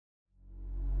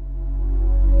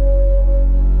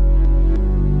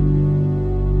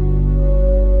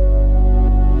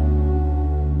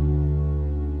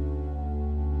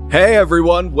Hey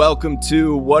everyone, welcome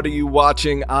to What Are You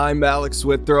Watching? I'm Alex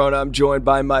Withrow and I'm joined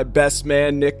by my best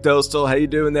man, Nick Dostal. How you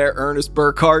doing there, Ernest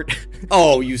Burkhart?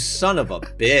 Oh, you son of a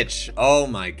bitch. Oh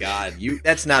my God.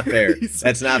 That's not fair.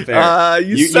 That's not fair.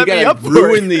 You set me up for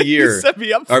ruin it. the year. You set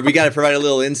me up for Or we got to provide a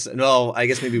little insight. No, I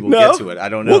guess maybe we'll get to it. I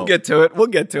don't know. We'll get to it.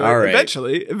 All right.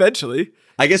 Eventually.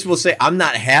 I guess we'll say I'm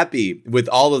not happy with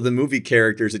all of the movie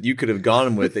characters that you could have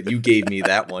gone with that you gave me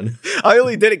that one. I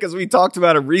only did it because we talked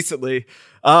about it recently.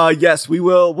 Yes, we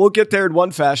will. We'll get there in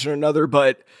one fashion or another,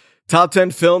 but top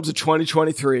 10 films of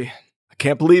 2023. I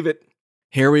can't believe it.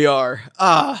 Here we are.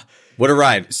 What a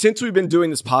ride. Since we've been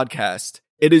doing this podcast,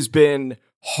 it has been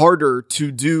harder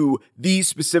to do these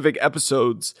specific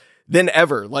episodes than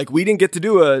ever. Like, we didn't get to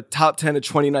do a top 10 of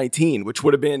 2019, which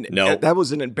would have been, that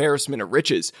was an embarrassment of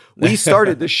riches. We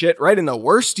started this shit right in the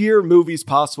worst year of movies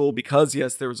possible because,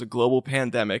 yes, there was a global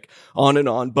pandemic, on and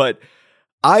on. But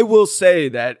I will say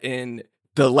that in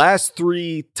the last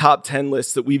three top 10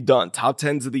 lists that we've done, top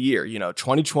 10s of the year,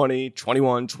 2020,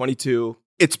 21, 22,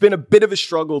 it's been a bit of a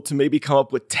struggle to maybe come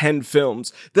up with 10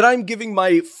 films that I'm giving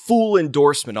my full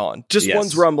endorsement on. Just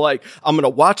ones where I'm like, I'm going to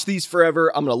watch these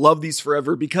forever. I'm going to love these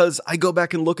forever, because I go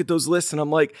back and look at those lists and I'm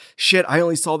like, shit, I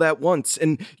only saw that once.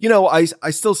 And,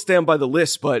 I still stand by the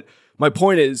list, but my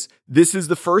point is, this is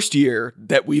the first year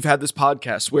that we've had this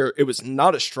podcast where it was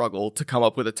not a struggle to come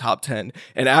up with a top 10.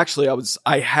 And actually,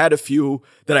 I had a few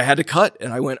that I had to cut,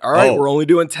 and I went, all right, we're only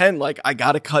doing 10. Like, I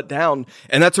got to cut down.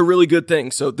 And that's a really good thing.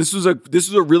 So this was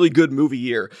a really good movie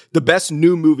year. The best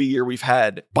new movie year we've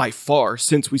had by far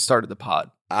since we started the pod.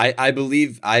 I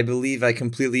believe I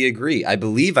completely agree. I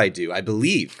believe I do. I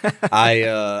believe.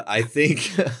 I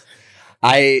think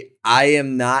I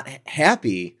am not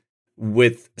happy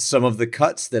with some of the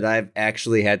cuts that I've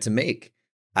actually had to make.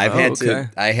 I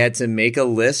had to make a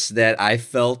list that I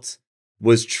felt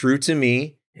was true to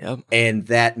me. Yep. And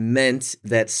that meant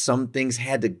that some things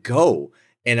had to go,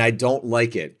 and I don't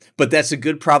like it. But that's a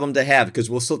good problem to have, because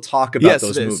we'll still talk about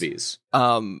those movies.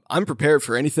 I'm prepared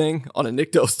for anything on a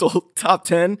Nick Dostal top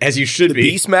 10. As you should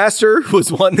be. Beastmaster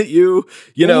was one that you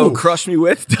crushed me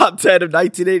with. Top 10 of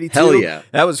 1982. Hell yeah.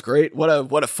 That was great. What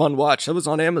a fun watch. That was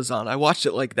on Amazon. I watched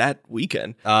it like that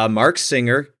weekend. Mark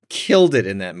Singer killed it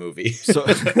in that movie.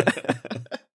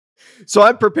 So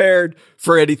I'm prepared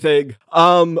for anything.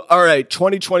 All right,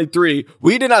 2023.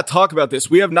 We did not talk about this.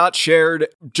 We have not shared,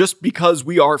 just because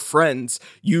we are friends.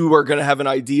 You are going to have an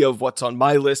idea of what's on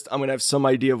my list. I'm going to have some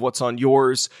idea of what's on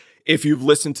yours. If you've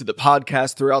listened to the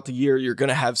podcast throughout the year, you're going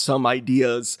to have some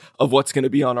ideas of what's going to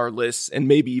be on our lists, and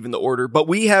maybe even the order. But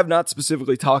we have not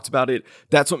specifically talked about it.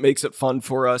 That's what makes it fun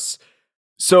for us.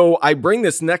 So I bring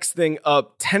this next thing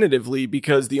up tentatively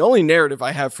because the only narrative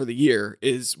I have for the year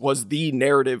was the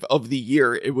narrative of the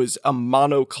year. It was a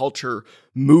monoculture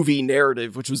movie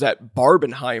narrative, which was that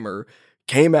Barbenheimer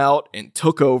came out and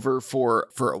took over for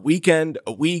a weekend,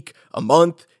 a week, a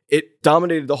month. It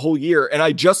dominated the whole year. And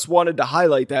I just wanted to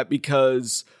highlight that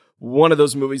because one of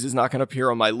those movies is not going to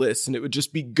appear on my list, and it would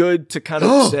just be good to kind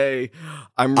of say,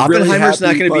 I'm really happy. Oppenheimer's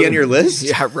not going to be on your list?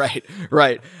 Yeah,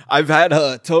 right. I've had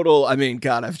a total, I've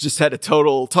just had a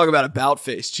total, talk about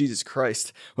face. Jesus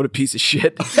Christ. What a piece of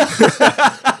shit.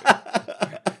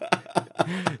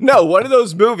 No, one of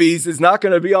those movies is not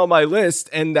going to be on my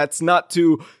list, and that's not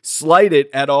to slight it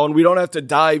at all, and we don't have to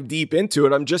dive deep into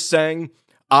it. I'm just saying,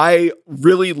 I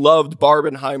really loved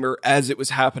Barbenheimer as it was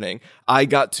happening. I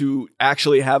got to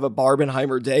actually have a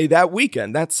Barbenheimer day that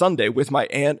weekend, that Sunday, with my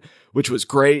aunt, which was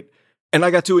great. And I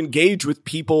got to engage with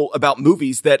people about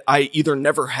movies that I either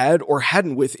never had or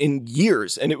hadn't with in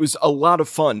years. And it was a lot of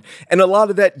fun. And a lot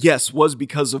of that, yes, was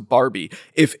because of Barbie.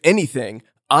 If anything,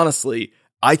 honestly,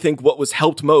 I think what was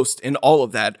helped most in all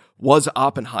of that was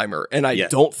Oppenheimer. And I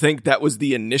don't think that was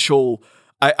the initial...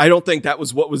 I don't think that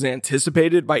was what was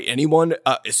anticipated by anyone,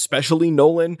 especially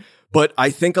Nolan. But I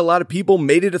think a lot of people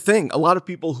made it a thing. A lot of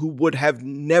people who would have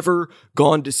never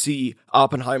gone to see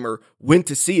Oppenheimer went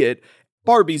to see it.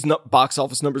 Barbie's box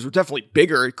office numbers were definitely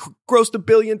bigger. It grossed $1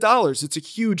 billion. It's a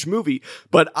huge movie.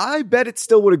 But I bet it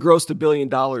still would have grossed $1 billion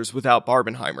without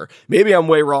Barbenheimer. Maybe I'm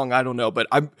way wrong. I don't know. But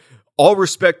I'm all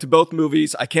respect to both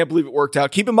movies. I can't believe it worked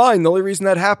out. Keep in mind, the only reason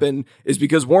that happened is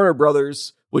because Warner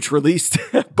Brothers, which released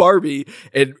Barbie,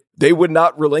 and they would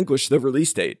not relinquish the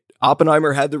release date.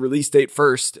 Oppenheimer had the release date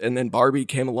first, and then Barbie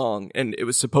came along, and it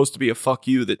was supposed to be a fuck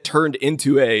you that turned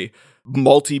into a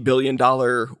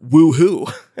multi-billion-dollar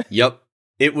woohoo. Yep.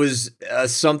 It was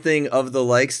something of the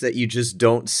likes that you just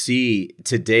don't see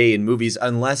today in movies,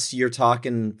 unless you're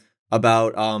talking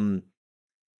about,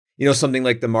 something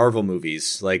like the Marvel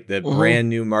movies, like the brand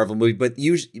new Marvel movie. But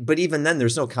even then,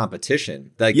 there's no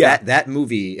competition. Like that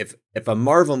movie, if a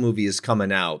Marvel movie is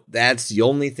coming out, that's the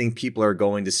only thing people are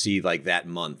going to see like that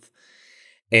month.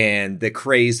 And the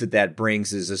craze that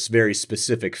brings is this very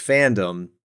specific fandom,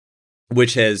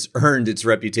 which has earned its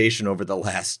reputation over the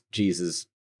last,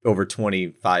 over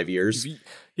 25 years.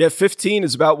 Yeah, 15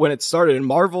 is about when it started. And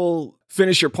Marvel,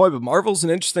 finish your point, but Marvel's an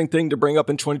interesting thing to bring up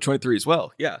in 2023 as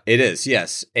well. Yeah. It is,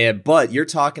 yes. But you're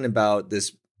talking about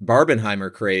this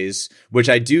Barbenheimer craze, which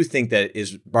I do think that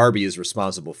Barbie is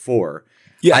responsible for.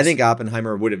 Yes. I think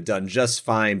Oppenheimer would have done just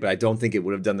fine, but I don't think it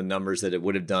would have done the numbers that it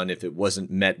would have done if it wasn't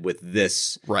met with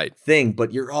this thing.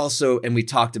 But you're also, and we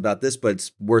talked about this, but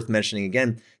it's worth mentioning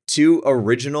again, 2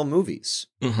 original movies.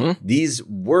 Mm-hmm. These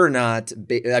were not,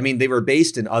 they were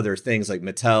based in other things like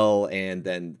Mattel and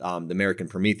then the American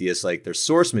Prometheus, like their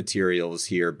source materials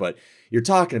here. But you're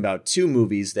talking about 2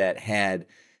 movies that had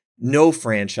no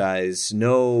franchise,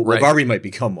 well, Barbie might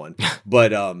become one,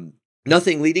 but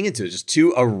nothing leading into it, just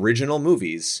 2 original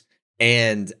movies.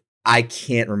 And I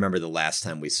can't remember the last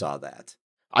time we saw that.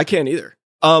 I can't either.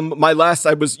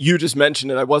 You just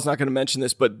mentioned it. I was not going to mention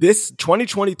this, but this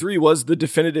 2023 was the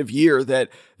definitive year that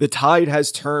the tide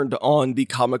has turned on the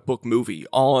comic book movie,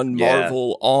 on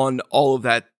Marvel, on all of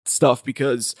that stuff,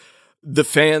 because the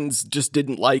fans just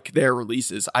didn't like their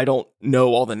releases. I don't know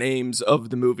all the names of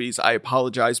the movies. I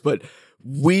apologize, but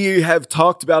we have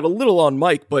talked about a little on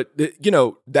Mike, but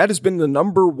that has been the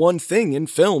number one thing in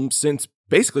film since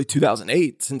basically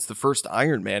 2008, since the first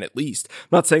Iron Man, at least. I'm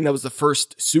not saying that was the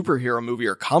first superhero movie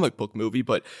or comic book movie,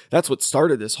 but that's what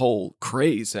started this whole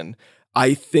craze. And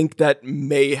I think that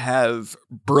may have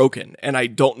broken. And I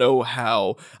don't know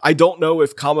how. I don't know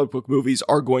if comic book movies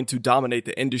are going to dominate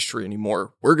the industry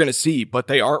anymore. We're going to see, but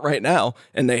they aren't right now.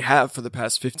 And they have for the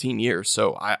past 15 years.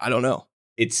 So I don't know.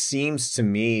 It seems to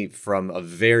me from a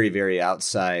very, very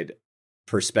outside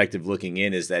perspective looking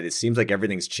in is that it seems like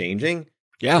everything's changing.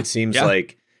 Yeah. It seems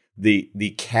like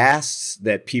the casts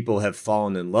that people have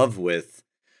fallen in love with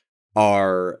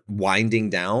are winding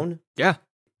down. Yeah.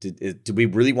 Do we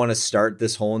really want to start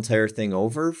this whole entire thing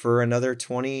over for another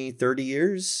 20, 30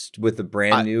 years with a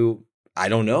brand new... I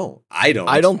don't know. I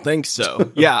don't think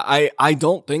so. Yeah, I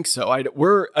don't think so.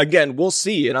 We'll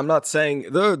see. And I'm not saying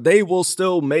they will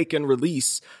still make and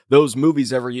release those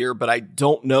movies every year, but I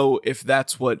don't know if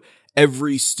that's what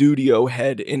every studio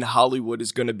head in Hollywood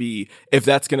is going to be, if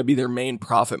that's going to be their main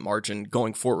profit margin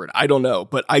going forward. I don't know,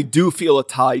 but I do feel a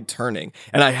tide turning,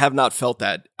 and I have not felt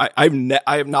that. I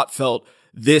have not felt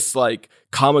this like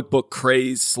comic book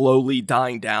craze slowly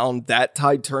dying down, that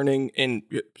tide turning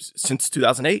since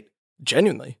 2008.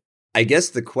 Genuinely. I guess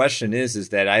the question is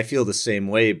that I feel the same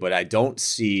way, but I don't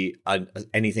see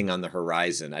anything on the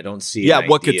horizon. I don't see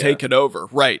what could take it over.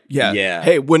 Right. Yeah.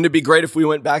 Hey, wouldn't it be great if we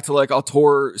went back to like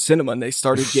auteur cinema and they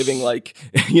started giving like,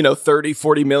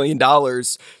 $30-40 million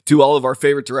to all of our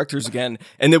favorite directors again,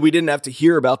 and then we didn't have to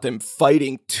hear about them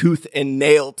fighting tooth and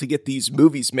nail to get these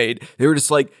movies made. They were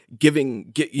just like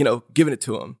giving it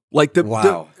to them. Like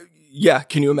yeah,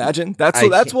 can you imagine?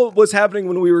 That's what was happening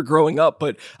when we were growing up.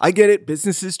 But I get it.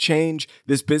 Businesses change.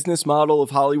 This business model of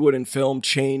Hollywood and film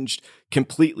changed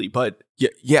completely. But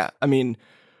yeah, I mean,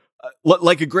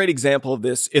 like a great example of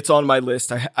this, it's on my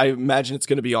list. I imagine it's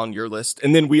going to be on your list.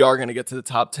 And then we are going to get to the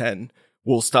top 10.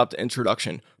 We'll stop the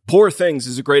introduction. Poor Things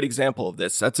is a great example of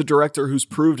this. That's a director who's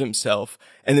proved himself.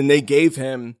 And then they gave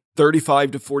him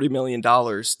 $35 to $40 million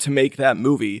to make that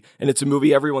movie. And it's a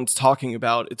movie everyone's talking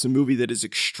about. It's a movie that is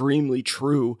extremely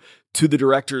true to the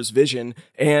director's vision.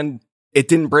 And it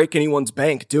didn't break anyone's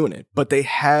bank doing it. But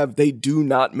they do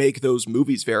not make those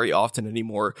movies very often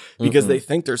anymore because they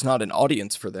think there's not an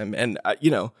audience for them. And,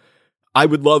 I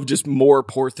would love just more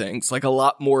Poor Things, like a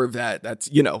lot more of that. That's,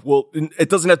 it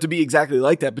doesn't have to be exactly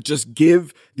like that, but just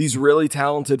give these really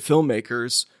talented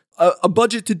filmmakers a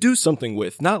budget to do something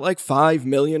with, not like $5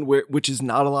 million, which is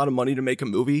not a lot of money to make a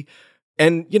movie.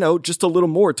 And, just a little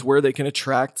more to where they can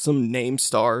attract some name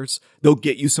stars. They'll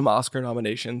get you some Oscar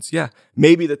nominations. Yeah,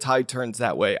 maybe the tide turns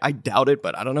that way. I doubt it,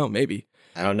 but I don't know, maybe.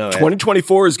 I don't know.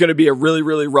 2024 is going to be a really,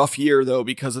 really rough year, though,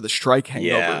 because of the strike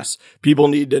hangovers. Yeah. People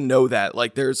need to know that.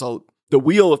 Like, the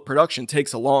wheel of production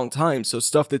takes a long time. So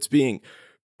stuff that's being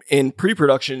in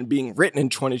pre-production, being written in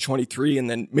 2023, and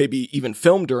then maybe even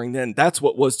filmed during then, that's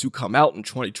what was to come out in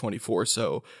 2024.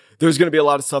 So there's going to be a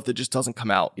lot of stuff that just doesn't come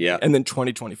out. Yeah. And then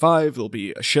 2025, there'll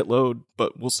be a shitload,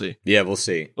 but we'll see. Yeah, we'll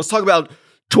see. Let's talk about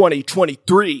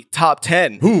 2023 top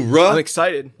 10. Hoorah! I'm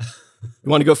excited. You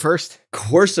want to go first? Of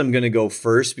course I'm going to go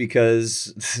first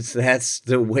because that's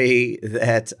the way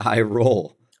that I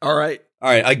roll. All right.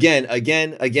 Again,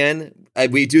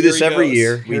 We do this every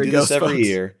year. We do this every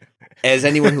year. As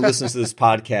anyone who listens to this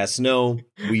podcast know,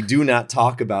 we do not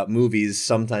talk about movies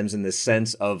sometimes in the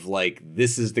sense of like,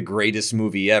 this is the greatest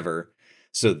movie ever.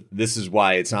 So this is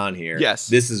why it's on here. Yes.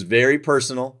 This is very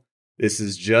personal. This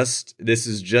is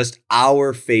just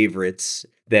our favorites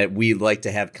that we like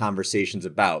to have conversations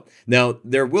about. Now,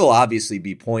 there will obviously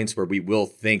be points where we will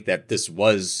think that this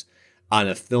was, on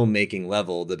a filmmaking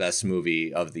level, the best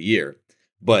movie of the year.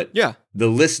 But yeah, the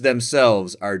lists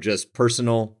themselves are just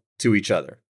personal to each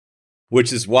other,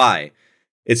 which is why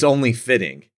it's only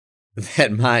fitting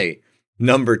that my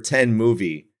number 10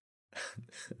 movie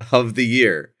of the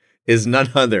year is none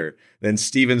other than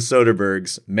Steven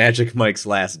Soderbergh's Magic Mike's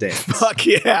Last Dance. Fuck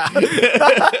yeah.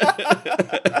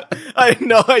 I had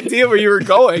no idea where you were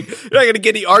going. You're not going to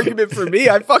get any argument from me.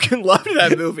 I fucking loved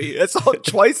that movie. I saw it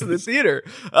twice in the theater.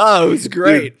 Oh, it was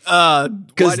great.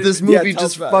 Because this movie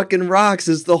just fucking rocks,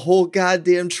 as the whole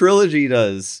goddamn trilogy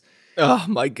does. Oh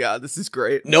my God, this is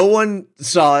great. No one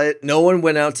saw it. No one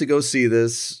went out to go see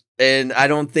this. And I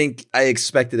don't think I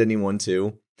expected anyone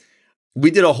to. We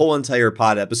did a whole entire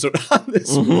pod episode on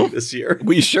this movie this year.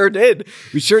 We sure did.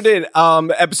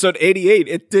 Episode 88.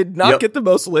 It did not get the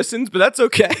most listens, but that's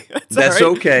okay. That's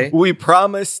okay. We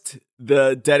promised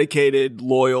the dedicated,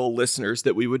 loyal listeners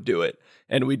that we would do it.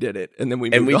 And we did it. And then we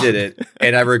did it.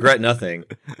 And I regret nothing.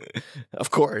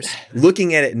 Of course.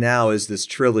 Looking at it now as this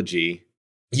trilogy,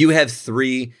 you have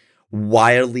 3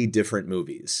 wildly different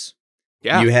movies.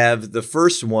 Yeah. You have the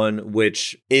first one,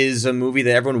 which is a movie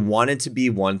that everyone wanted to be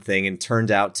one thing and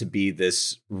turned out to be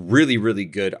this really, really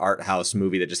good art house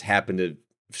movie that just happened to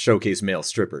showcase male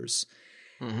strippers.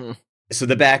 Mm-hmm. So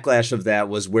the backlash of that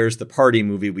was, where's the party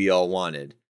movie we all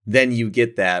wanted? Then you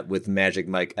get that with Magic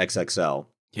Mike XXL.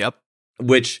 Yep.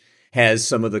 Which has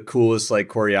some of the coolest like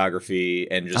choreography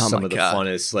and just some of the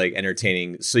funnest like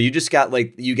entertaining. So you got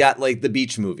the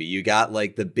beach movie. You got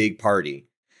like the big party.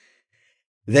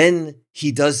 Then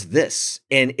he does this,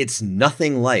 and it's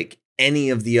nothing like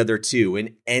any of the other 2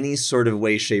 in any sort of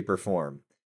way, shape, or form.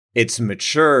 It's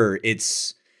mature.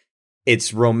 It's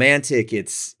romantic.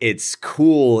 It's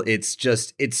cool. It's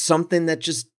something that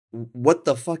just, what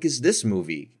the fuck is this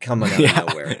movie coming out of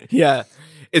nowhere? Yeah.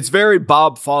 It's very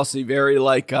Bob Fosse, very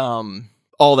like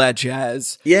all that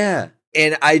jazz. Yeah.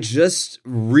 And I just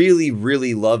really,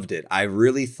 really loved it. I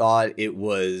really thought it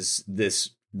was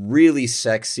this really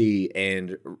sexy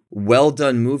and well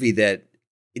done movie that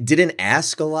didn't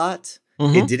ask a lot.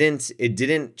 Mm-hmm. It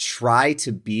didn't try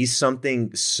to be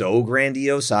something so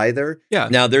grandiose either. Yeah.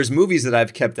 Now there's movies that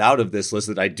I've kept out of this list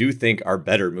that I do think are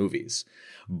better movies.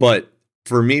 But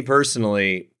for me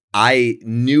personally, I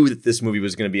knew that this movie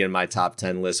was going to be in my top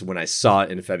 10 list when I saw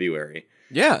it in February.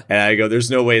 Yeah. And I go,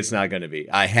 there's no way it's not going to be.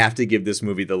 I have to give this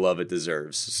movie the love it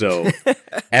deserves. So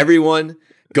everyone,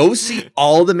 go see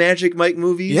all the Magic Mike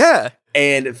movies. Yeah.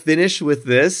 And finish with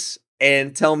this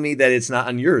and tell me that it's not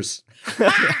on yours.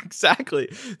 Exactly.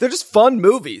 They're just fun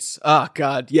movies. Oh,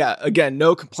 God. Yeah. Again,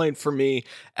 no complaint from me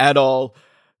at all.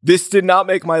 This did not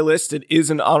make my list. It is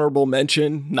an honorable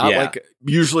mention. Not like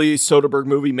usually a Soderbergh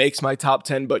movie makes my top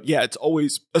 10, but yeah, it's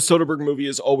always a Soderbergh movie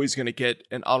is always going to get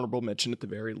an honorable mention at the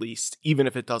very least, even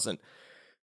if it doesn't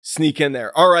sneak in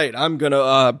there. All right. I'm going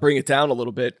to bring it down a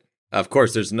little bit. Of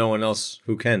course, there's no one else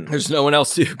who can. There's no one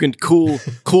else who can cool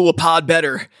a pod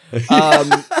better.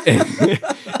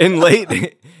 And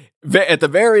late at the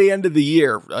very end of the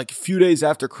year, like a few days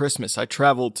after Christmas, I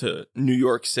traveled to New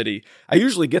York City. I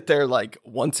usually get there like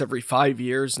once every 5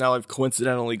 years. Now I've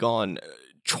coincidentally gone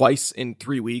twice in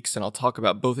 3 weeks, and I'll talk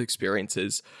about both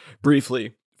experiences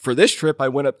briefly. For this trip, I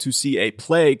went up to see a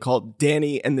play called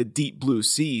Danny and the Deep Blue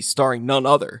Sea, starring none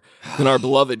other than our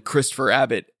beloved Christopher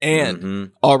Abbott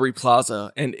and Aubrey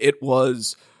Plaza. And it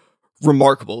was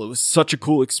remarkable. It was such a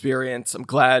cool experience. I'm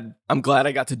glad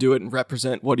I got to do it and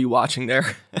represent What Are You Watching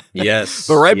there. Yes.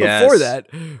 But before that,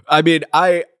 I mean,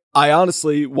 I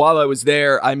honestly, while I was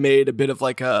there, I made a bit of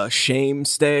like a Shame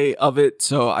stay of it.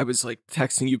 So I was like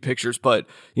texting you pictures, but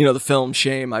you know, the film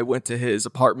Shame, I went to his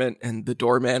apartment and the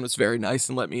doorman was very nice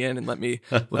and let me in and let me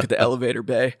look at the elevator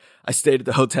bay. I stayed at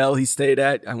the hotel he stayed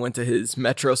at. I went to his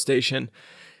metro station.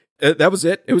 That was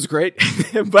it. It was great.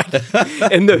 But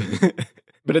in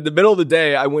the middle of the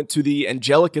day, I went to the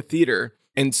Angelica Theater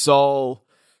and saw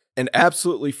an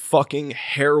absolutely fucking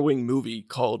harrowing movie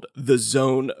called The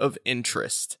Zone of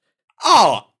Interest.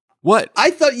 Oh, what? I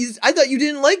thought you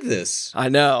didn't like this. I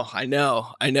know.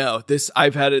 This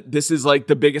is like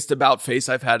the biggest about face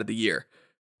I've had of the year.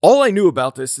 All I knew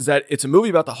about this is that it's a movie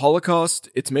about the Holocaust.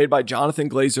 It's made by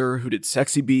Jonathan Glazer, who did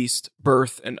Sexy Beast,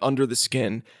 Birth, and Under the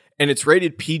Skin. and it's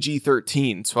rated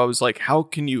PG-13. So I was like, how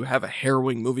can you have a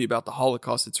harrowing movie about the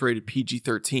Holocaust that's rated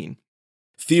PG-13?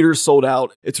 Theaters sold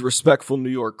out. It's a respectful New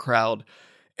York crowd.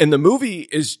 And the movie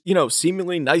is,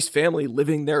 seemingly nice family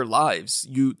living their lives.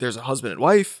 There's a husband and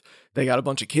wife. They got a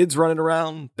bunch of kids running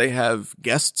around. They have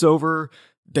guests over.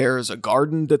 There's a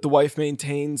garden that the wife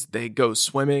maintains. They go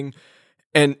swimming.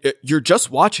 And you're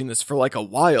just watching this for like a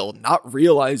while, not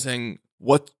realizing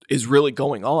what is really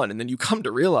going on. And then you come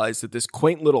to realize that this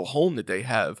quaint little home that they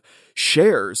have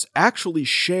actually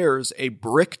shares a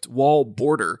bricked wall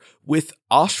border with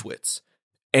Auschwitz.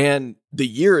 And the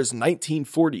year is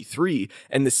 1943,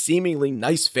 and the seemingly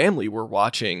nice family we're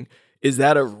watching is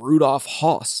that of Rudolf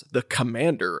Höss, the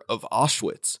commander of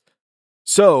Auschwitz.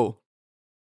 So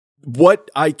what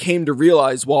I came to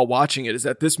realize while watching it is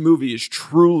that this movie is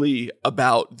truly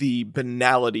about the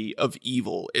banality of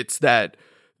evil. It's that,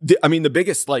 the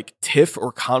biggest like tiff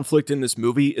or conflict in this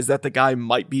movie is that the guy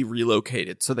might be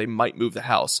relocated, so they might move the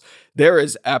house. There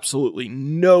is absolutely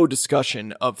no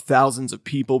discussion of thousands of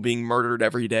people being murdered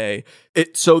every day.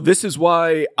 So this is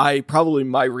why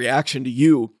my reaction to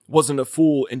you wasn't a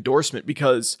full endorsement,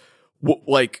 because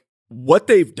what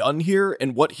they've done here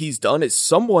and what he's done is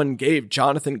someone gave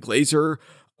Jonathan Glazer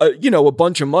a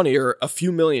bunch of money or a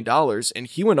few $1 million, and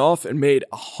he went off and made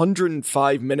a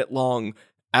 105-minute long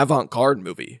avant-garde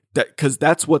movie, because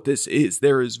that's what this is.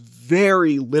 There is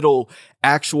very little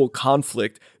actual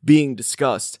conflict being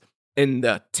discussed, and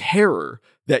the terror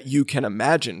that you can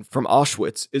imagine from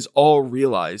Auschwitz is all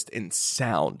realized in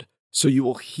sound. So you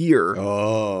will hear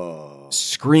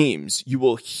screams. You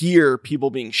will hear people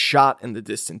being shot in the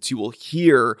distance. You will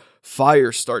hear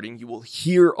fire starting. You will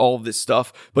hear all of this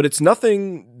stuff. But it's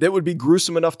nothing that would be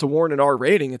gruesome enough to warrant an R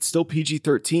rating. It's still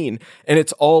PG-13. And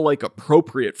it's all like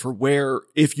appropriate for where,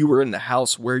 if you were in the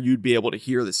house, where you'd be able to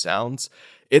hear the sounds.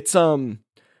 It's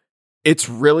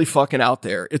really fucking out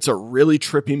there. It's a really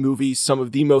trippy movie. Some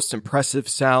of the most impressive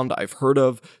sound I've heard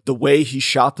of. The way he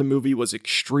shot the movie was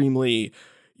extremely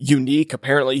unique.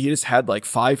 Apparently he just had like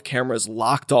 5 cameras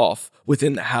locked off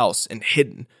within the house and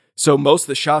hidden. So most of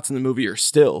the shots in the movie are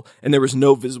still, and there was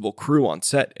no visible crew on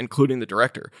set, including the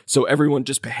director. So everyone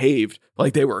just behaved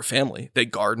like they were a family. They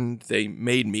gardened, they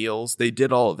made meals, they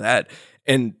did all of that.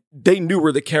 And they knew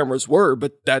where the cameras were,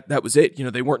 but that was it.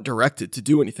 They weren't directed to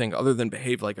do anything other than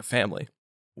behave like a family.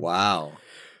 Wow.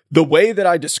 The way that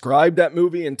I described that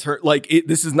movie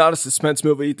this is not a suspense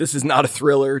movie. This is not a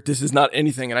thriller. This is not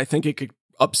anything. And I think it could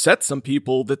upset some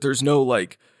people that there's no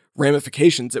like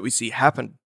ramifications that we see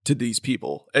happen to these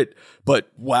people.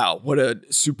 But wow, what a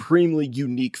supremely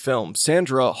unique film.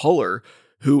 Sandra Huller,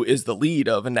 who is the lead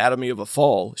of Anatomy of a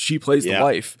Fall, she plays the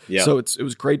wife. Yeah. So it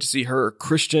was great to see her.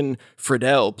 Christian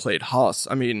Friedel played Höss.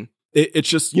 It's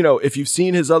just, if you've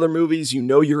seen his other movies,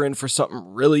 you're in for something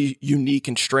really unique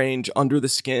and strange. Under the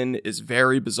Skin is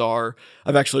very bizarre.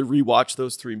 I've actually rewatched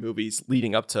those 3 movies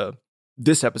leading up to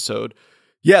this episode.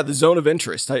 Yeah, The Zone of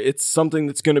Interest. It's something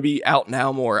that's going to be out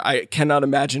now more. I cannot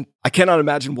imagine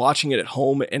watching it at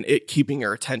home and it keeping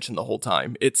your attention the whole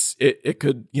time. It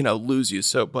could, lose you.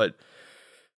 So, but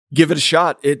give it a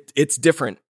shot. It's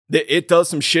different. It does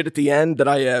some shit at the end that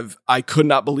I could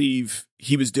not believe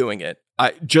he was doing it.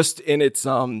 Just in its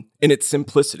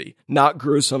simplicity, not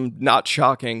gruesome, not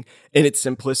shocking, in its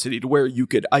simplicity, to where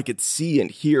I could see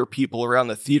and hear people around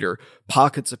the theater,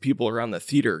 pockets of people around the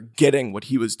theater getting what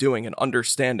he was doing and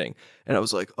understanding. And I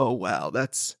was like, oh wow,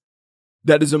 that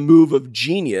is a move of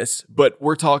genius, but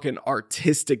we're talking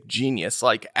artistic genius,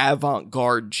 like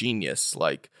avant-garde genius.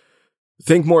 Like,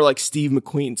 think more like Steve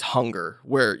McQueen's Hunger,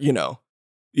 where,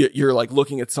 you're like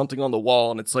looking at something on the wall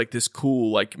and it's like this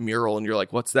cool like mural and you're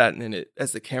like, what's that? And then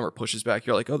as the camera pushes back,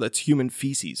 you're like, oh, that's human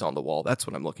feces on the wall. That's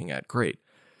what I'm looking at. Great.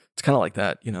 It's kind of like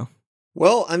that,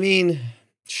 Well,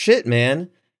 shit, man.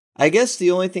 I guess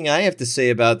the only thing I have to say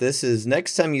about this is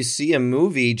next time you see a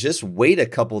movie, just wait a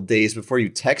couple days before you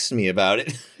text me about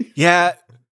it. Yeah,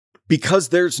 because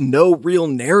there's no real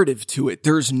narrative to it.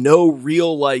 There's no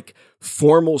real like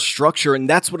formal structure. And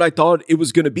that's what I thought it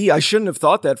was going to be. I shouldn't have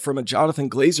thought that from a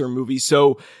Jonathan Glazer movie.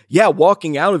 So yeah,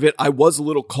 walking out of it, I was a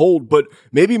little cold, but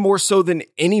maybe more so than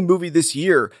any movie this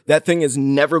year, that thing has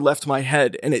never left my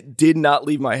head, and it did not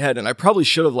leave my head. And I probably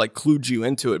should have like clued you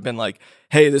into it, been like,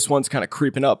 hey, this one's kind of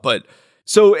creeping up. But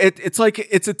so it's like,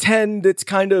 it's a 10 that's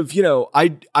kind of,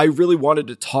 I really wanted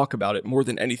to talk about it more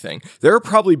than anything. There are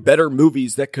probably better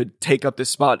movies that could take up this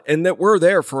spot and that were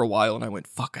there for a while. And I went,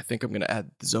 fuck, I think I'm going to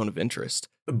add The Zone of Interest.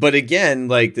 But again,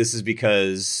 like, this is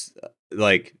because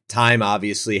like time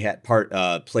obviously had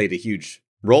played a huge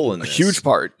role in A this. huge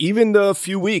part. Even the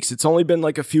few weeks, it's only been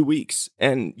like a few weeks.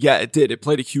 And yeah, it did. It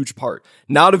played a huge part.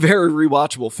 Not a very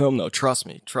rewatchable film, though. Trust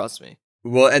me.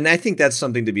 Well, and I think that's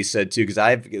something to be said too, because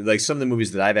I've like some of the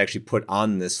movies that I've actually put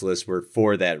on this list were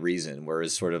for that reason,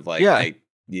 whereas sort of like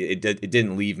it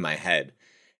didn't leave my head,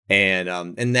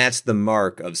 and that's the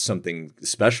mark of something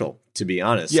special, to be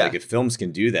honest. Yeah. Like if films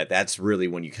can do that, that's really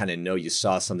when you kind of know you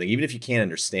saw something, even if you can't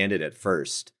understand it at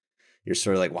first. You're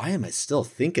sort of like, why am I still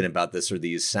thinking about this or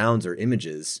these sounds or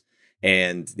images?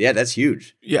 And yeah, that's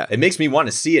huge. Yeah. It makes me want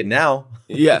to see it now.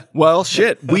 Yeah. Well,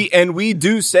 shit. We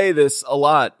do say this a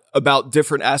lot about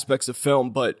different aspects of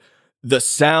film, but the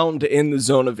sound in the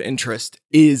Zone of Interest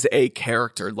is a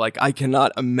character. Like, I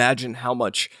cannot imagine how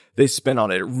much they spent on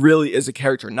it. It really is a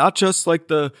character, not just like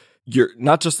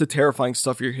not just the terrifying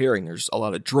stuff you're hearing. There's a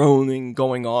lot of droning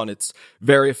going on. It's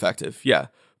very effective. Yeah.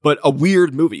 But a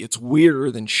weird movie. It's weirder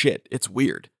than shit. It's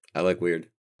weird. I like weird.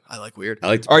 I like weird. I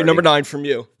like to All right, party. number 9 from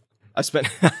you. I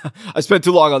spent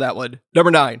too long on that one.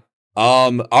 Number 9.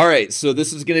 All right, so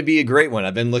this is going to be a great one.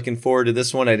 I've been looking forward to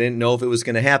this one. I didn't know if it was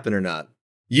going to happen or not.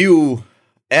 You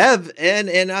have,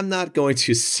 and I'm not going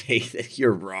to say that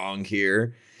you're wrong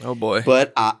here. Oh boy.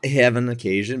 But I have on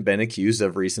occasion been accused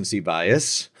of recency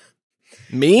bias.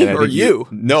 Me or you?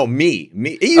 No, me.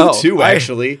 You too,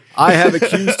 actually. I have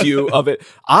accused you of it.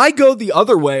 I go the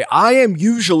other way. I am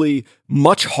usually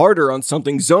much harder on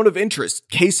something. Zone of Interest,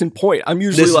 case in point. I'm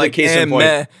usually like, case in point.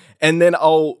 Meh. And then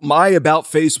my about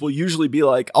face will usually be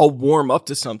like, I'll warm up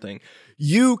to something.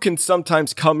 You can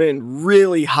sometimes come in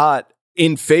really hot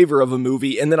in favor of a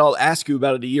movie, and then I'll ask you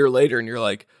about it a year later, and you're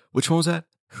like, which one was that?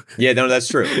 Yeah, no, that's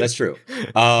true. That's true.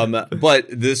 But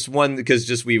this one, because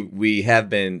just we have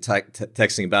been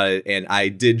texting about it, and I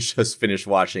did just finish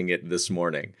watching it this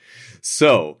morning.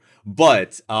 So,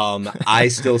 but I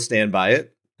still stand by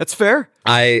it. That's fair.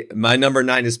 My number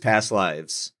 9 is Past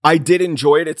Lives. I did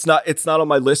enjoy it. It's not on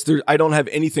my list. I don't have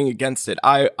anything against it.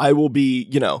 I will be,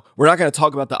 we're not going to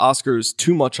talk about the Oscars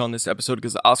too much on this episode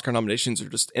because the Oscar nominations are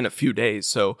just in a few days.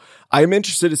 So I'm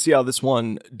interested to see how this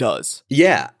one does.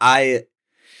 Yeah,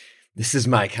 this is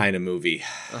my kind of movie.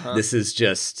 Uh-huh. This is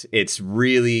just, it's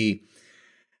really,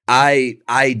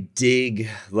 I dig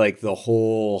like the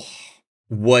whole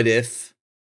what if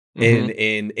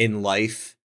in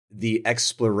life. The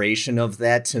exploration of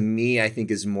that, to me, I think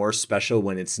is more special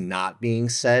when it's not being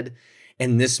said.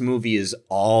 And this movie is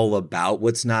all about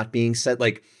what's not being said.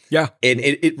 Like, yeah. And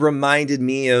it reminded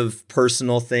me of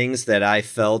personal things that I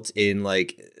felt in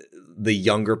like the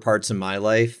younger parts of my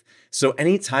life. So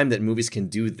anytime that movies can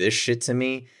do this shit to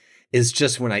me is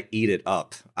just when I eat it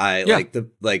up. I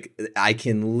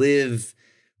can live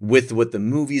with what the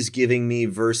movie's giving me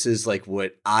versus like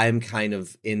what I'm kind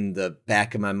of in the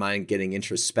back of my mind getting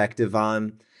introspective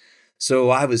on. So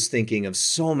I was thinking of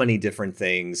so many different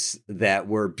things that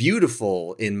were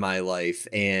beautiful in my life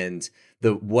and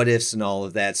the what ifs and all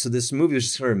of that. So this movie was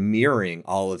just sort of mirroring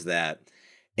all of that.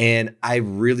 And I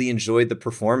really enjoyed the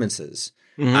performances.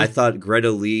 Mm-hmm. I thought Greta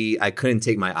Lee, I couldn't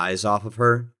take my eyes off of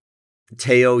her.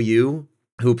 Teo Yu,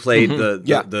 who played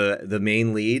the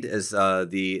main lead as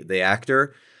the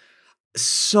actor,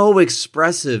 so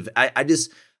expressive. I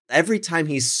just, every time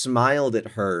he smiled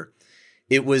at her,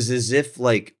 it was as if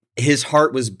like his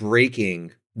heart was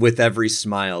breaking with every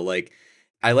smile. Like,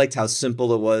 I liked how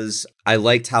simple it was. I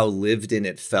liked how lived in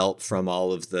it felt from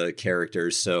all of the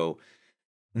characters. So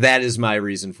that is my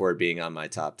reason for it being on my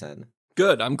top 10.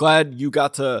 Good. I'm glad you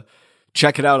got to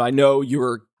check it out. I know you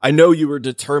were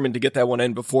determined to get that one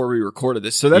in before we recorded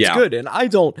this. So that's good. And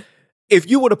if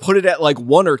you would have put it at like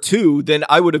 1 or 2, then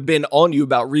I would have been on you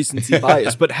about recency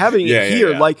bias. But having it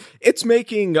here, like, it's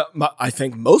making, I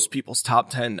think, most people's top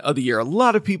 10 of the year. A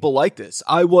lot of people like this.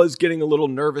 I was getting a little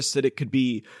nervous that it could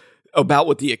be about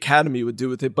what the Academy would do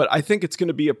with it, but I think it's going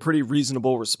to be a pretty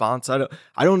reasonable response. I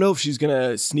don't know if she's going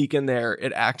to sneak in there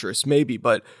at actress, maybe,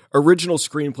 but original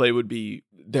screenplay would be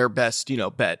their best,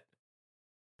 bet.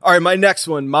 All right, my next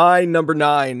one, my number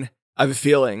 9, I have a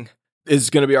feeling, is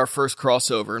going to be our first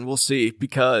crossover, and we'll see,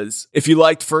 because if you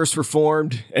liked First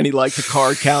Reformed and you liked the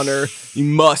card counter, you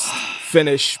must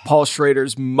finish Paul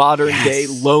Schrader's modern-day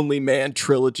Lonely Man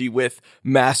trilogy with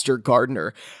Master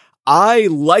Gardener. I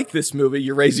like this movie.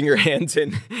 You're raising your hands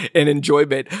in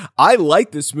enjoyment. I like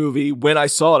this movie when I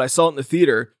saw it. I saw it in the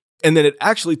theater, and then it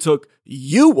actually took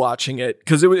you watching it,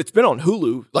 because it's been on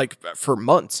Hulu like for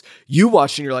months. You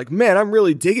watching, you're like, man, I'm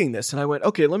really digging this. And I went,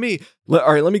 okay, let me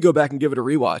go back and give it a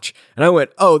rewatch. And I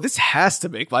went, oh, this has to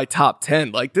make my top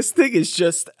 10. Like, this thing is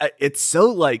just, it's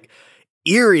so like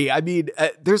eerie. I mean,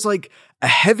 there's like a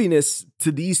heaviness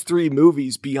to these three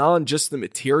movies beyond just the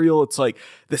material. It's like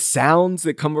the sounds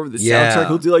that come over the soundtrack.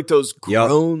 He'll do like those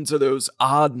groans or those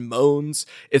odd moans.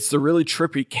 It's the really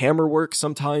trippy camera work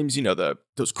sometimes, you know,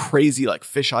 those crazy like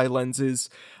fisheye lenses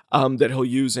that he'll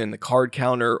use in the card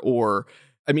counter, or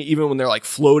I mean, even when they're like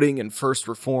floating in First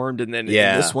Reformed, and then in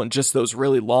this one, just those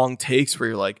really long takes where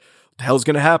you're like, what the hell's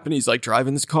going to happen? He's like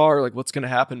driving this car, like what's going to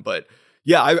happen? But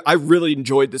yeah, I really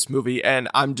enjoyed this movie, and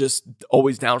I'm just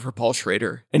always down for Paul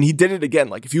Schrader. And he did it again.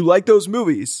 Like, if you like those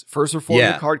movies, First Reformed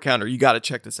and Card Counter, you got to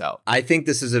check this out. I think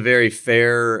this is a very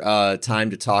fair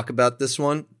time to talk about this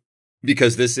one,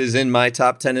 because this is in my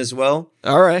top 10 as well.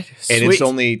 All right. And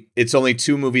Sweet. it's only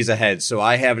 2 movies ahead, so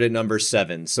I have it at number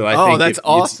 7. So I think that's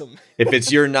awesome. If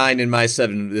it's your 9 and my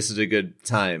 7, this is a good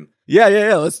time.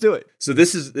 Yeah. Let's do it. So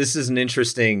this is an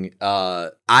interesting.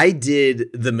 I did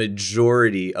the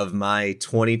majority of my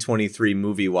 2023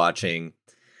 movie watching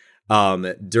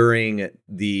during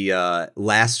the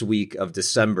last week of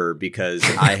December, because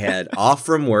I had off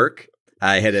from work.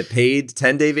 I had a paid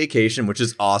 10-day vacation, which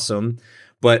is awesome,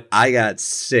 but I got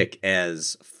sick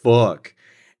as fuck.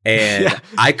 And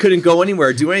I couldn't go anywhere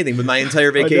or do anything with my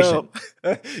entire vacation.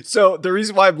 So the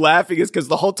reason why I'm laughing is because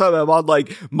the whole time I'm on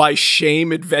like my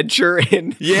shame adventure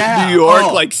in New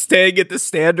York, like staying at the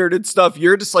Standard and stuff,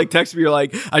 you're just like texting me, you're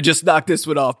like, I just knocked this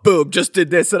one off. Boom, just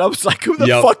did this. And I was like, who the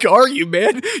fuck are you,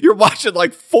 man? You're watching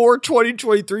like 4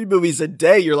 2023 movies a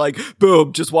day. You're like,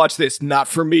 boom, just watch this. Not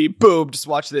for me. Boom, just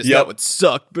watch this. That would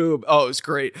suck. Boom. Oh, it was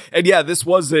great. And yeah, this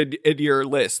was in your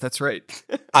list. That's right.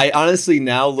 I honestly,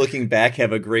 now looking back,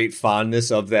 have a great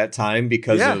fondness of that time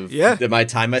because of my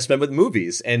time I spent with movies.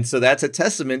 And so that's a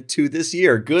testament to this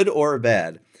year, good or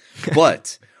bad.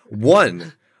 But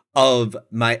one of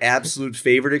my absolute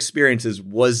favorite experiences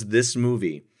was this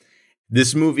movie.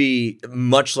 This movie,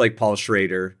 much like Paul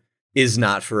Schrader, is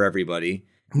not for everybody.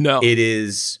 No. It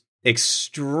is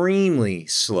extremely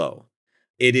slow.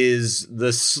 It is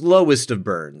the slowest of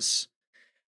burns.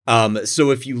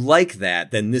 So if you like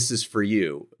that, then this is for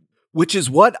you. Which is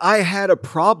what I had a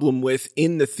problem with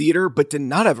in the theater, but did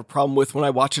not have a problem with when I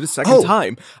watched it a second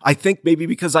time. I think maybe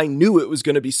because I knew it was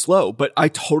going to be slow, but I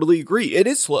totally agree. It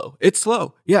is slow. It's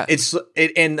slow. Yeah.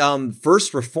 And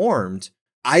First Reformed,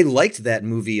 I liked that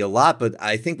movie a lot, but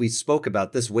I think we spoke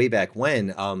about this way back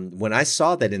when I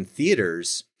saw that in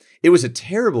theaters. It was a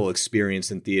terrible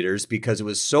experience in theaters because it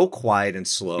was so quiet and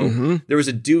slow. Mm-hmm. There was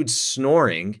a dude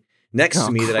snoring next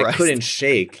to me that I couldn't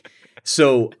shake.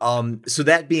 So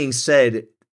that being said,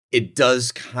 it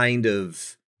does kind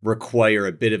of require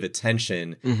a bit of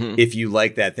attention if you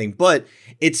like that thing. But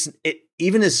it's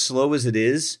even as slow as it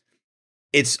is,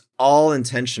 it's all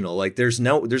intentional. Like there's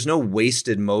no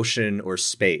wasted motion or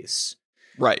space.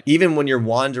 Right. Even when you're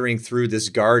wandering through this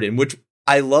garden, which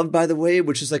I love, by the way,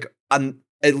 which is like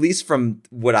at least from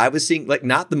what I was seeing, like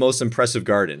not the most impressive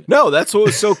garden. No, that's what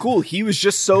was so cool. He was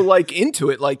just so like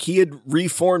into it. Like he had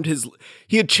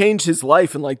changed his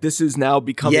life, and like this is now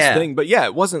become his thing. But yeah,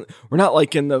 we're not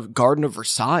like in the Garden of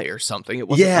Versailles or something. It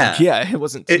wasn't it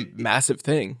wasn't a massive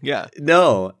thing. Yeah.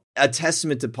 No, a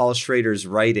testament to Paul Schrader's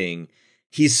writing.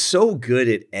 He's so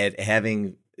good at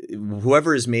having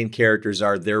whoever his main characters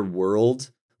are, their world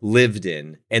lived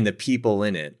in and the people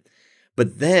in it.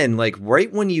 But then, like,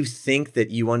 right when you think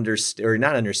that you understand, or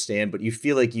not understand, but you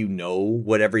feel like you know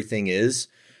what everything is,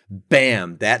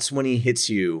 bam, that's when he hits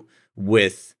you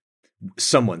with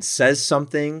someone says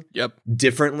something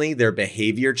differently. Their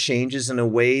behavior changes in a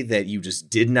way that you just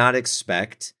did not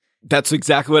expect. That's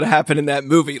exactly what happened in that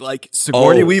movie. Like,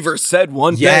 Sigourney Weaver said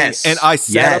one thing, and I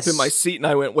sat up in my seat and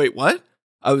I went, wait, what?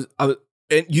 I was.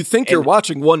 And you think you're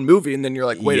watching one movie, and then you're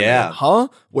like, wait a minute, huh?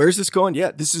 Where's this going?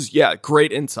 Yeah, this is,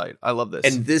 great insight. I love this.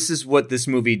 And this is what this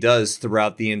movie does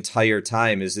throughout the entire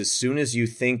time, is as soon as you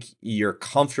think you're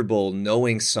comfortable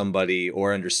knowing somebody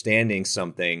or understanding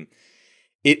something,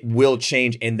 it will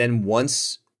change. And then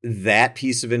once that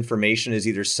piece of information is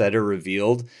either said or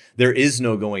revealed, there is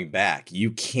no going back.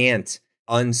 You can't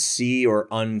unsee or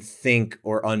unthink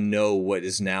or unknow what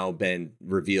has now been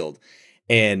revealed.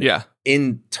 And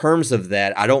in terms of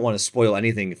that, I don't want to spoil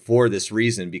anything for this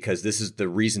reason, because this is the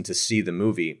reason to see the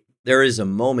movie. There is a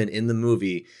moment in the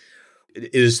movie,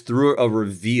 it is through a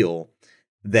reveal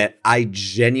that I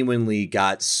genuinely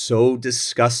got so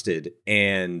disgusted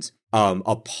and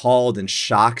appalled and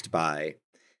shocked by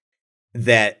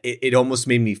that it almost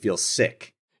made me feel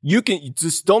sick. You can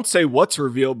just don't say what's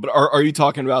revealed, but are you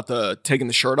talking about the taking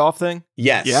the shirt off thing?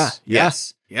 Yes.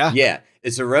 Yeah.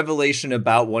 It's a revelation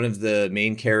about one of the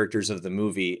main characters of the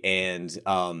movie, and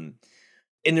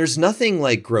And there's nothing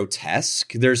like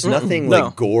grotesque. There's nothing no.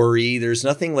 like gory. There's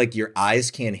nothing like your eyes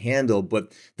can't handle.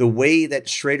 But the way that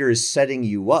Schrader is setting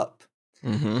you up,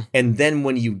 and then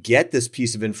when you get this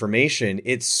piece of information,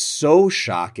 it's so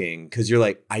shocking because you're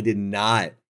like, I did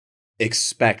not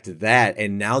expect that.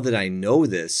 And now that I know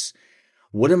this,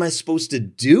 what am I supposed to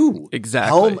do?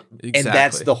 Exactly. And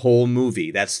that's the whole movie.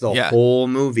 That's the whole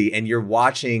movie. And you're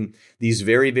watching these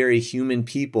very, very human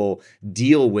people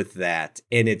deal with that.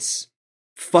 And it's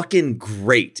fucking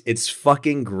great. It's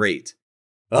fucking great.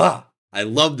 I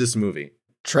love this movie.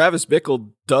 Travis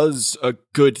Bickle does a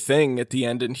good thing at the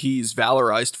end and he's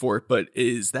valorized for it, but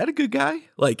is that a good guy?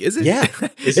 Like, is it? Yeah.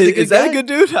 Is that a good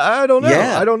dude? I don't know.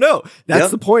 Yeah. I don't know.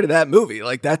 That's the point of that movie.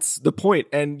 Like, that's the point.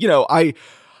 And, you know,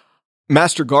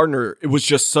 Master Gardener, it was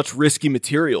just such risky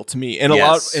material to me in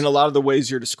a lot of the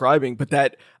ways you're describing, but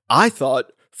that I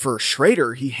thought for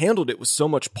Schrader, he handled it with so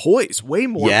much poise, way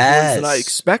more poise than I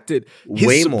expected.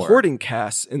 His supporting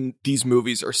casts in these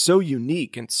movies are so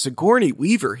unique, and Sigourney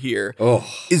Weaver here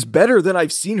is better than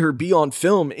I've seen her be on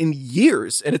film in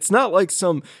years. And it's not like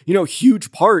some, you know,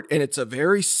 huge part, and it's a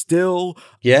very still,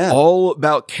 all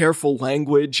about careful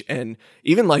language, and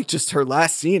even like just her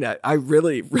last scene, I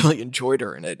really, really enjoyed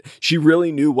her in it. She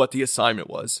really knew what the assignment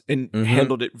was and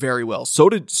handled it very well. So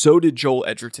did Joel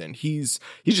Edgerton. He's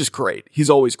just great. He's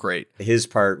always great. His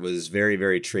part was very,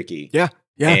 very tricky. Yeah.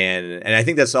 And I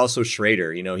think that's also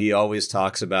Schrader. You know, he always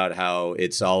talks about how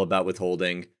it's all about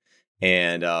withholding,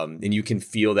 and you can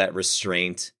feel that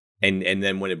restraint, and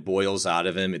then when it boils out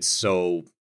of him, it's so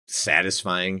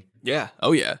satisfying. Yeah.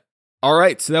 Oh yeah. All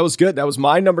right, so that was good. That was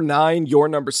my number 9, your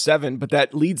number 7, but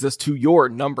that leads us to your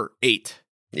number 8.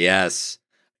 Yes.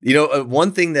 You know,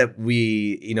 one thing that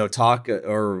we,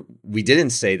 we didn't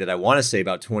say that I want to say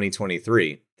about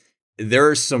 2023, there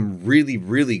are some really,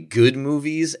 really good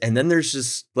movies, and then there's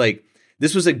just like,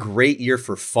 this was a great year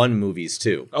for fun movies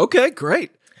too. Okay,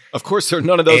 great. Of course, there are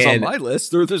none of those on my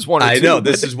list. There's one or two. I know,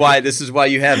 this is why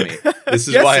you have me. This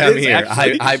is why I'm here.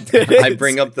 I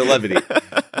bring up the levity.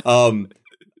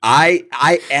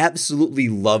 I absolutely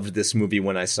loved this movie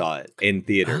when I saw it in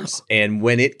theaters. And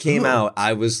when it came out,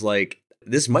 I was like,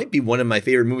 this might be one of my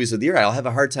favorite movies of the year. I'll have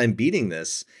a hard time beating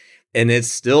this. And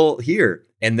it's still here.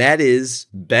 And that is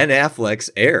Ben Affleck's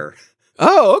Air.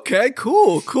 Oh, okay.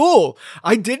 Cool.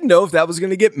 I didn't know if that was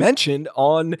going to get mentioned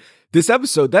on this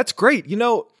episode. That's great. You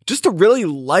know, just a really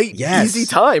light, easy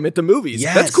time at the movies.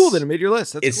 Yes. That's cool that it made your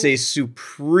list. It's a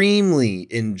supremely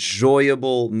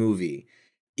enjoyable movie.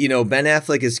 You know, Ben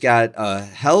Affleck has got a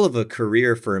hell of a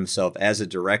career for himself as a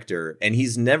director, and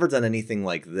he's never done anything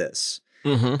like this.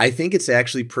 I think it's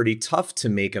actually pretty tough to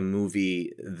make a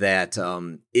movie that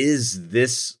is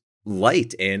this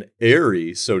light and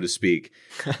airy, so to speak,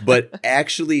 but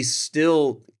actually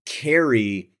still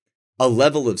carry a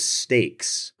level of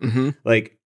stakes.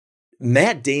 Like,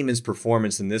 Matt Damon's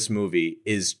performance in this movie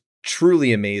is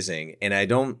truly amazing, and I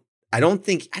don't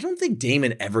think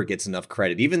Damon ever gets enough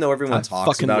credit, even though everyone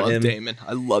talks about him.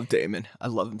 I love Damon. I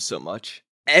love him so much.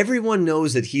 Everyone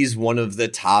knows that he's one of the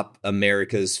top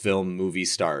America's film movie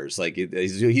stars. Like,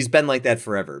 he's been like that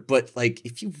forever. But like,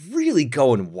 if you really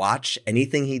go and watch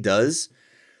anything he does,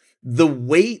 the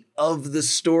weight of the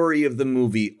story of the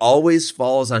movie always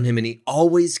falls on him, and he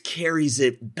always carries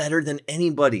it better than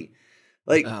anybody.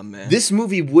 Like, this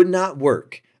movie would not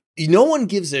work. No one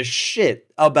gives a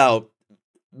shit about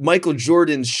Michael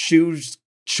Jordan's shoes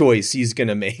choice he's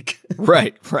gonna make.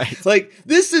 Right. Like,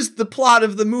 this is the plot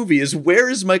of the movie, is where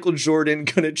is Michael Jordan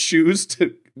gonna choose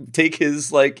to take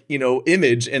his, like, you know,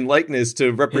 image and likeness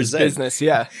to represent his business.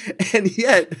 Yeah. And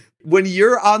yet, when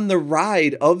you're on the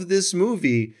ride of this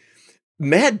movie,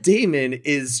 Matt Damon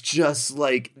is just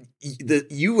like,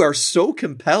 you are so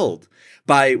compelled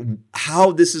by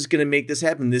how this is going to make this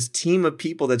happen. This team of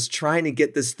people that's trying to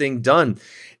get this thing done.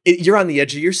 You're on the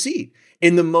edge of your seat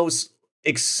in the most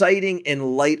exciting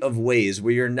and light of ways,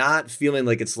 where you're not feeling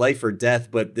like it's life or death,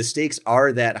 but the stakes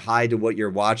are that high to what you're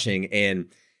watching. And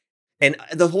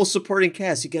the whole supporting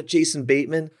cast, you got Jason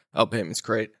Bateman. Oh, Bateman's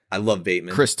great. I love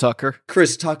Bateman. Chris Tucker.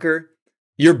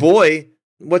 Your boy.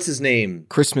 What's his name?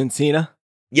 Chris Mencina.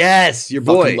 Yes, your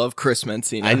boy. Fucking love Chris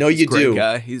Mencina. I know you do.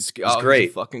 Guy. He's great.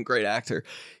 He's a fucking great actor.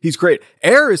 He's great.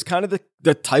 Air is kind of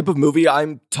the type of movie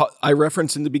I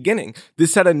referenced in the beginning.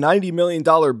 This had a $90 million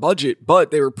budget,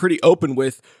 but they were pretty open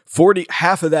with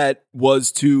half of that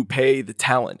was to pay the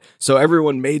talent. So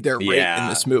everyone made their rate in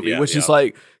this movie, which is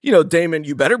like, you know, Damon,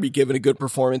 you better be giving a good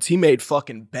performance. He made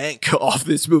fucking bank off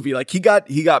this movie. Like, he got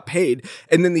paid.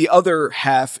 And then the other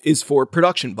half is for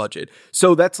production budget.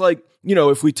 So that's like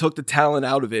if we took the talent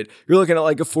out of it, you're looking at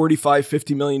like a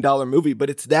 $45-50 million movie, but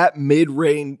it's that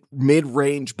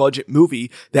mid-range budget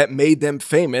movie that made them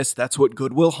famous. That's what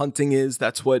Good Will Hunting is.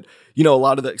 That's what, a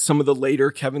lot of some of the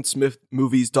later Kevin Smith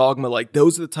movies, Dogma, like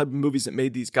those are the type of movies that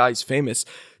made these guys famous.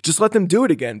 Just let them do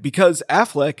it again, because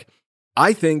Affleck,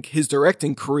 I think his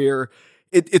directing career,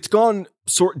 it's gone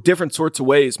different sorts of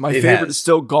ways. My favorite is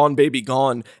still Gone Baby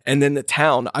Gone, and then The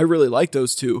Town. I really like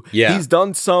those two. Yeah. He's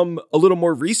done some a little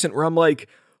more recent where I'm like,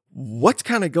 what's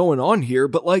kind of going on here?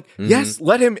 But like, yes,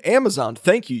 let him Amazon.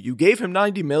 Thank you. You gave him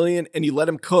 $90 million and you let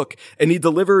him cook, and he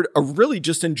delivered a really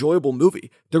just enjoyable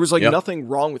movie. There was like nothing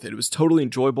wrong with it. It was totally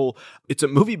enjoyable. It's a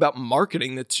movie about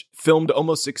marketing that's filmed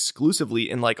almost exclusively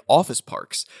in like office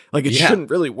parks. Like it shouldn't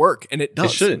really work, and it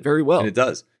does very well. And it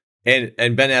does. And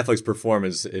Ben Affleck's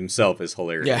performance himself is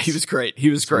hilarious. Yeah, he was great.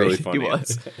 He was great. Really funny. He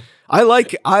was. I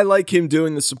like him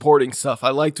doing the supporting stuff.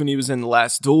 I liked when he was in The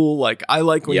Last Duel. Like I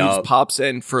like when he just pops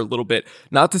in for a little bit.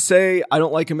 Not to say I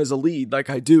don't like him as a lead,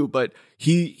 like I do, but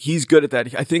he's good at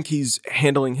that. I think he's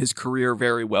handling his career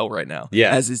very well right now.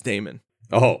 Yeah, as is Damon.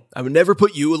 Oh, I would never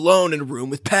put you alone in a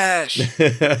room with Pash.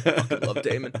 Fucking love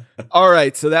Damon. All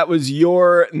right, so that was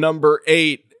your number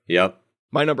 8. Yep.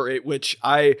 My number 8, which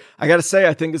I got to say,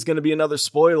 I think is going to be another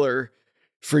spoiler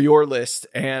for your list.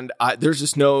 And there's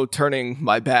just no turning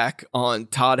my back on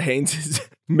Todd Haynes'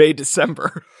 May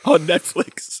December on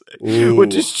Netflix,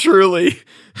 which is truly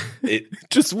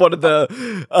just one of the,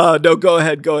 no, go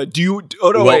ahead. Do you,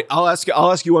 wait, I'll ask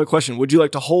you one question. Would you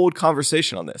like to hold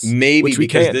conversation on this? Maybe, which we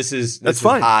because can. this is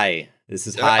fine. High. This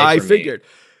is high. I for figured. Me.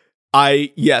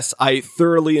 I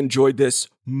thoroughly enjoyed this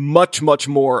much, much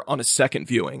more on a second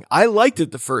viewing. I liked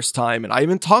it the first time, and I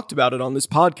even talked about it on this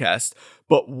podcast,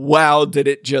 but wow, did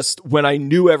it just, when I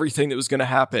knew everything that was going to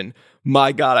happen,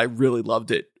 my God, I really loved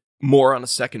it more on a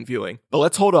second viewing. But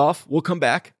let's hold off. We'll come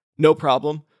back. No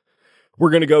problem.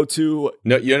 We're going to go to...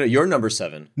 No, your number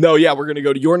 7. No, yeah, we're going to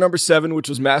go to your number 7, which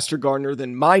was Master Gardener,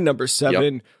 then my number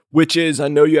 7, which is, I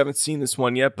know you haven't seen this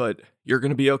one yet, but you're going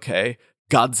to be okay.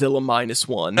 Godzilla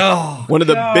 -1. Oh, one of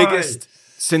the biggest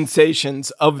sensations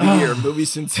of the year, movie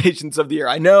sensations of the year.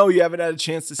 I know you haven't had a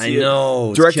chance to see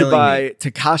it. Directed by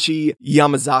Takashi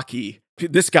Yamazaki.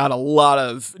 This got a lot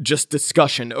of just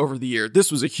discussion over the year.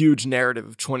 This was a huge narrative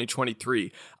of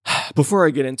 2023. Before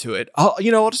I get into it,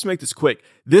 I'll just make this quick.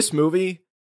 This movie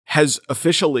has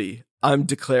officially, I'm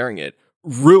declaring it,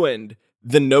 ruined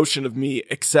the notion of me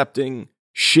accepting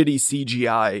shitty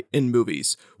CGI in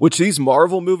movies, which these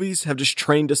Marvel movies have just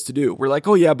trained us to do. We're like,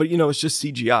 oh yeah, but it's just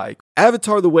CGI.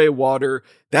 Avatar: The Way of Water,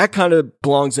 that kind of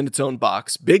belongs in its own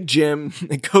box. Big Jim,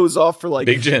 it goes off for like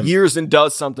years and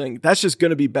does something. That's just going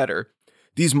to be better.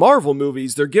 These Marvel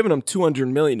movies, they're giving them $200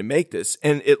 million to make this,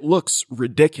 and it looks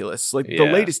ridiculous. Like the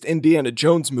latest Indiana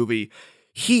Jones movie,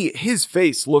 his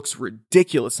face looks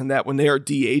ridiculous in that when they are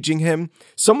de-aging him.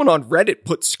 Someone on Reddit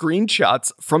put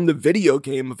screenshots from the video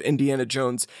game of Indiana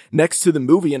Jones next to the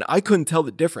movie, and I couldn't tell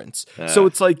the difference. So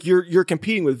it's like you're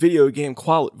competing with video game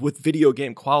quality.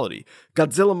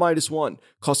 Godzilla -1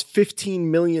 cost $15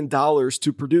 million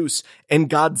to produce, and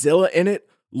Godzilla in it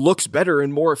looks better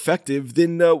and more effective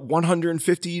than the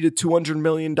 $150 to $200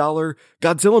 million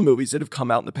Godzilla movies that have come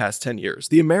out in the past 10 years,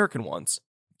 the American ones.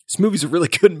 This movie's a really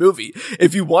good movie.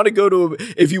 If you want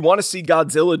to see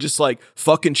Godzilla just like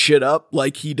fucking shit up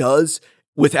like he does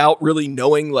without really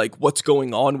knowing like what's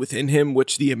going on within him,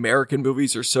 which the American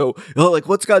movies are so, like,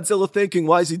 what's Godzilla thinking?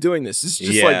 Why is he doing this? It's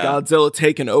just like Godzilla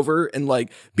taking over and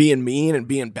like being mean and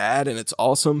being bad, and it's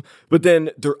awesome. But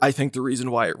then I think the reason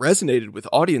why it resonated with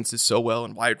audiences so well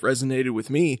and why it resonated with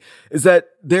me is that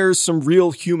there's some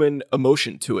real human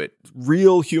emotion to it,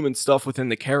 real human stuff within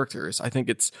the characters. I think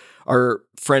it's our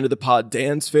friend of the pod,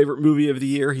 Dan's favorite movie of the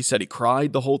year. He said he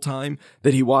cried the whole time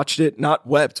that he watched it. Not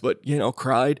wept, but,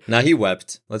 cried. Now he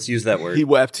wept. Let's use that word. He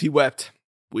wept.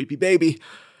 Weepy baby.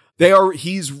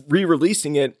 He's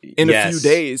re-releasing it in a few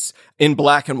days in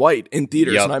black and white in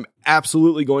theaters. And I'm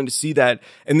absolutely going to see that.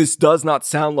 And this does not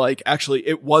sound like, actually,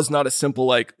 it was not a simple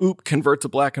like, convert to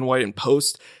black and white in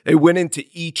post. They went into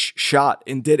each shot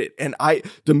and did it. And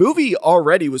the movie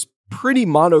already was pretty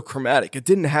monochromatic. It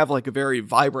didn't have like a very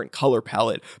vibrant color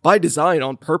palette by design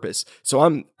on purpose. So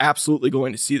I'm absolutely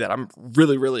going to see that. I'm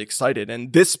really, really excited.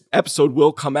 And this episode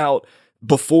will come out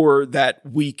before that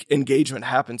week engagement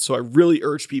happens. So I really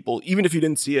urge people, even if you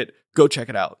didn't see it, go check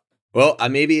it out. Well,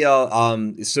 maybe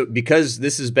I'll, so because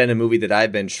this has been a movie that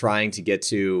I've been trying to get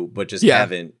to, but just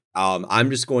haven't, I'm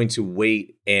just going to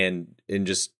wait and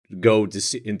just go to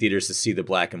see in theaters to see the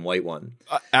black and white one.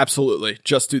 Absolutely.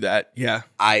 Just do that. Yeah.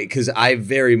 Because I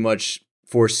very much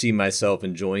foresee myself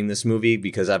enjoying this movie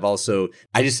because I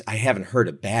haven't heard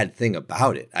a bad thing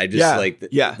about it. I just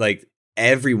like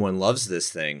everyone loves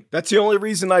this thing. That's the only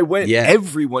reason I went. Yeah.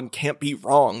 Everyone can't be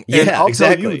wrong. Yeah, and I'll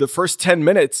exactly. tell you, the first 10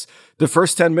 minutes,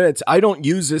 I don't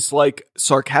use this like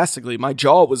sarcastically. My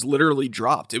jaw was literally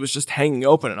dropped. It was just hanging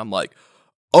open. And I'm like,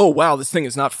 oh, wow, this thing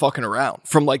is not fucking around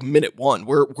from like minute one.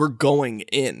 We're going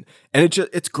in. And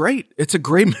it's great. It's a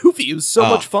great movie. It was so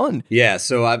much fun. Yeah.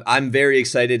 So I'm very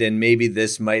excited. And maybe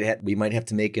we might have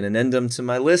to make an addendum to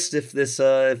my list if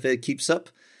it keeps up.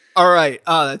 All right.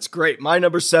 That's great. My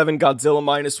number 7, Godzilla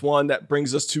 -1. That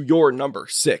brings us to your number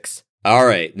 6. All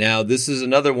right. Now, this is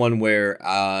another one where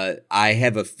I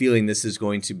have a feeling this is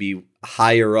going to be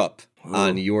higher up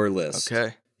on your list.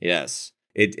 Okay. Yes.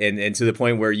 And to the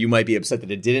point where you might be upset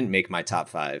that it didn't make my top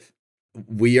 5.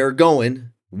 We are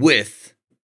going with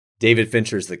David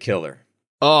Fincher's The Killer.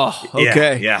 Oh,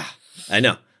 okay. Yeah. I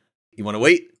know. You want to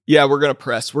wait? Yeah, we're going to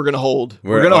press. We're going to hold.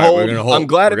 We're gonna hold. I'm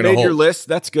glad it made your list.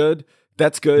 That's good.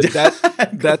 That's good. That's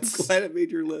I'm glad it made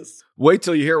your list. Wait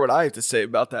till you hear what I have to say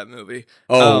about that movie.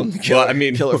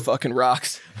 Killer fucking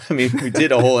rocks. I mean, we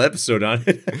did a whole episode on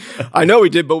it. I know we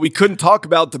did, but we couldn't talk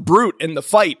about the brute and the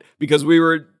fight because we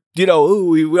were, we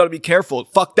got to be careful.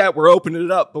 Fuck that. We're opening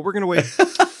it up, but we're going to wait.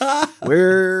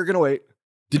 We're going to wait.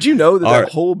 Did you know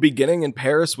that whole beginning in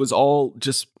Paris was all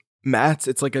just mats?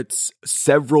 It's like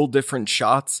several different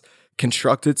shots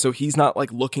constructed, so he's not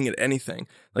like looking at anything.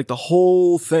 Like the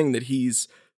whole thing that he's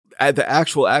the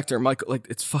actual actor, Michael, like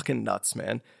it's fucking nuts,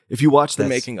 man. If you watch the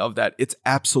making of that, it's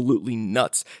absolutely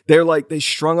nuts. They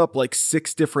strung up like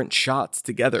 6 different shots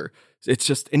together. It's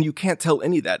just, and you can't tell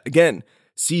any of that. Again,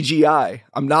 CGI.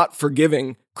 I'm not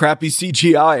forgiving crappy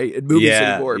CGI in movies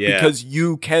anymore because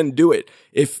you can do it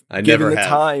if given the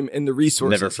time and the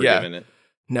resources. Never forgiven it.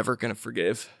 Never gonna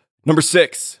forgive. Number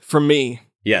 6 from me.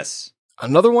 Yes.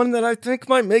 Another one that I think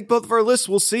might make both of our lists.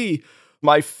 We'll see.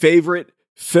 My favorite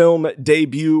film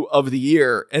debut of the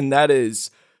year, and that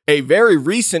is a very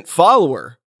recent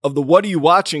follower of the What Are You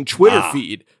Watching Twitter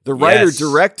feed. The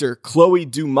writer-director, Chloe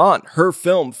Dumont, her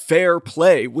film Fair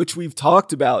Play, which we've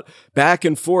talked about back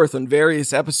and forth on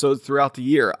various episodes throughout the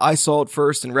year. I saw it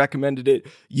first and recommended it.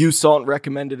 You saw it and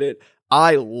recommended it.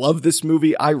 I love this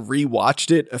movie. I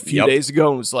rewatched it a few days ago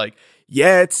and was like,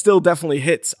 yeah, it still definitely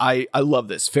hits. I love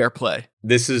this. Fair Play.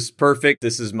 This is perfect.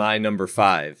 This is my number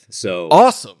 5. So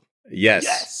awesome.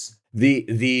 Yes. The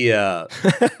it's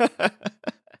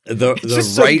writing,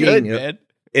 so good, man.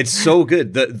 It's so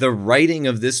good. The writing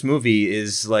of this movie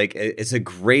is like, it's a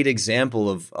great example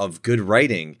of good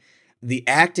writing. The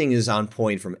acting is on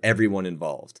point from everyone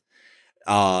involved.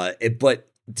 But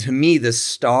to me, the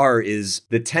star is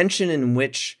the tension in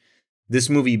which this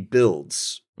movie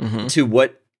builds to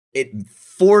what it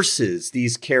forces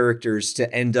these characters to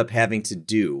end up having to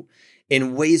do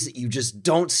in ways that you just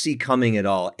don't see coming at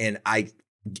all. And I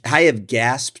have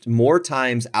gasped more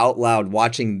times out loud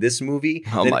watching this movie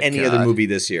than any other movie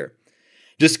this year.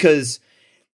 Just because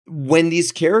when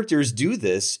these characters do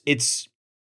this, it's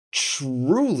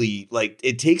truly like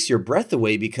it takes your breath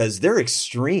away because they're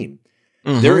extreme.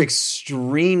 They're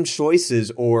extreme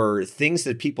choices or things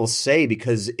that people say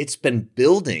because it's been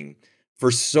building for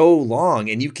so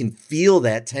long, and you can feel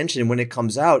that tension when it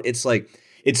comes out. It's like,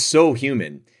 it's so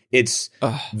human. It's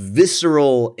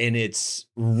visceral, and it's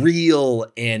real,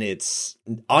 and it's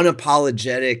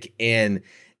unapologetic, and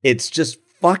it's just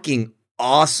fucking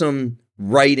awesome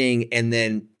writing, and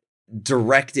then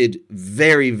directed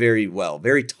very, very well.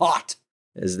 Very taut,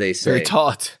 as they say. Very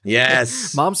taut.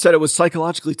 Yes. Mom said it was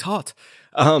psychologically taut.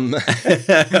 I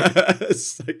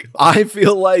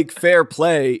feel like Fair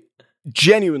Play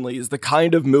genuinely is the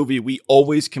kind of movie we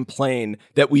always complain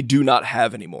that we do not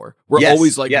have anymore. We're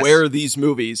always like, where are these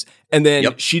movies? And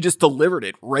then she just delivered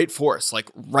it right for us, like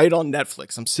right on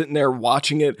Netflix. I'm sitting there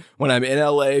watching it when I'm in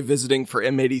LA visiting for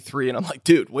M83. And I'm like,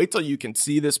 dude, wait till you can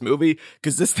see this movie.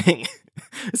 Cause this thing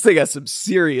has some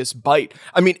serious bite.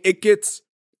 I mean, it gets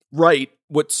right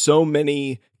what so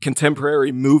many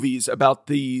contemporary movies about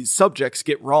these subjects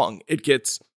get wrong. It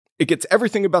gets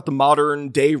everything about the modern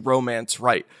day romance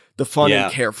right. The fun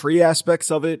and carefree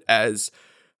aspects of it, as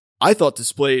I thought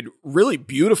displayed really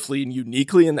beautifully and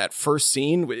uniquely in that first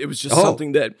scene. It was just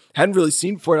something that I hadn't really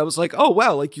seen before. And I was like, oh,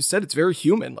 wow. Like you said, it's very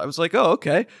human. I was like, oh,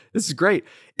 okay, this is great.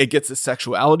 It gets the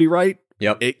sexuality right.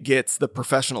 Yep. It gets the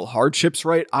professional hardships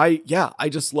right. I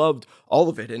just loved all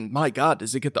of it. And my God,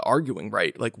 does it get the arguing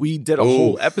right? Like we did a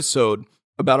whole episode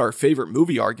about our favorite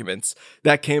movie arguments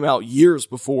that came out years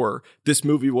before this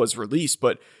movie was released.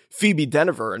 But Phoebe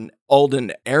Dynevor and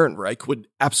Alden Ehrenreich would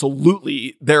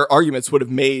absolutely, their arguments would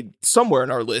have made somewhere in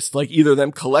our list, like either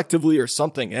them collectively or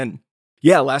something. And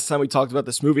Yeah, last time we talked about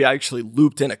this movie, I actually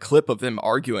looped in a clip of them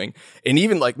arguing. And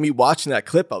even like me watching that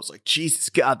clip, I was like, Jesus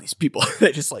God, these people,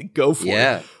 they just like go for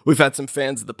it. We've had some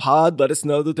fans of the pod let us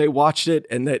know that they watched it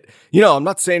and that, I'm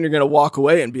not saying you're going to walk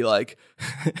away and be like,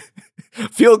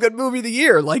 feel good movie of the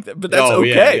year, like that, but that's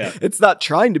okay. Yeah. It's not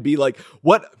trying to be like,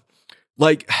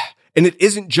 and it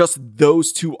isn't just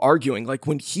those two arguing. Like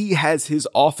when he has his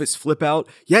office flip out,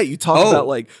 you talk about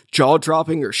like jaw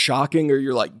dropping or shocking or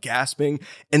you're like gasping.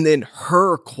 And then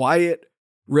her quiet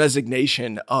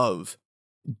resignation of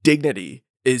dignity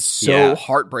is so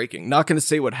heartbreaking. Not going to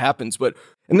say what happens,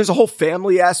 and there's a whole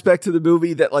family aspect to the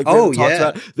movie that like we haven't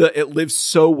talked about. It lives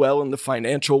so well in the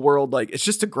financial world. Like it's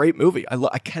just a great movie.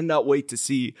 I cannot wait to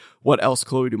see what else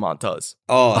Chloe Dumont does.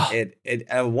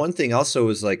 One thing also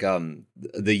is like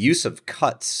the use of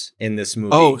cuts in this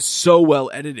movie. Oh, so well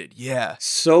edited. Yeah.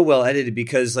 So well edited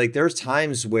because like there's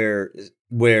times where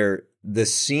the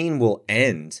scene will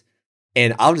end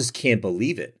and I'll just can't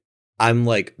believe it. I'm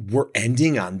like, we're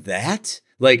ending on that?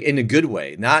 Like in a good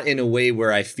way, not in a way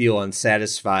where I feel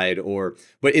unsatisfied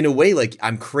but in a way like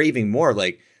I'm craving more.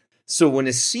 Like, so when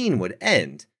a scene would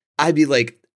end, I'd be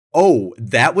like, oh,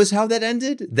 that was how that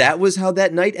ended? That was how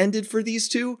that night ended for these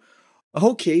two?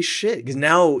 Okay, shit. Because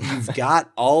now you've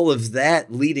got all of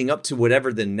that leading up to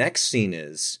whatever the next scene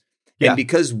is. And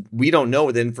because we don't know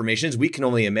what the information is, we can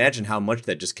only imagine how much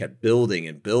that just kept building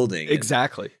and building.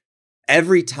 Exactly. And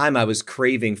every time I was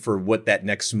craving for what that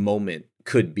next moment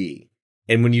could be.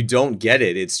 And when you don't get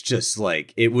it, it's just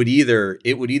like it would either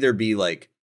be like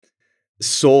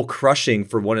soul crushing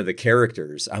for one of the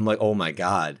characters. I'm like, oh my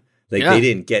God, like they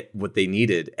didn't get what they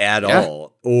needed at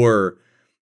all, or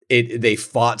they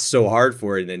fought so hard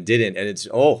for it and then didn't. And it's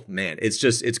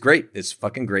great. It's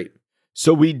fucking great.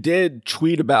 So we did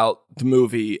tweet about the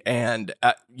movie, and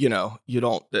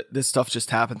this stuff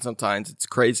just happens sometimes. It's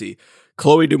crazy.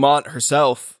 Chloe Dumont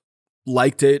herself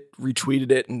liked it,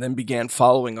 retweeted it, and then began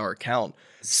following our account.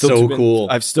 Cool.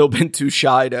 I've still been too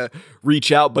shy to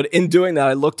reach out, but in doing that,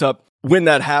 I looked up when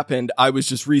that happened. I was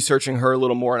just researching her a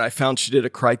little more, and I found she did a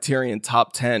Criterion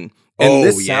top 10. And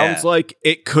this sounds like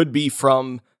it could be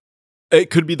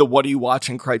the What Are You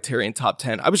Watching Criterion top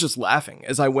 10. I was just laughing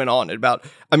as I went on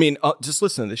just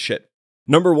listen to this shit.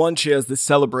 Number 1, she has The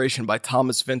Celebration by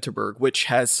Thomas Vinterberg, which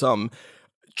has some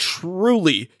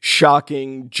truly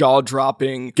shocking,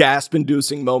 jaw-dropping,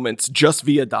 gasp-inducing moments just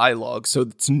via dialogue, so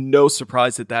it's no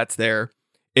surprise that that's there.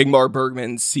 Ingmar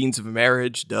Bergman's Scenes of a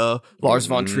Marriage, duh. Lars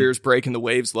von Trier's Breaking the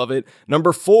Waves, love it.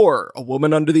 Number 4, A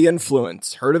Woman Under the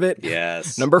Influence, heard of it?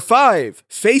 Yes. Number 5,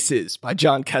 Faces by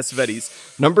John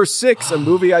Cassavetes. Number 6, a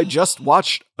movie I just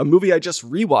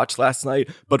rewatched last night,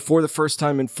 but for the first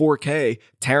time in 4K,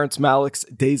 Terrence Malick's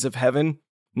Days of Heaven.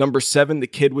 Number 7, The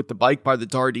Kid with the Bike by the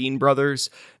Dardenne brothers.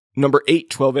 Number 8,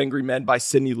 12 Angry Men by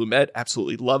Sidney Lumet.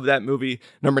 Absolutely love that movie.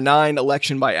 Number 9,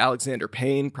 Election by Alexander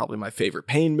Payne. Probably my favorite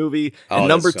Payne movie. And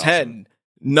number 10, awesome.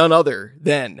 None other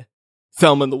than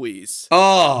Thelma and Louise.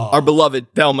 Oh. Our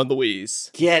beloved Thelma and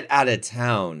Louise. Get out of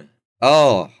town.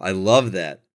 Oh, I love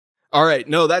that. All right.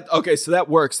 So that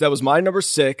works. That was my number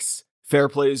 6. Fair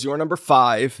Play is your number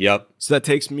 5. Yep. So that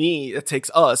takes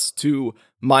us to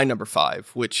my number 5,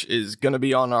 which is going to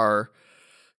be on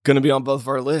both of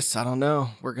our lists. I don't know.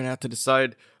 We're going to have to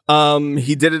decide.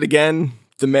 He did it again.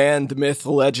 The man, the myth,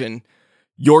 the legend.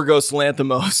 Yorgos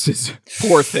Lanthimos is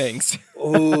Poor Things.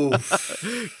 Oh,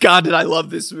 God, did I love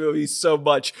this movie so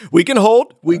much. We can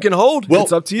hold. Well,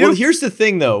 it's up to you. Well, here's the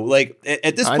thing, though. Like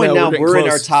at this point now, we're in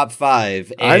our top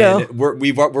 5, and I know.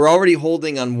 We're already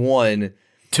holding on 1,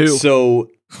 2.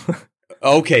 So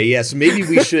okay, yes, so maybe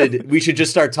we should just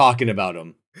start talking about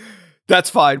them. That's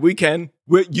fine. We can.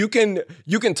 You can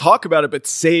talk about it, but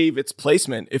save its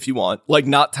placement if you want. Like,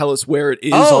 not tell us where it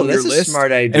is on your list. That's a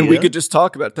smart idea. And we could just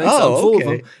talk about it. Thanks, I'm full of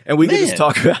them. And we could just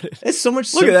talk about it. It's so much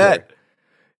simpler. Look at that.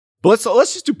 But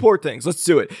let's just do Poor Things. Let's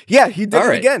do it. Yeah, he did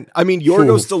it again. I mean,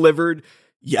 Yorgos delivered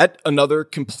yet another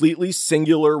completely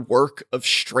singular work of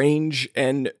strange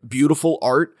and beautiful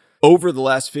art. Over the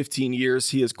last 15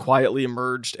 years, he has quietly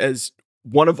emerged as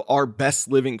one of our best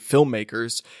living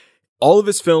filmmakers. All of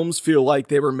his films feel like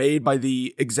they were made by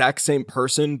the exact same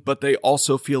person, but they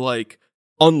also feel like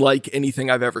unlike anything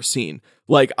I've ever seen.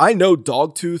 Like, I know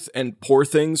Dogtooth and Poor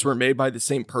Things were made by the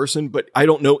same person, but I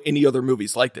don't know any other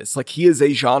movies like this. Like, he is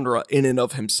a genre in and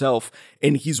of himself,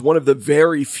 and he's one of the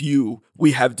very few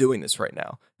we have doing this right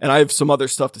now. And I have some other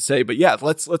stuff to say, but yeah,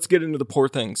 let's get into the Poor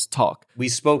Things talk. We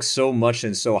spoke so much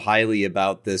and so highly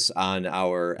about this on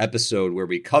our episode where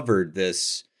we covered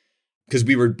this, because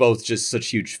we were both just such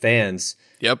huge fans.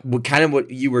 Yep.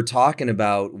 What you were talking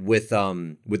about with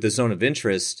the Zone of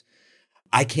Interest,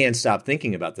 I can't stop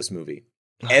thinking about this movie.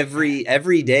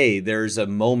 every day there's a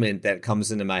moment that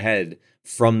comes into my head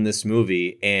from this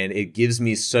movie, and it gives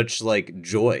me such like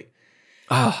joy.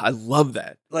 I love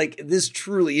that. Like, this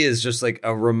truly is just like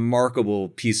a remarkable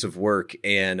piece of work.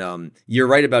 And you're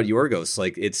right about Yorgos.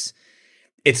 Like,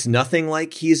 it's nothing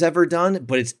like he's ever done,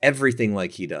 but it's everything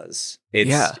like he does.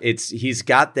 He's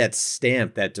got that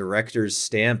stamp, that director's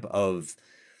stamp of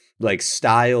like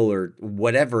style or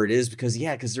whatever it is, because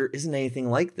there isn't anything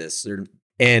like this.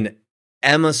 And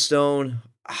Emma Stone,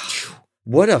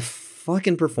 what a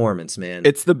fucking performance, man.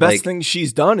 It's the best thing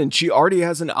she's done, and she already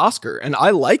has an Oscar. And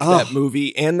I like that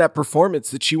movie and that performance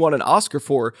that she won an Oscar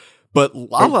for. But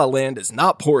La La Land is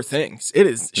not Poor Things. She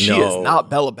is not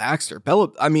Bella Baxter.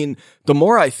 I mean, the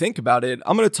more I think about it,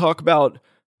 I'm going to talk about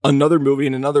another movie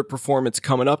and another performance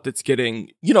coming up that's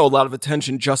getting, a lot of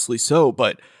attention, justly so.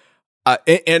 But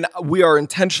and we are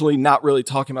intentionally not really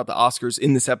talking about the Oscars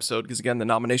in this episode because, again, the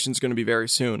nomination is going to be very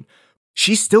soon.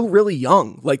 She's still really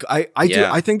young. Like I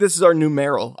think this is our new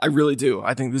Meryl. I really do.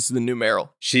 I think this is the new Meryl.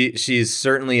 She's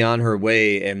certainly on her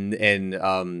way,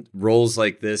 and roles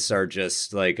like this are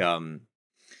just like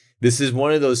this is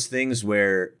one of those things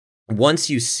where once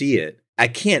you see it, I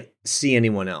can't see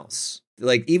anyone else.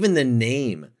 Like, even the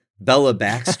name Bella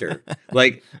Baxter,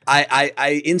 like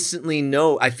I instantly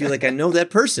know. I feel like I know that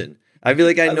person. I feel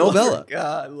like I know Bella.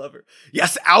 God, I love her.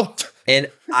 Yes, out.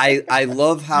 And I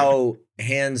love how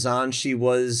hands-on she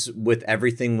was with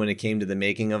everything when it came to the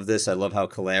making of this. I love how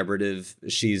collaborative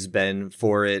she's been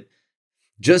for it.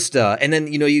 Just and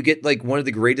then you get like one of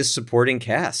the greatest supporting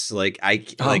casts.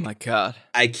 Oh my God.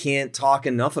 I can't talk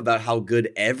enough about how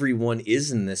good everyone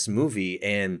is in this movie,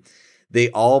 and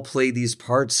they all play these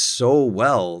parts so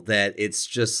well that it's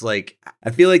just like,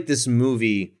 I feel like this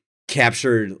movie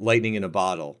captured lightning in a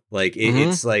bottle. Like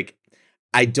it's like,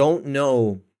 I don't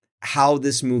know how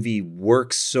this movie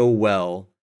works so well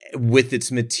with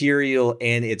its material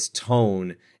and its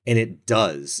tone, and it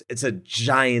does. It's a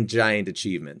giant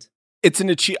achievement.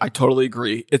 I totally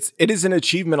agree. It is an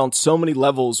achievement on so many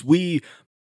levels.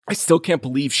 I still can't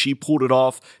believe she pulled it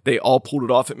off. They all pulled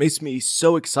it off. It makes me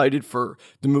so excited for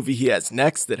the movie he has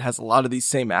next that has a lot of these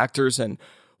same actors. And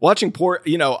watching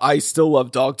I still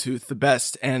love Dogtooth the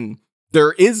best, and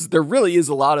there really is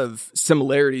a lot of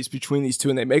similarities between these two,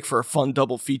 and they make for a fun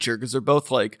double feature because they're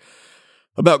both like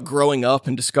about growing up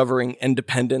and discovering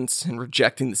independence and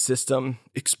rejecting the system,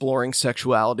 exploring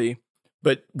sexuality.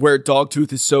 But where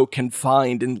Dogtooth is so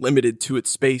confined and limited to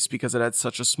its space because it had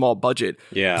such a small budget,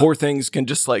 Poor Things can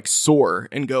just like soar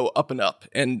and go up and up.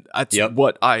 And that's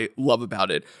what I love about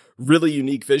it. Really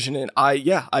unique vision. And I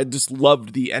just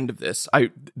loved the end of this. The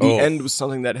end was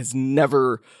something that has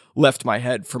never left my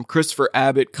head, from Christopher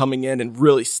Abbott coming in and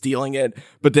really stealing it.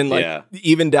 But then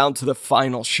even down to the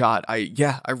final shot,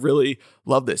 I really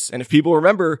love this. And if people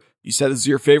remember, you said this is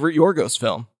your favorite Yorgos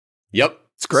film. Yep.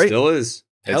 It's great. Still is.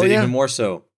 It's even more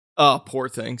so. Oh, Poor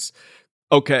Things.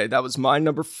 Okay, that was my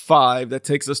number 5. That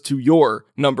takes us to your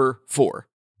number 4.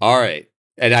 All right.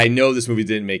 And I know this movie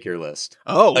didn't make your list.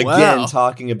 Oh, wow. Again,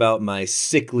 talking about my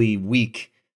sickly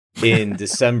week in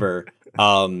December,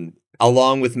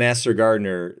 along with Master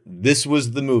Gardener, this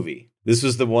was the movie. This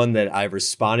was the one that I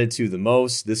responded to the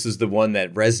most. This is the one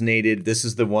that resonated. This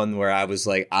is the one where I was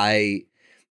like, I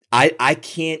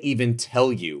can't even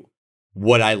tell you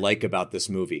what I like about this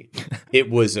movie. It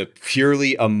was a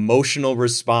purely emotional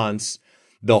response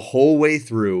the whole way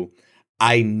through.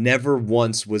 I never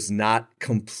once was not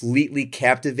completely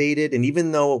captivated. And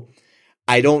even though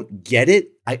I don't get it,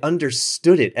 I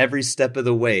understood it every step of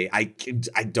the way. I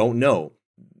don't know.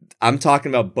 I'm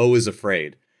talking about Beau is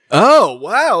Afraid. Oh,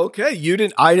 wow. Okay.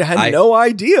 I had no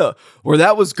idea where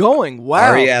that was going.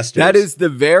 Wow. Ari Aster.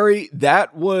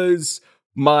 That was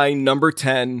my number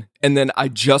 10. And then I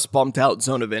just bumped out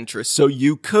Zone of Interest. So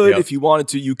you could, if you wanted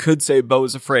to, you could say Beau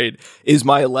is Afraid is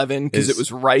my 11 because it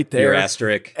was right there. Your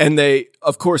asterisk. And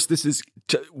of course,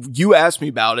 you asked me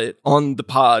about it on the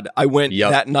pod. I went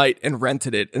that night and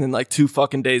rented it. And then like 2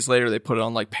 fucking days later, they put it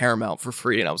on like Paramount for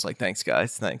free. And I was like, thanks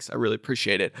guys. Thanks. I really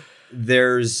appreciate it.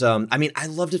 There's, I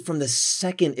loved it from the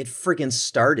second it freaking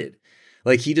started.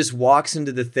 Like, he just walks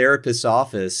into the therapist's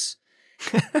office.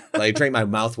 Like, drank my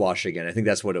mouthwash again. I think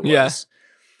that's what it was. Yeah.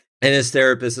 And his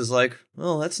therapist is like,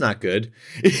 "Oh, that's not good."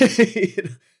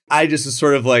 I just was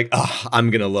sort of like, "Oh,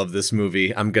 I'm going to love this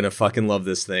movie. I'm going to fucking love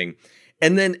this thing."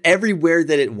 And then everywhere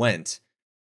that it went,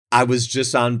 I was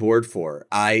just on board for.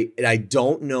 I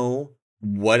don't know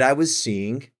what I was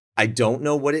seeing. I don't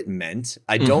know what it meant.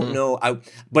 I don't know.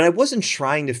 But I wasn't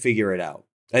trying to figure it out.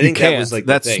 I think that was like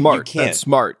that's the thing. Smart. That's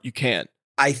smart. You can't.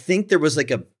 I think there was like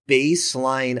a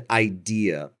baseline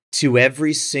idea to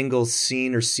every single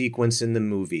scene or sequence in the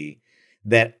movie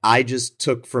that I just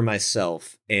took for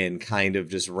myself and kind of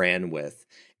just ran with.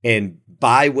 And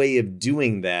by way of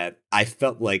doing that, I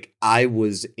felt like I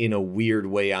was in a weird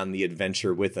way on the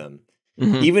adventure with him.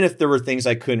 Mm-hmm. Even if there were things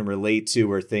I couldn't relate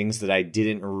to or things that I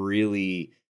didn't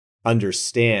really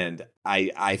understand,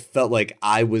 I felt like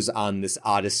I was on this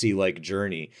Odyssey-like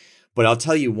journey. But I'll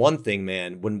tell you one thing,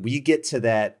 man, when we get to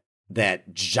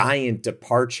that giant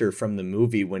departure from the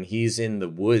movie, when he's in the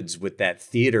woods with that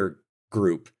theater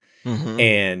group, mm-hmm.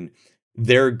 and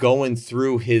they're going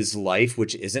through his life,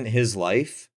 which isn't his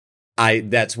life,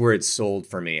 that's where it's sold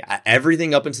for me.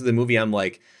 Everything up into the movie, I'm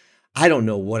like, I don't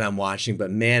know what I'm watching, but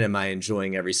man, am I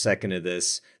enjoying every second of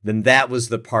this. Then that was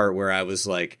the part where I was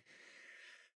like,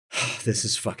 oh, this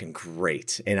is fucking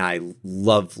great. And I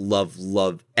love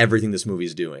everything this movie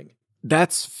is doing.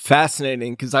 That's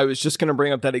fascinating, because I was just going to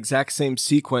bring up that exact same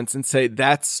sequence and say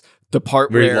that's the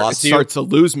part where it starts to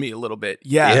lose me a little bit.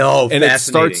 Yeah. And it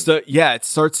starts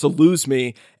to lose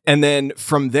me. And then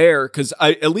from there, because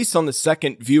at least on the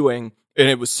second viewing, and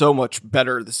it was so much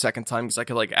better the second time because I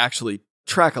could like actually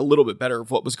track a little bit better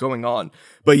of what was going on.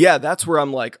 But yeah, that's where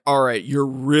I'm like, all right, you're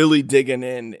really digging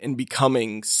in and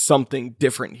becoming something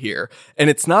different here. And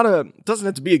it doesn't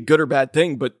have to be a good or bad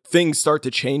thing, but things start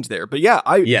to change there. But yeah,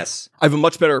 I have a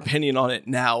much better opinion on it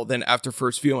now than after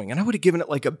first viewing. And I would have given it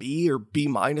like a B or B-,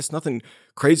 nothing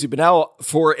crazy. But now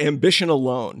for ambition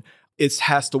alone, it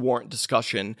has to warrant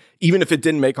discussion. Even if it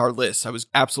didn't make our list, I was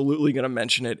absolutely going to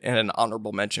mention it in an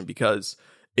honorable mention because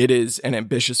it is an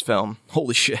ambitious film.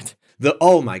 Holy shit.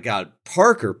 Oh my God,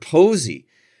 Parker Posey.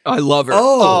 I love her.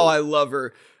 Oh, I love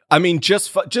her. I mean, just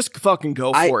fucking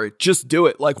go for it. Just do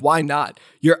it. Like, why not?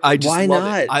 I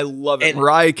love it. I love it. And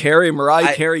Mariah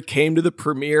Carey came to the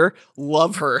premiere.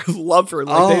 Love her. Love her.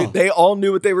 Like they all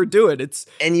knew what they were doing.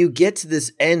 And you get to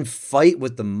this end fight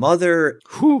with the mother.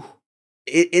 Whew.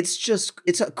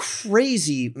 It's a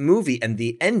crazy movie. And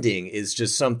the ending is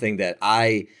just something that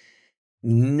I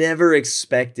never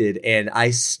expected, and I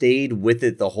stayed with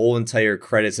it the whole entire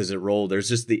credits as it rolled. There's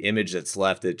just the image that's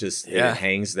left. It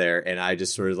hangs there, and I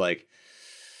just sort of like,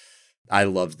 I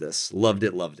loved this, loved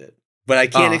it. But I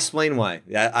can't explain why.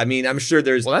 I mean, I'm sure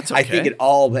there's. Well, that's okay. I think it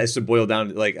all has to boil down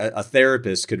to like a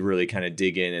therapist could really kind of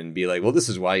dig in and be like, well, this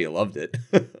is why you loved it.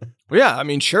 Yeah, I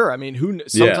mean, sure. I mean,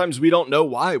 sometimes we don't know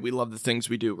why we love the things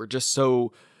we do. We're just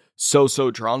so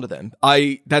drawn to them.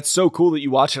 That's so cool that you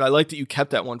watch it. I like that you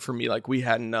kept that one for me. Like we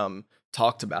hadn't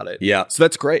talked about it. Yeah. So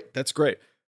that's great.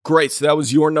 Great. So that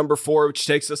was your number 4, which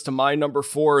takes us to my number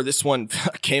 4. This one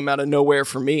came out of nowhere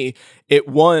for me. It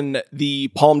won the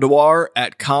Palme d'Or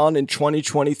at Cannes in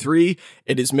 2023.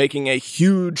 It is making a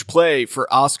huge play for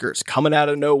Oscars. Coming out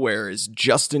of nowhere is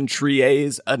Justin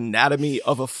Triet's Anatomy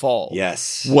of a Fall.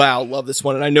 Yes. Wow. Love this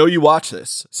one. And I know you watch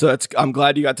this. So I'm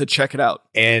glad you got to check it out.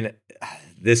 And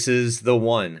this is the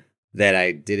one that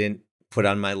I didn't put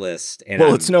on my list. And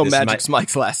it's no Magic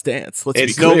Mike's Last Dance.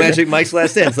 It's no Magic Mike's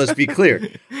Last Dance. Let's be clear.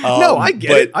 No, I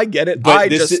get it.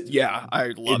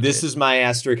 I love it. This is my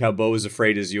asterisk. How Beau is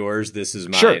Afraid is yours. This is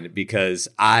mine because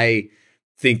I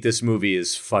think this movie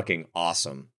is fucking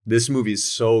awesome. This movie is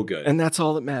so good. And that's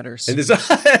all that matters. And that's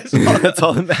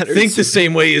all that matters. Think the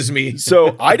same way as me.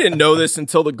 So I didn't know this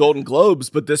until the Golden Globes,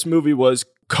 but this movie was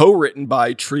co-written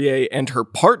by Triet and her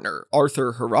partner,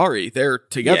 Arthur Harari. They're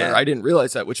together. Yeah. I didn't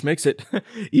realize that, which makes it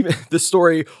even the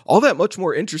story all that much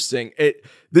more interesting.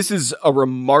 This is a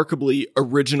remarkably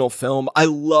original film. I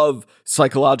love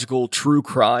psychological true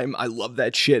crime. I love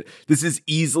that shit. This is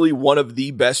easily one of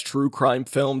the best true crime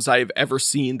films I have ever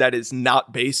seen that is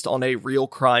not based on a real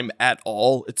crime at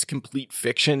all. It's complete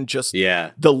fiction. Just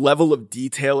the level of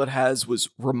detail it has was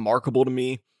remarkable to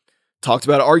me. Talked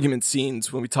about argument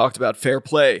scenes when we talked about Fair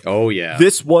Play. Oh, yeah.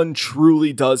 This one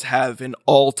truly does have an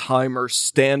all-timer,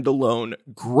 standalone,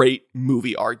 great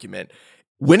movie argument.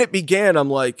 When it began, I'm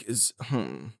like,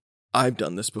 I've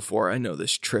done this before. I know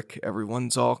this trick.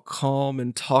 Everyone's all calm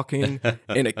and talking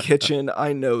in a kitchen.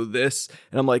 I know this.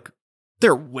 And I'm like,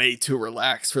 they're way too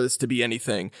relaxed for this to be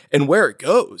anything. And where it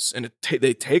goes, and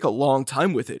they take a long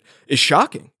time with it, is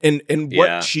shocking. And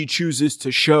what she chooses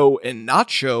to show and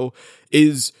not show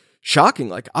is shocking.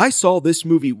 Like, I saw this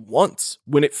movie once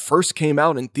when it first came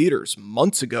out in theaters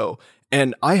months ago,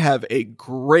 and I have a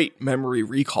great memory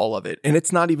recall of it. And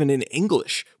it's not even in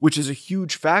English, which is a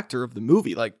huge factor of the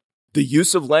movie. Like, the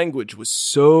use of language was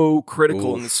so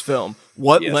critical in this film.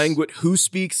 What language, who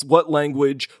speaks what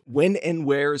language, when and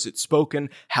where is it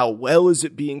spoken? How well is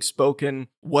it being spoken?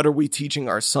 What are we teaching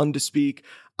our son to speak?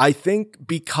 I think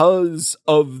because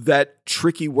of that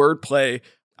tricky wordplay,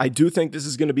 I do think this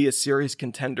is going to be a serious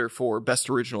contender for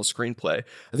Best Original Screenplay.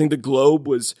 I think the Globe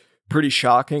was pretty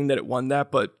shocking that it won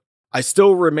that, but I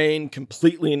still remain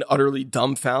completely and utterly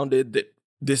dumbfounded that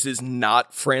this is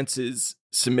not France's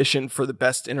submission for the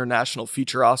Best International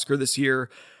Feature Oscar this year.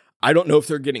 I don't know if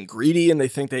they're getting greedy and they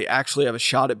think they actually have a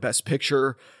shot at Best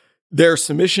Picture. Their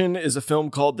submission is a film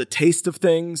called The Taste of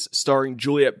Things, starring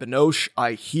Juliette Binoche.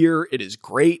 I hear it is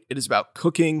great. It is about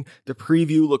cooking. The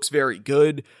preview looks very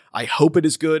good. I hope it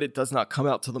is good. It does not come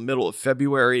out till the middle of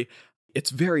February. It's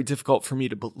very difficult for me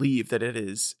to believe that it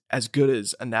is as good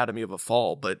as Anatomy of a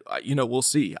Fall, but we'll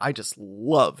see. I just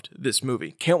loved this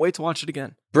movie. Can't wait to watch it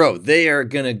again. Bro, they are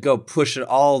going to go push it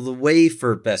all the way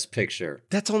for Best Picture.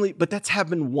 But that's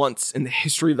happened once in the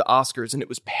history of the Oscars, and it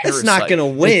was Parasite. It's not going to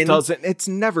win. It's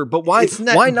never. But why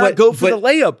not go for the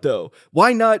layup, though?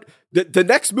 Why not? The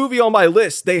next movie on my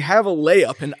list, they have a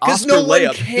layup, an Oscar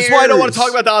layup. That's why I don't want to talk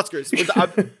about the Oscars.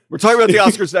 We're talking about the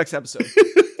Oscars next episode.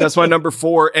 That's my number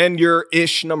 4 and your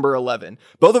ish number 11.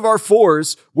 Both of our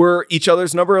 4s were each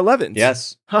other's number 11s.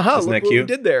 Yes. Haha, look what we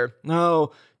did there.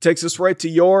 No, takes us right to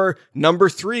your number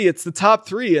 3. It's the top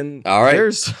 3. And all right.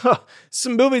 There's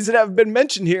some movies that haven't been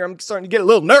mentioned here. I'm starting to get a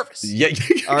little nervous. Yeah.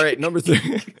 All right, number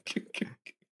 3.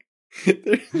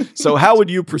 So how would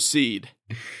you proceed?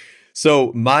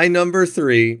 So my number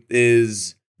 3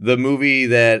 is the movie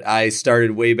that I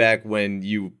started way back when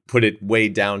you put it way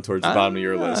down towards the bottom of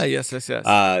your list. Yes.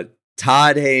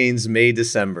 Todd Haynes, May,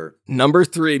 December. Number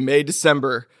 3, May,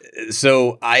 December.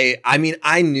 So I mean,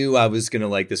 I knew I was going to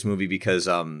like this movie because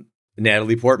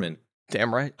Natalie Portman.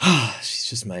 Damn right. She's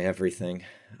just my everything.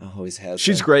 Always has.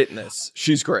 She's great in this.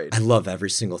 She's great. I love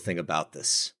every single thing about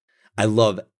this. I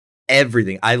love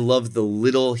everything. I love the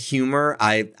little humor.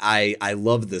 I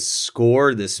love the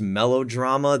score, this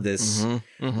melodrama, this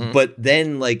but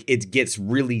then like it gets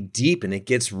really deep and it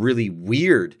gets really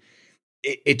weird.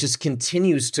 It just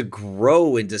continues to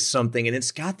grow into something, and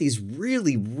it's got these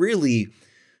really, really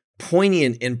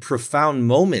poignant and profound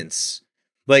moments.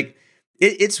 Like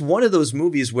it's one of those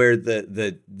movies where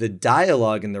the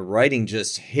dialogue and the writing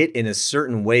just hit in a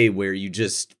certain way where you're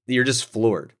just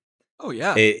floored. Oh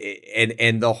yeah.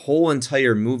 And the whole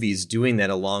entire movie is doing that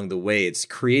along the way. It's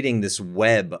creating this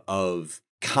web of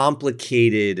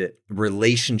complicated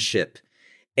relationship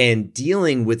and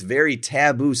dealing with very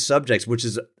taboo subjects, which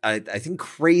is, I think,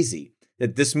 crazy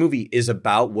that this movie is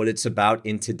about what it's about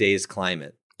in today's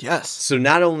climate. Yes. So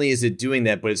not only is it doing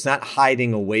that, but it's not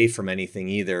hiding away from anything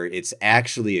either. It's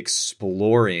actually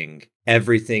exploring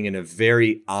everything in a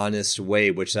very honest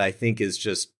way, which I think is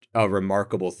just a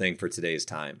remarkable thing for today's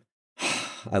time.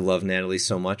 I love Natalie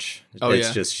so much.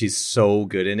 Just, she's so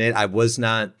good in it.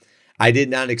 I did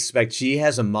not expect, she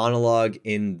has a monologue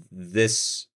in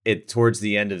towards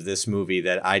the end of this movie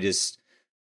that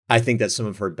I think that's some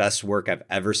of her best work I've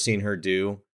ever seen her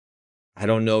do. I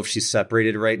don't know if she's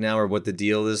separated right now or what the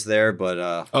deal is there,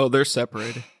 but they're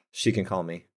separated. She can call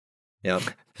me. Yep.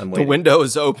 I'm waiting. The window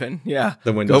is open. Yeah.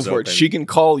 The window's open. Go for it. She can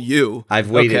call you. I've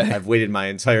waited. Okay. I've waited my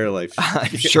entire life.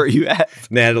 I'm sure you have.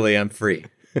 Natalie, I'm free.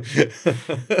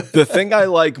 The thing I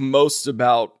like most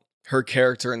about her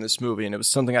character in this movie, and it was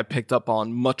something I picked up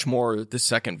on much more the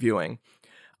second viewing,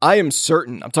 I am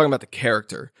certain, I'm talking about the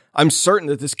character, I'm certain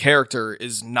that this character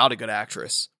is not a good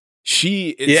actress.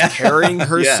 She is carrying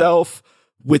herself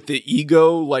with the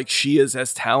ego like she is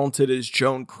as talented as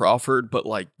Joan Crawford, but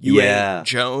like you ain't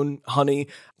Joan, honey.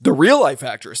 The real life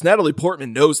actress, Natalie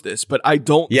Portman, knows this, but I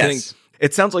don't think...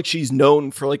 It sounds like she's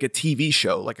known for like a TV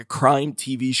show, like a crime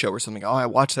TV show or something. Oh, I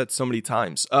watched that so many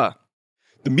times. The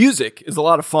music is a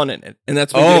lot of fun in it, and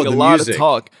that's been getting a lot of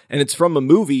talk. And it's from a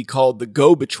movie called The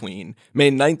Go-Between, made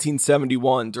in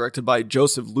 1971, directed by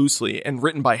Joseph Loosely, and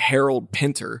written by Harold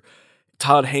Pinter.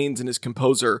 Todd Haynes and his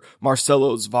composer,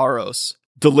 Marcelo Zvaros,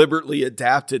 deliberately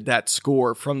adapted that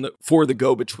score for The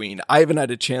Go-Between. I haven't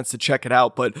had a chance to check it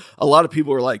out, but a lot of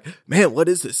people are like, man, what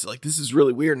is this? Like, this is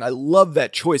really weird. And I love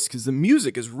that choice because the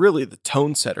music is really the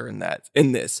tone setter in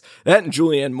this. That and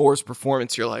Julianne Moore's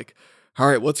performance, you're like, all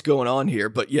right, what's going on here?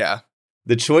 But yeah.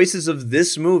 The choices of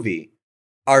this movie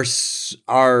are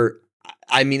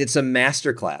I mean, it's a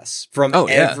masterclass from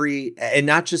every, and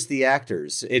not just the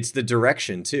actors, it's the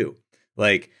direction too.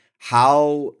 Like,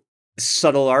 how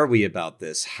subtle are we about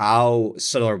this? How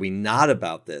subtle are we not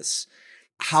about this?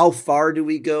 How far do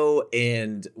we go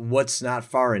and what's not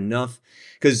far enough?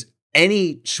 Because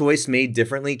any choice made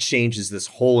differently changes this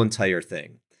whole entire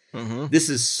thing. Mm-hmm. This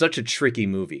is such a tricky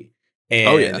movie.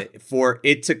 And for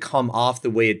it to come off the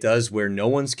way it does, where no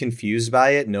one's confused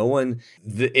by it,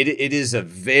 it is a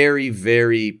very,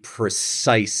 very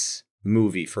precise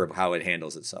movie for how it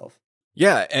handles itself.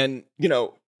 Yeah. And,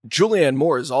 Julianne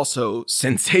Moore is also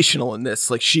sensational in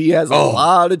this. Like, she has a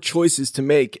lot of choices to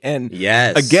make. And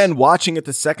again, watching it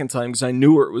the second time, because I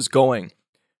knew where it was going,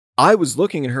 I was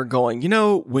looking at her going,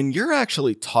 when you're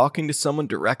actually talking to someone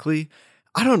directly,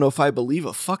 I don't know if I believe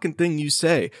a fucking thing you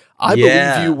say. I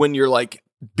believe you when you're like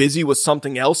busy with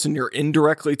something else and you're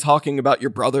indirectly talking about your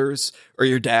brothers or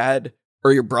your dad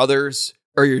or your brothers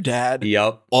or your dad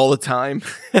all the time.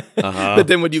 But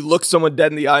then when you look someone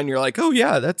dead in the eye and you're like, oh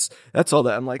yeah, that's all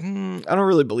that. I'm like, I don't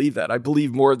really believe that. I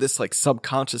believe more of this like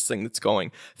subconscious thing that's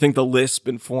going. I think the lisp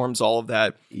informs all of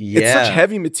that. Yeah. It's such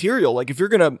heavy material. Like if you're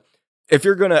going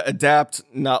to adapt,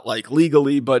 not like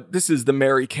legally, but this is the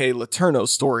Mary Kay Letourneau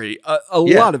story. A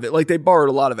lot of it, like they borrowed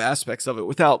a lot of aspects of it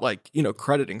without like,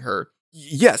 crediting her.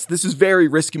 Yes, this is very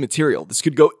risky material. This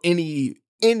could go any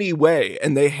way,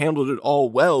 and they handled it all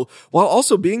well while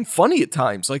also being funny at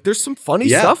times. Like there's some funny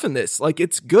stuff in this. Like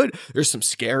it's good. There's some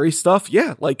scary stuff.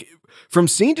 Yeah. Like from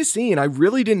scene to scene, I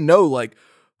really didn't know like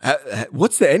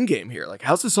what's the end game here? Like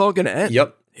how's this all going to end?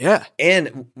 Yep. Yeah.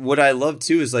 And what I love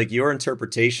too is like your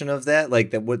interpretation of that.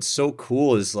 Like that what's so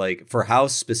cool is like for how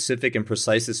specific and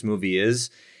precise this movie is,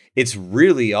 it's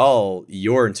really all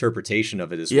your interpretation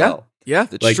of it as well. Yeah,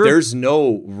 that's like true. There's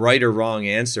no right or wrong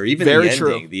answer. Even Very the ending.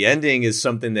 True. The ending is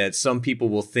something that some people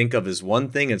will think of as one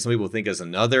thing and some people think as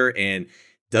another, and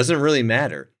doesn't really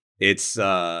matter. It's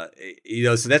so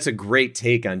that's a great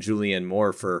take on Julianne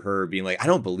Moore for her being like, I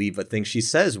don't believe a thing she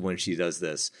says when she does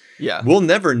this. Yeah, we'll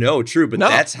never know true, but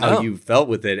that's how you felt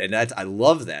with it, and I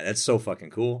love that. That's so fucking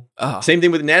cool. Same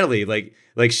thing with Natalie. Like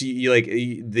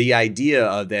she the idea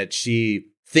of that she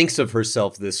thinks of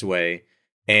herself this way.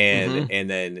 And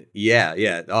then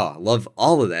I love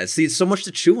all of that. See, it's so much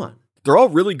to chew on. They're all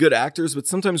really good actors, but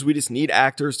sometimes we just need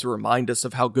actors to remind us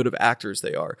of how good of actors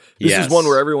they are. This is one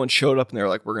where everyone showed up and they're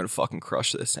like, we're going to fucking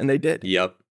crush this. And they did.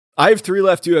 Yep. I have 3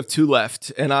 left. You have 2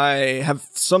 left. And I have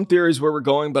some theories where we're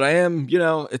going, but I am,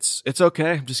 it's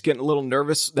okay. I'm just getting a little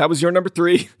nervous. That was your number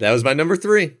 3. That was my number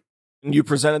 3. And you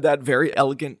presented that very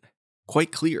elegant,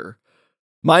 quite clear.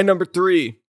 My number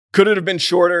 3, could it have been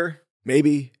shorter?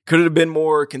 Maybe. Could it have been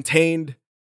more contained?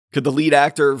 Could the lead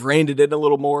actor have reined it in a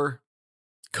little more?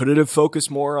 Could it have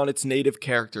focused more on its native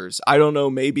characters? I don't know,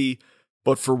 maybe.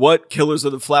 But for what Killers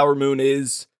of the Flower Moon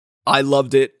is, I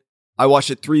loved it. I watched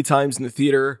it 3 times in the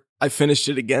theater. I finished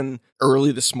it again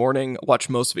early this morning. I watched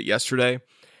most of it yesterday.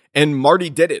 And Marty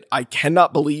did it. I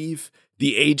cannot believe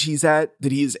the age he's at,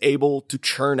 that he is able to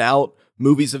churn out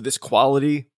movies of this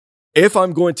quality. If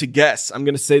I'm going to guess, I'm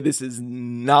going to say this is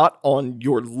not on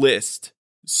your list.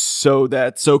 So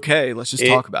that's okay. Let's just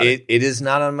talk about it. It is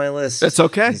not on my list. That's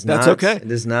okay. That's okay. It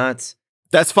is not.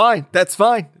 That's fine. That's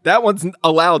fine. That one's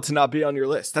allowed to not be on your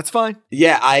list. That's fine.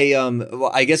 Yeah,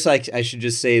 I guess I should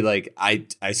just say, like,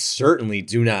 I certainly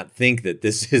do not think that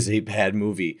this is a bad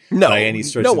movie by any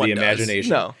stretch of the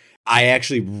imagination. No. I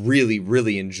actually really,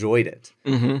 really enjoyed it.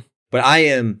 Mm-hmm. But I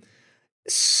am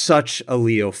such a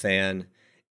Leo fan.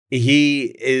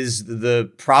 He is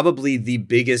probably the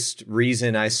biggest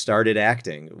reason I started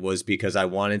acting was because I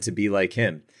wanted to be like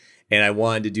him, and I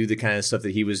wanted to do the kind of stuff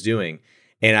that he was doing.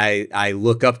 And I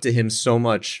look up to him so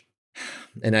much,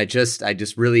 and I just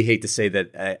really hate to say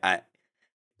that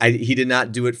he did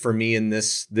not do it for me in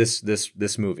this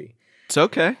movie. It's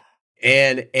okay.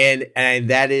 And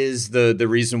that is the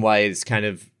reason why it's kind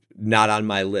of not on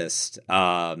my list.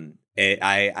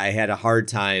 I had a hard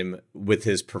time with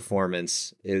his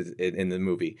performance in the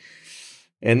movie.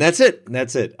 And that's it.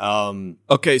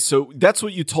 Okay, so that's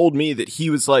what you told me, that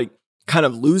he was like kind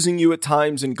of losing you at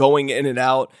times and going in and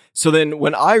out. So then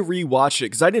when I rewatched it,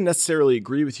 because I didn't necessarily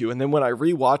agree with you, and then when I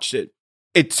rewatched it,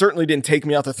 it certainly didn't take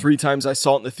me out the 3 times I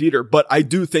saw it in the theater, but I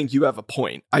do think you have a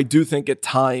point. I do think at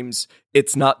times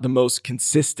it's not the most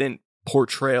consistent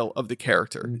portrayal of the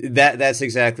character. That's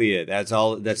exactly it. That's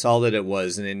all that it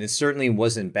was. And it certainly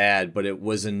wasn't bad, but it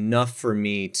was enough for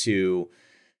me to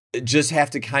just have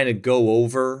to kind of go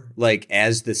over, like,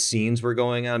 as the scenes were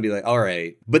going on, be like, all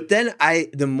right. But then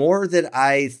the more that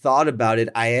I thought about it,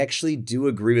 I actually do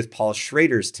agree with Paul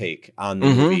Schrader's take on the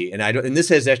movie. And this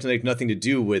has actually nothing to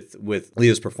do with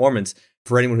Leo's performance.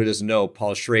 For anyone who doesn't know,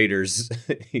 Paul Schrader's,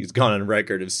 he's gone on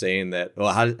record of saying that,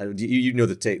 well, how you know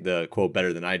the quote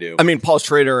better than I do. I mean, Paul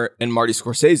Schrader and Marty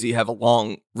Scorsese have a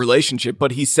long relationship,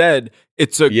 but he said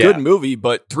it's a good movie,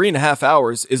 but 3.5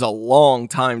 hours is a long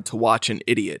time to watch an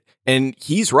idiot. And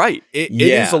he's right. It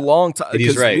is a long time.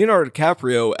 Because right. Leonardo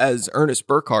DiCaprio as Ernest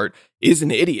Burkhart is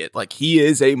an idiot. Like, he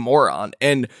is a moron.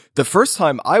 And the first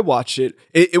time I watched it,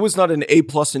 it was not an A+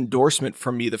 endorsement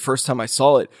from me the first time I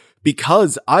saw it.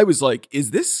 Because I was like,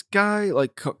 is this guy,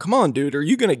 like, come on, dude, are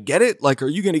you going to get it? Like, are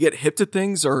you going to get hip to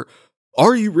things, or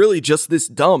are you really just this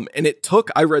dumb? And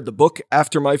I read the book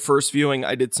after my first viewing.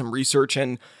 I did some research,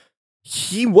 and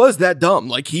he was that dumb.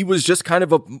 Like, he was just kind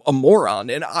of a moron.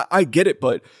 And I get it,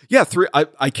 but yeah,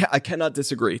 I cannot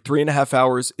disagree. 3.5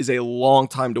 hours is a long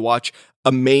time to watch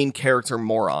a main character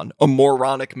moron, a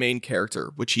moronic main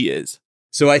character, which he is.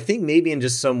 So I think maybe in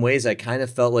just some ways, I kind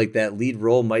of felt like that lead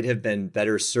role might have been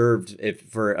better served if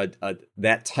for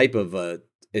that type of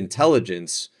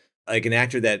intelligence, like an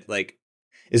actor that like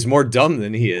is more dumb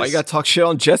than he is. Why you got to talk shit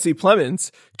on Jesse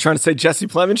Plemons? Trying to say Jesse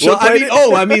Plemons?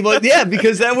 Well, yeah,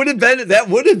 because that would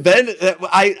have been.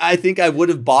 I think I would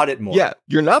have bought it more. Yeah,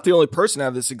 you're not the only person to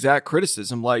have this exact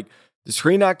criticism. Like, the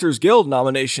Screen Actors Guild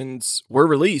nominations were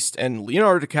released, and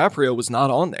Leonardo DiCaprio was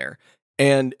not on there.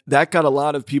 And that got a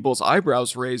lot of people's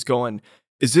eyebrows raised going,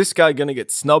 is this guy going to get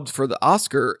snubbed for the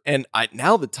Oscar? And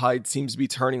now the tide seems to be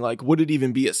turning, like, would it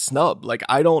even be a snub? Like,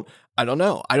 I don't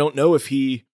know. I don't know if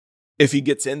he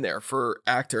gets in there for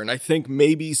actor. And I think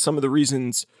maybe some of the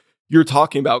reasons you're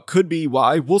talking about could be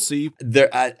why. We'll see.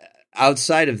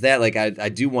 Outside of that, like, I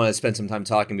do want to spend some time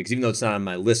talking, because even though it's not on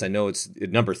my list, I know it's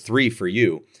number 3 for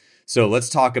you. So let's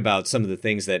talk about some of the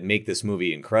things that make this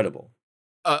movie incredible.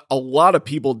 A lot of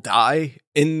people die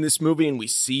in this movie, and we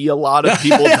see a lot of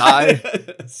people die.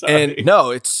 And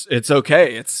no, it's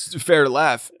okay. It's fair to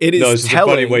laugh. It is it's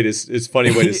telling. It's a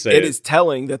funny way to say it. It is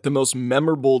telling that the most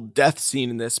memorable death scene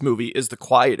in this movie is the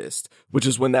quietest, which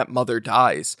is when that mother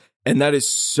dies. And that is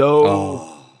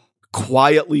so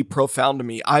quietly profound to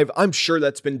me. I'm sure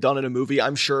that's been done in a movie.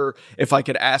 I'm sure if I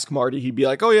could ask Marty, he'd be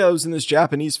like, oh yeah, it was in this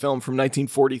Japanese film from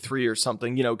 1943 or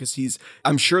something, because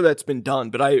I'm sure that's been done.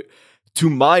 But to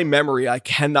my memory, I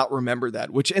cannot remember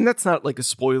that, and that's not like a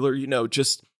spoiler,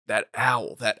 just that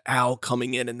owl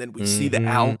coming in, and then we see the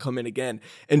owl come in again.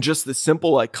 And just the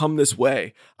simple, like, come this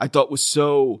way, I thought was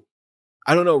so,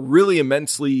 I don't know, really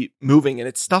immensely moving. And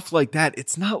it's stuff like that.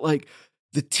 It's not like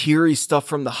the teary stuff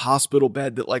from the hospital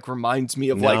bed that like reminds me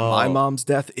of like my mom's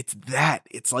death.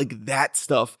 It's like that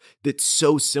stuff that's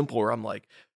so simple where I'm like,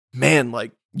 man,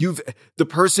 like, the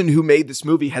person who made this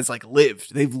movie has like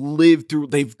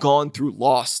they've gone through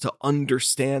loss to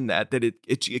understand that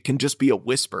it can just be a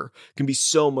whisper, it can be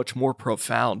so much more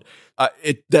profound.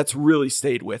 That's really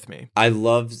stayed with me. I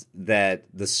love that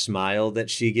the smile that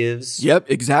she gives. Yep,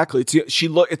 exactly.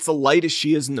 It's the lightest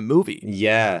she is in the movie.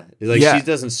 Yeah. She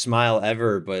doesn't smile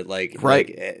ever, but right.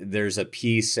 Like there's a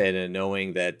peace and a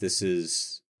knowing that this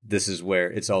is where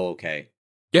it's all okay.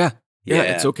 Yeah. Yeah,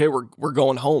 it's okay. We're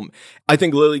going home. I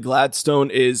think Lily Gladstone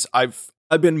is, I've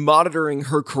been monitoring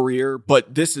her career,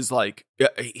 but this is like,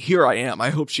 here I am.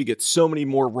 I hope she gets so many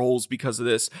more roles because of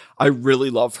this. I really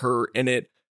love her in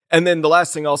it. And then the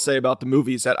last thing I'll say about the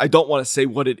movie is that I don't want to say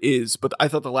what it is, but I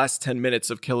thought the last 10 minutes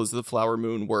of Killers of the Flower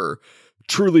Moon were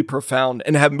truly profound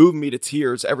and have moved me to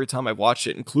tears every time I've watched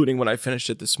it, including when I finished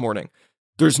it this morning.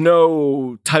 There's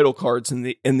no title cards in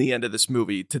the end of this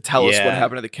movie to tell us what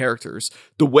happened to the characters.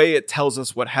 The way it tells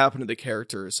us what happened to the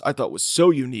characters, I thought was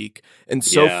so unique and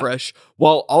so fresh,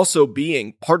 while also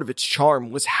being part of its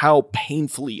charm was how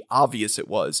painfully obvious it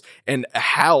was and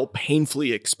how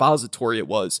painfully expository it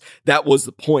was. That was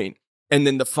the point. And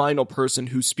then the final person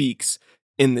who speaks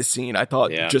in this scene, I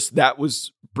thought just that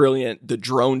was brilliant. The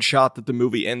drone shot that the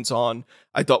movie ends on,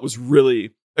 I thought was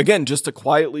really, again, just a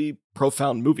quietly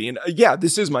profound movie. And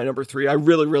this is my number 3. I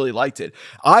really, really liked it.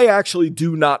 I actually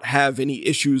do not have any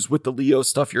issues with the Leo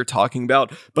stuff you're talking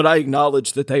about, but I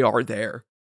acknowledge that they are there.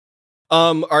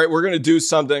 All right, we're going to do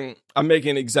something. I'm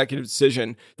making an executive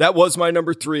decision. That was my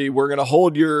number 3. We're going to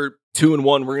hold your 2 and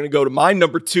 1. We're going to go to my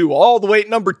number 2. All the way at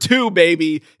number 2,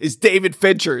 baby, is David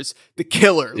Fincher's The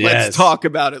Killer. Yes. Let's talk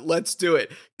about it. Let's do it.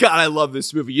 God, I love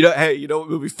this movie. You know what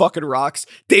movie fucking rocks?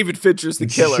 David Fincher's The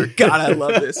Killer. God, I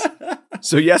love this.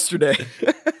 So yesterday,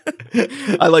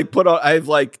 I have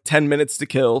like 10 minutes to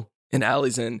kill, and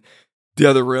Allie's in the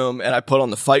other room, and I put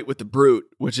on The Fight with the Brute,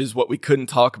 which is what we couldn't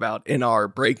talk about in our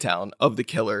breakdown of The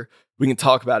Killer. We can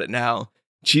talk about it now.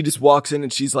 She just walks in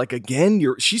and she's like, again,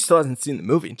 she still hasn't seen the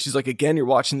movie. And she's like, again, you're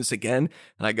watching this again?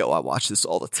 And I go, I watch this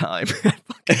all the time. I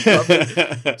fucking love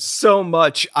it so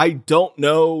much. I don't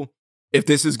know if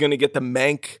this is going to get the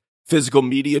Mank physical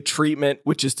media treatment,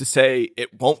 which is to say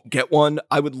it won't get one.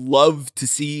 I would love to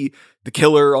see The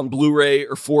Killer on Blu-ray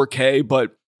or 4K,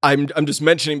 but I'm just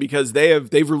mentioning because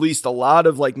they've released a lot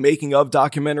of like making of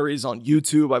documentaries on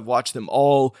YouTube. I've watched them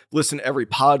all, listened to every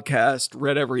podcast,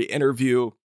 read every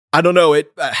interview. I don't know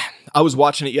it. I was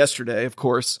watching it yesterday, of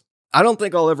course. I don't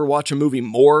think I'll ever watch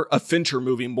a Fincher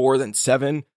movie more than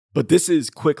 7, but this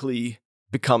is quickly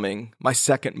becoming my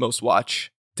second most watched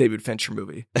David Fincher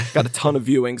movie. Got a ton of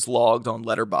viewings logged on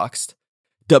Letterboxd.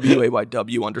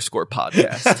 WAYW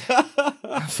 _podcast.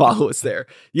 follow us there.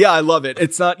 Yeah, I love it.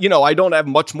 It's not, I don't have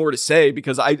much more to say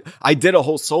because I did a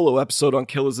whole solo episode on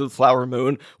Killers of the Flower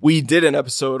Moon. We did an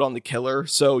episode on The Killer.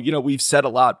 So, we've said a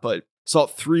lot, but saw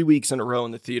it 3 weeks in a row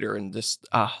in the theater and just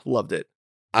loved it.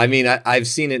 I mean, I've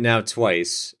seen it now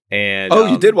twice. And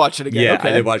you did watch it again? Yeah, okay.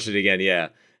 I did watch it again, yeah.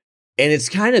 And it's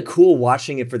kind of cool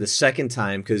watching it for the second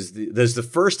time because there's the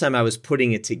first time I was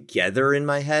putting it together in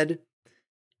my head.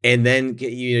 And then,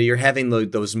 you're having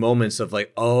those moments of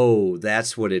like, oh,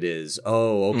 that's what it is.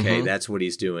 Oh, okay, that's what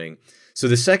he's doing. So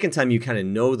the second time you kind of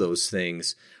know those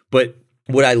things. But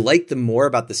what I liked the more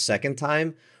about the second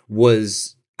time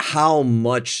was how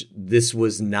much this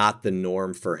was not the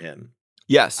norm for him.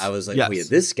 Yes. I was like, yes. oh yeah,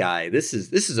 this guy, this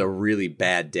is a really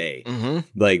bad day. Mm-hmm.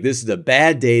 Like this is a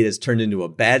bad day that's turned into a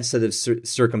bad set of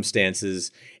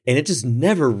circumstances, and it just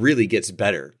never really gets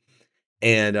better.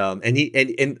 And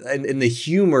the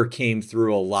humor came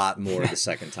through a lot more the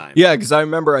second time. Yeah, because I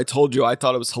remember I told you I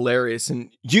thought it was hilarious,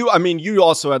 and you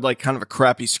also had like kind of a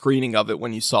crappy screening of it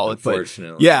when you saw it.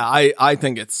 Unfortunately, but yeah, I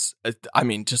think it's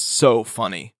just so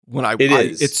funny when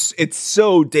it's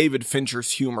so David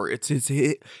Fincher's humor. It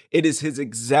is his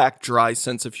exact dry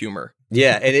sense of humor.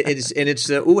 Yeah, and it's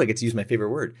I get to use my favorite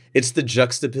word. It's the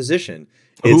juxtaposition.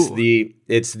 It's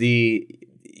the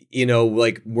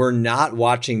like we're not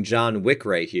watching John Wick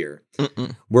right here.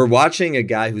 Mm-mm. We're watching a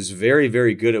guy who's very,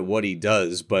 very good at what he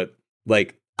does. But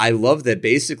like, I love that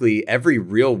basically every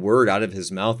real word out of his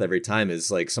mouth every time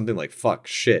is like something like fuck,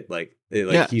 shit, like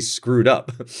he's screwed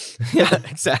up. Yeah,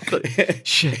 exactly.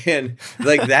 Shit. And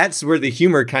like, that's where the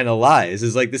humor kind of lies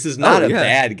is like, this is not a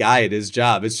bad guy at his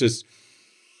job. It's just,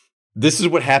 this is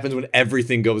what happens when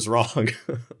everything goes wrong.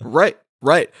 Right.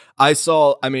 Right.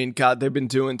 God, they've been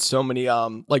doing so many,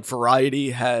 like Variety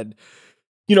had,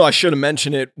 I should have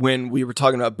mentioned it when we were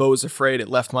talking about Beau is Afraid. It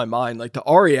left my mind. Like the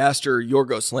Ari Aster,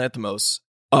 Yorgos Lanthimos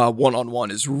one-on-one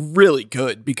is really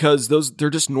good because they're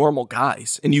just normal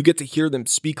guys and you get to hear them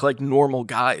speak like normal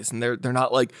guys and they're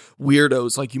not like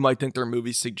weirdos like you might think their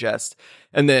movies suggest.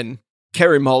 And then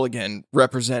Carey Mulligan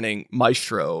representing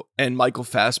Maestro and Michael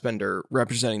Fassbender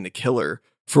representing the Killer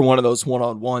for one of those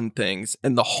one-on-one things.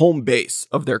 And the home base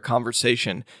of their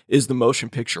conversation is the motion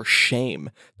picture Shame.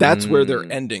 That's where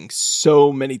they're ending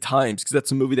so many times because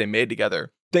that's a movie they made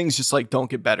together. Things just like don't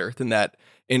get better than that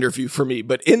interview for me.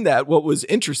 But in that, what was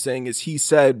interesting is he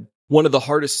said one of the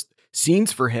hardest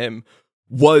scenes for him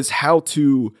was how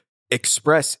to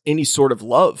express any sort of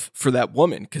love for that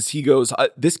woman. Because he goes,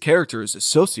 this character is a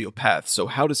sociopath. So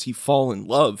how does he fall in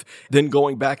love? Then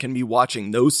going back and me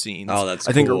watching those scenes, I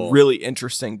think are really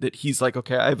interesting that he's like,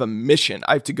 okay, I have a mission.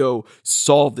 I have to go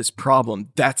solve this problem.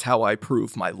 That's how I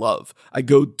prove my love. I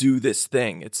go do this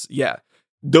thing.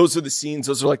 Those are the scenes.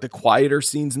 Those are like the quieter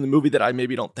scenes in the movie that I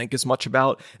maybe don't think as much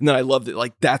about. And then I love that,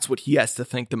 like, that's what he has to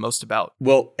think the most about.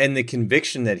 Well, and the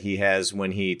conviction that he has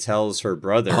when he tells her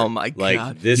brother, oh my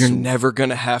God, you're never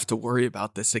going to have to worry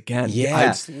about this again.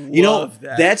 Yeah.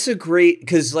 That's a great,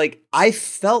 because like I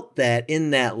felt that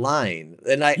in that line.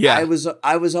 And I was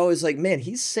always like, man,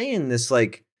 he's saying this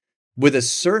like with a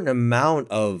certain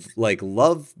amount of like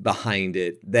love behind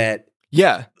it that.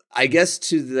 Yeah. I guess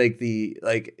to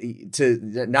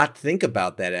not think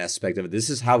about that aspect of it. This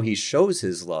is how he shows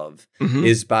his love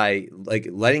is by like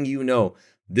letting you know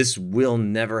this will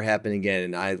never happen again.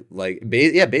 And I like,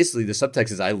 basically the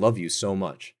subtext is I love you so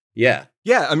much. Yeah.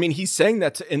 Yeah. I mean, he's saying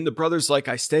that and the brother's like,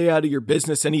 I stay out of your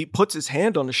business. And he puts his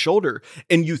hand on his shoulder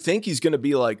and you think he's going to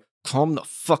be like, calm the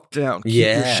fuck down. Keep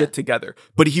your shit together.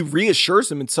 But he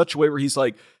reassures him in such a way where he's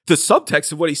like, the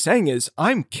subtext of what he's saying is,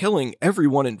 I'm killing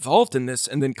everyone involved in this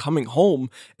and then coming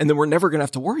home and then we're never going to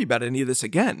have to worry about any of this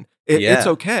again. It's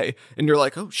okay. And you're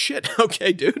like, oh shit.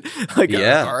 Okay, dude. Like,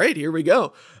 all right, here we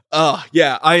go.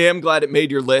 Yeah, I am glad it made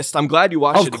your list. I'm glad you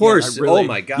watched it again. Of course. Oh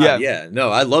my God. Yeah.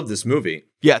 No, I love this movie.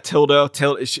 Yeah. Tilda,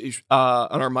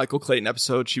 on our Michael Clayton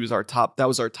episode, that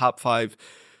was our top 5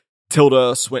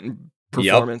 Tilda Swinton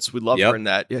performance. Yep. We love her in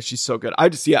that. Yeah, she's so good.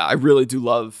 I really do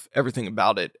love everything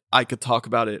about it. I could talk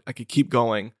about it. I could keep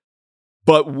going.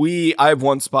 But I have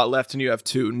 1 spot left and you have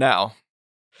 2. Now,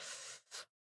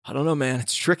 I don't know, man.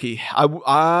 It's tricky.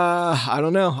 I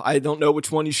don't know. I don't know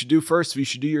which one you should do first. If you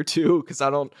should do your 2, because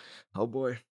oh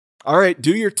boy. All right,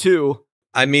 do your 2.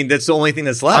 I mean, that's the only thing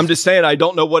that's left. I'm just saying, I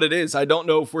don't know what it is. I don't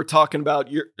know if we're talking about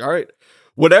all right.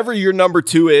 Whatever your number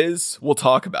 2 is, we'll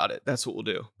talk about it. That's what we'll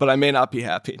do. But I may not be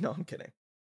happy. No, I'm kidding.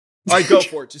 All right, go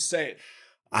for it. Just say it.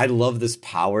 I love this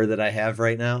power that I have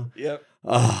right now. Yep.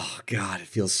 Oh, God, it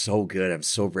feels so good. I'm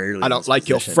so rarely. I don't like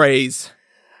your phrase.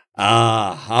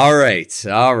 All right.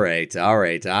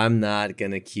 I'm not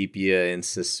going to keep you in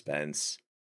suspense.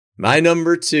 My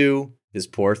number 2 is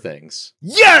Poor Things.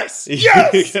 Yes!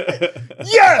 Yes!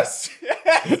 Yes! Yes!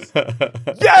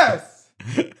 Yes!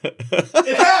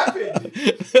 It happened!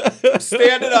 I'm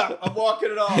standing up. I'm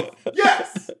walking it off.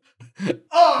 Yes!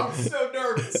 Oh, I'm so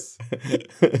nervous.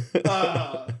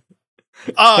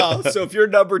 So if your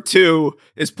number 2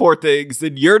 is Poor Things,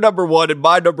 then your number 1 and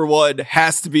my number 1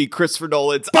 has to be Christopher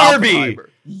Nolan's Barbie. Oppenheimer.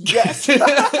 Yes.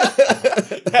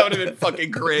 That would have been fucking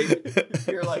great.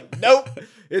 You're like, nope,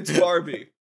 it's Barbie.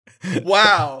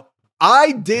 Wow.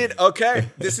 Okay,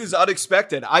 this is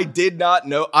unexpected. I did not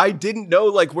know. I didn't know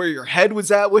like where your head was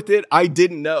at with it. I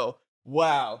didn't know.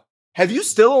 Wow. Have you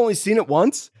still only seen it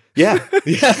once? Yeah.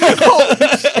 Holy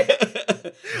shit.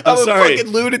 I'm sorry. a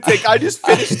fucking lunatic. I just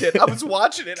finished it. I was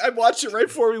watching it. I watched it right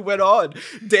before we went on.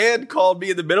 Dan called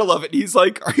me in the middle of it. And he's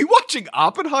like, "Are you watching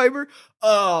Oppenheimer?"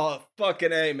 Oh,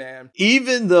 fucking A, man.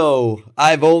 Even though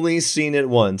I've only seen it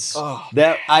once,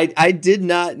 that I did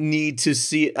not need to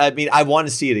see it. I mean, I want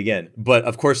to see it again, but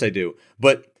of course I do.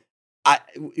 But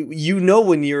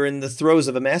when you're in the throes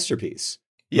of a masterpiece.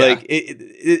 Yeah. Like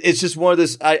it's just one of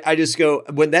those. I just go,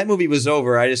 when that movie was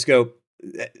over, I just go,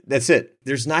 that's it.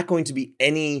 There's not going to be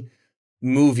any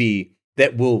movie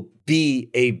that will be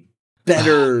a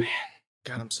better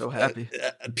God, I'm so happy.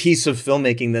 A piece of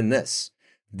filmmaking than this.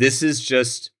 This is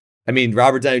just, I mean,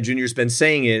 Robert Downey Jr. has been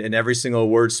saying it in every single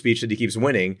award speech that he keeps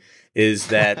winning, is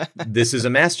that this is a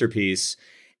masterpiece.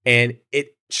 And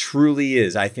it truly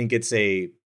is. I think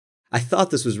I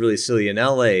thought this was really silly in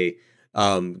LA.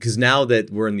 Because now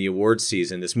that we're in the award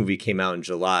season, this movie came out in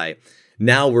July.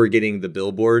 Now we're getting the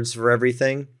billboards for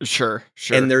everything. Sure.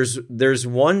 And there's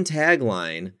one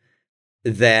tagline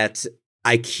that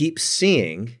I keep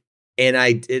seeing, and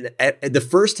the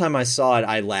first time I saw it,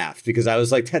 I laughed because I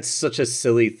was like, that's such a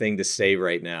silly thing to say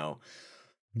right now.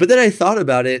 But then I thought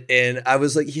about it, and I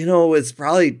was like, it's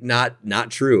probably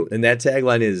not true. And that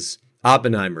tagline is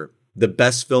Oppenheimer, the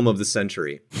best film of the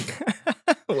century.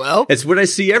 Well, it's what I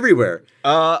see everywhere.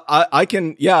 I'm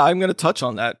going to touch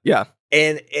on that. Yeah.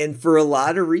 And for a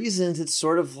lot of reasons, it's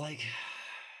sort of like,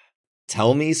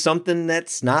 tell me something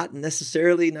that's not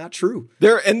necessarily not true.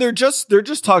 They're just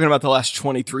talking about the last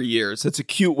 23 years. It's a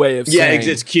cute way of saying.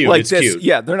 Yeah, it's cute. Like it's this, cute.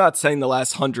 Yeah, they're not saying the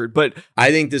last 100, but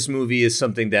I think this movie is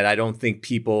something that I don't think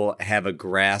people have a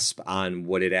grasp on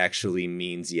what it actually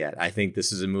means yet. I think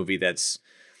this is a movie that's,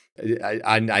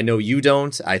 I know you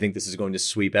don't. I think this is going to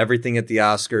sweep everything at the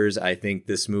Oscars. I think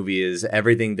this movie is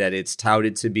everything that it's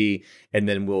touted to be, and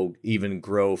then will even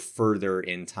grow further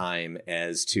in time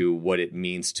as to what it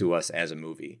means to us as a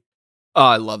movie. Oh,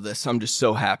 I love this. I'm just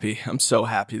so happy. I'm so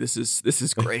happy. This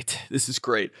is great. This is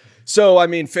great. So, I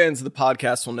mean, fans of the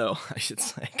podcast will know. I should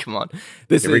say, come on.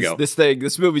 This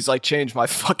movie's like changed my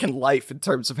fucking life in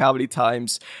terms of how many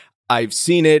times I've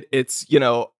seen it. It's,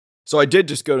 so I did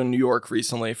just go to New York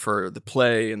recently for the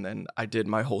play, and then I did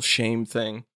my whole shame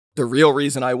thing. The real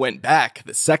reason I went back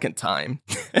the second time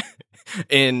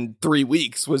in 3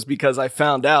 weeks was because I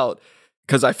found out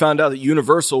that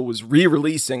Universal was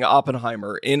re-releasing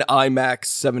Oppenheimer in IMAX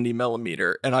 70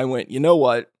 millimeter. And I went, you know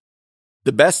what?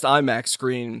 The best IMAX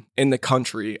screen in the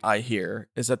country, I hear,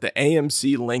 is at the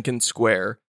AMC Lincoln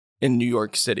Square in New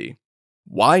York City.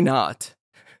 Why not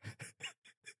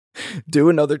do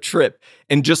another trip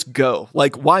and just go?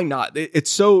 Like, why not?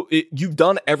 You've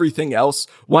done everything else.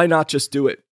 Why not just do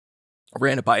it? I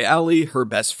ran it by Allie. Her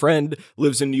best friend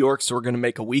lives in New York, so we're going to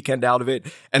make a weekend out of it.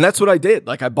 And that's what I did.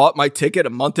 Like, I bought my ticket a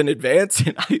month in advance,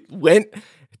 and I went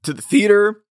to the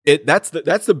theater. That's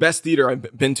the best theater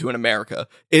I've been to in America.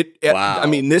 Wow. I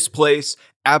mean, this place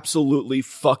absolutely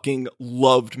fucking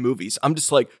loved movies. I'm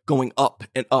just like going up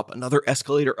and up, another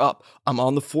escalator up. I'm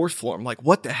on the 4th floor. I'm like,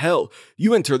 what the hell?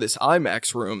 You enter this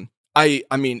IMAX room. I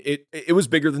mean, it was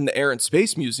bigger than the Air and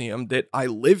Space Museum that I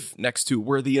live next to,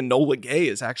 where the Enola Gay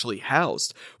is actually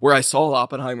housed, where I saw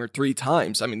Oppenheimer 3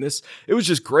 times. I mean, it was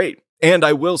just great. And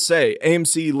I will say,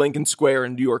 AMC Lincoln Square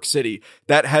in New York City,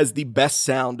 that has the best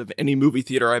sound of any movie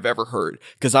theater I've ever heard.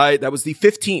 Because that was the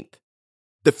 15th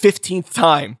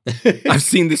time I've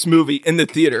seen this movie in the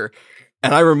theater.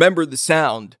 And I remember the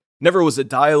sound. Never was a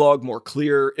dialogue more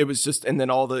clear. It was just, and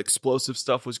then all the explosive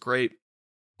stuff was great.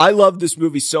 I love this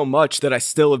movie so much that I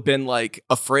still have been like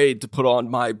afraid to put on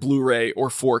my Blu-ray or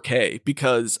 4K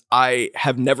because I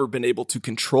have never been able to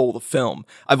control the film.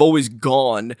 I've always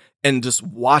gone and just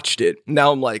watched it.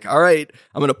 Now I'm like, all right,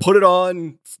 I'm going to put it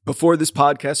on before this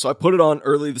podcast. So I put it on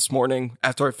early this morning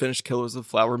after I finished Killers of the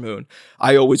Flower Moon.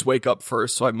 I always wake up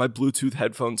first. So I have my Bluetooth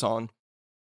headphones on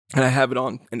and I have it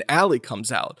on, and Allie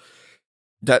comes out.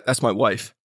 That's my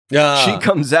wife. She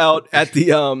comes out at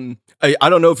the I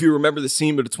don't know if you remember the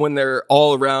scene, but it's when they're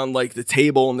all around like the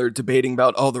table and they're debating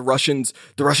about, oh, the Russians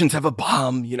have a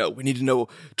bomb. You know, we need to know,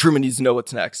 Truman needs to know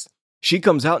what's next. She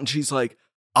comes out and she's like,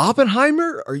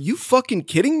 Oppenheimer? Are you fucking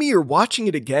kidding me? You're watching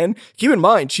it again? Keep in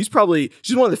mind, she's one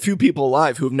of the few people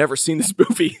alive who have never seen this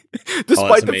movie,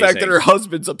 despite the fact that her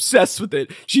husband's obsessed with it.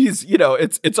 She's, you know,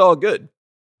 it's all good.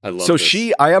 I love so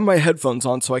this. I have my headphones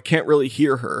on, so I can't really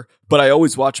hear her, but I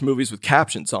always watch movies with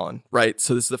captions on, right?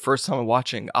 So this is the first time I'm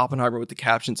watching Oppenheimer with the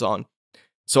captions on.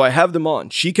 So I have them on.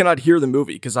 She cannot hear the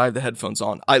movie because I have the headphones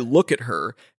on. I look at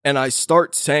her and I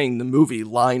start saying the movie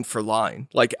line for line,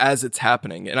 like as it's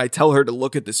happening. And I tell her to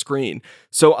look at the screen.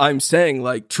 So I'm saying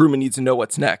like Truman needs to know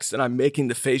what's next. And I'm making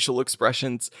the facial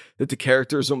expressions that the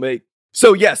characters will make.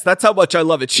 So yes, that's how much I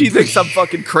love it. She thinks I'm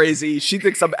fucking crazy. She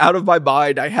thinks I'm out of my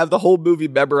mind. I have the whole movie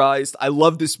memorized. I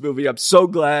love this movie. I'm so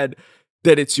glad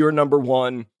that it's your number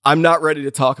one. I'm not ready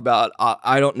to talk about,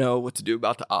 I don't know what to do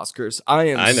about the Oscars. I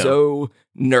am so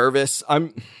nervous.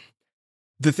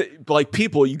 Like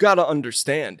people, you got to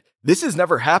understand, this has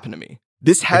never happened to me.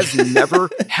 This has never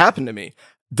happened to me.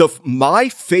 My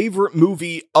favorite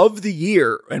movie of the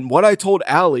year, and what I told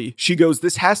Allie, she goes,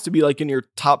 this has to be like in your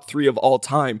top 3 of all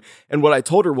time. And what I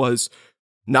told her was,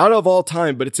 not of all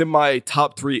time, but it's in my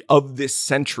top 3 of this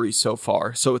century so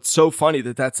far. So it's so funny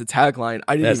that that's a tagline.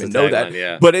 I didn't even know that.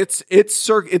 Yeah. But it's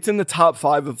in the top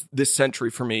 5 of this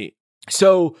century for me.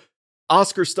 So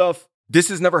Oscar stuff, this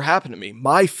has never happened to me.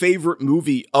 My favorite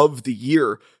movie of the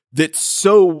year, that's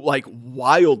so like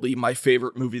wildly my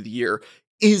favorite movie of the year,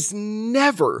 is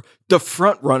never the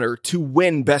front runner to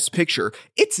win Best Picture.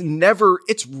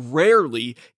 It's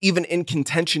rarely even in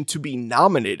contention to be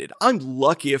nominated. I'm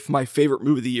lucky if my favorite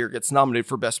movie of the year gets nominated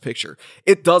for Best Picture.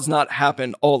 It does not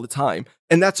happen all the time.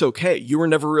 And that's okay. You were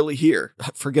never really here.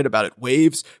 Forget about it.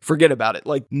 Waves, forget about it.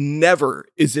 Like never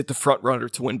is it the front runner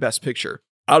to win Best Picture.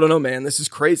 I don't know, man. This is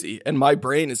crazy. And my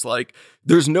brain is like,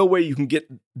 there's no way you can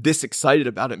get this excited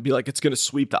about it and be like, it's going to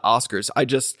sweep the Oscars.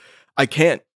 I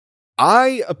can't.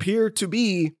 I appear to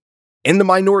be in the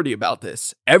minority about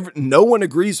this. No one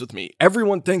agrees with me.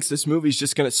 Everyone thinks this movie's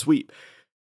just going to sweep.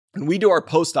 When we do our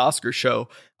post-Oscar show,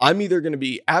 I'm either going to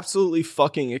be absolutely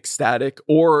fucking ecstatic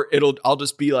or I'll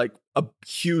just be like a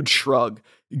huge shrug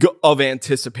of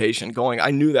anticipation going, I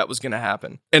knew that was going to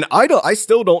happen. And I don't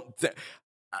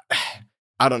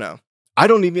know. I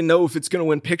don't even know if it's going to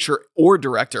win picture or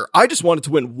director. I just wanted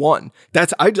to win one.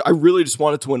 I really just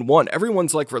wanted to win one.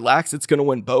 Everyone's like, relax, it's going to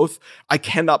win both. I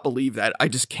cannot believe that. I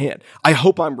just can't. I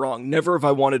hope I'm wrong. Never have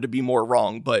I wanted to be more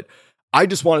wrong, but I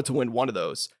just wanted to win one of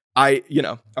those. All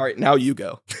right, now you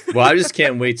go. Well, I just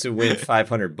can't wait to win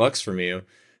 $500 from you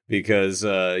because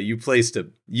you placed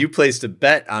a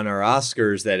bet on our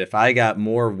Oscars that if I got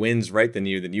more wins right than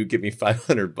you, then you give me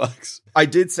 $500. I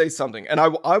did say something, and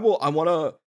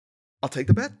I'll take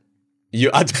the bet.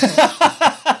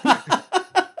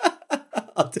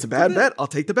 It's a bad bet. I'll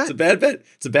take the bet. It's a bad bet.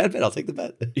 It's a bad bet. I'll take the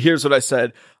bet. Here's what I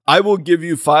said. I will give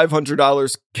you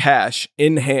 $500 cash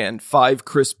in hand, 5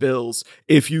 crisp bills,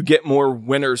 if you get more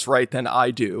winners right than I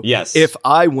do. Yes. If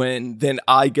I win, then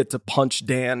I get to punch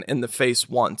Dan in the face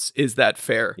once. Is that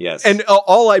fair? Yes. And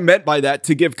all I meant by that,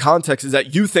 to give context, is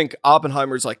that you think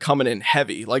Oppenheimer's like coming in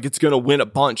heavy, like it's going to win a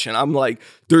bunch. And I'm like,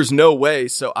 there's no way.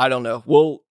 So I don't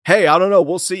know. Hey, I don't know.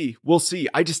 We'll see.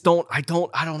 I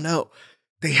don't know.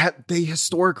 They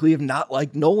historically have not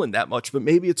liked Nolan that much, but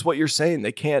maybe it's what you're saying.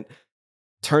 They can't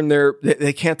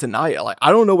they can't deny it. Like,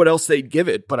 I don't know what else they'd give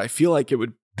it, but I feel like it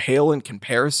would pale in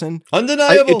comparison.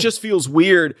 Undeniable. It just feels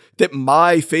weird that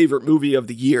my favorite movie of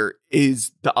the year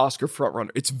is the Oscar frontrunner.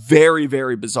 It's very,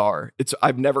 very bizarre.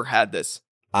 I've never had this.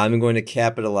 I'm going to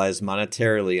capitalize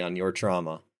monetarily on your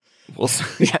trauma. Well,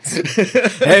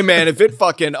 yes. Hey man, if it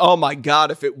fucking, oh my God,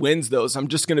 if it wins those, I'm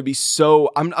just going to be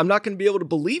I'm not going to be able to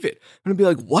believe it. I'm going to be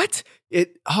like, what?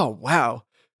 Oh, wow.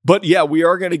 But yeah, we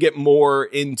are going to get more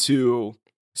into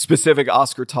specific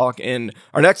Oscar talk, and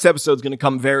our next episode is going to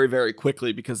come very, very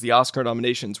quickly because the Oscar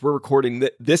nominations, we're recording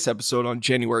this episode on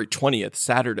January 20th,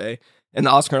 Saturday, and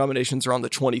the Oscar nominations are on the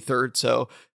 23rd. So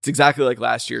it's exactly like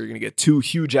last year. You're going to get 2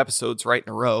 huge episodes right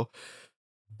in a row.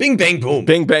 Bing, bang, boom.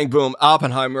 Bing, bang, boom.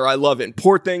 Oppenheimer. I love it.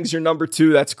 Poor Things, your number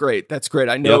 2. That's great.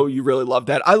 I know you really love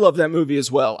that. I love that movie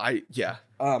as well.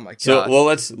 Oh my God. So, well,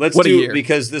 let's do,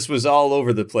 because this was all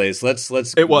over the place. Let's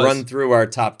run through our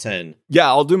top 10. Yeah,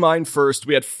 I'll do mine first.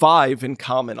 We had 5 in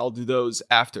common. I'll do those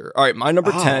after. All right, my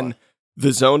number 10,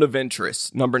 The Zone of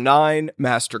Interest. Number 9,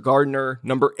 Master Gardener.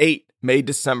 Number 8, May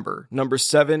December. Number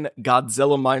 7,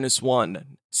 Godzilla -1.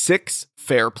 6,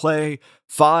 Fair Play.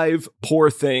 5, Poor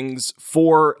Things.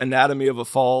 4, Anatomy of a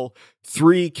Fall.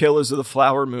 3, Killers of the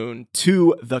Flower Moon,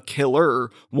 2, The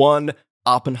Killer, 1,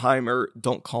 Oppenheimer,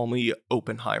 Don't Call Me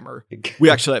Oppenheimer. We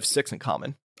actually have 6 in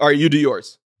common. All right, you do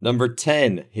yours. Number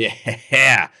 10,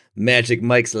 yeah, Magic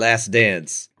Mike's Last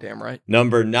Dance. Damn right.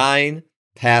 Number 9,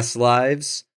 Past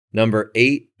Lives. Number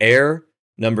 8, Air.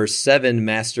 Number 7,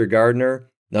 Master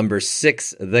Gardener. Number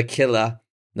 6, The Killer.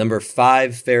 Number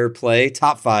 5, Fair Play.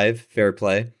 Top 5, Fair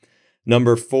Play.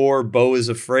 Number 4, Beau is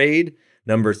Afraid.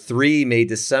 Number 3, May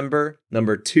December.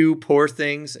 Number 2, Poor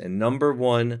Things. And number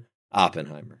 1,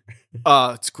 Oppenheimer.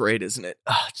 It's great, isn't it?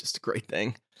 It's just a great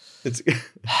thing. It's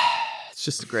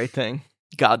just a great thing.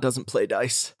 God doesn't play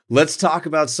dice. Let's talk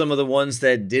about some of the ones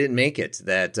that didn't make it.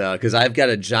 That because I've got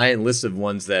a giant list of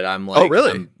ones that I'm like, oh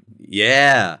really?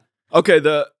 Yeah.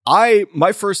 Okay.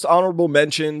 My first honorable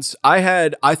mentions. I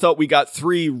thought we got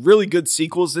 3 really good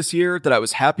sequels this year that I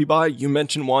was happy by. You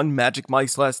mentioned one, Magic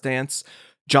Mike's Last Dance.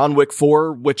 John Wick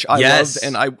 4, which I loved,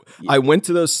 and I went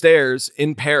to those stairs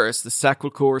in Paris, the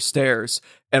Sacré-Cœur stairs,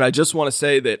 and I just want to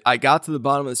say that I got to the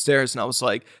bottom of the stairs and I was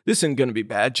like, this isn't going to be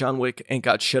bad. John Wick ain't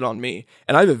got shit on me.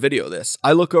 And I have a video of this.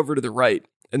 I look over to the right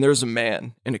and there's a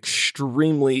man, an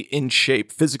extremely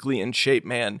physically in shape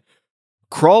man,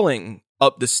 crawling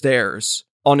up the stairs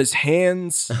on his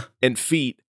hands and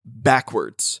feet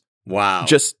backwards. Wow.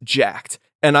 Just jacked.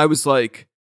 And I was like,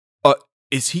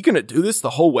 is he going to do this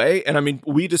the whole way? And I mean,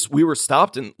 we were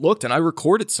stopped and looked, and I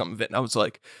recorded some of it, and I was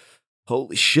like,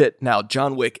 holy shit. Now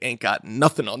John Wick ain't got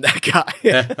nothing on that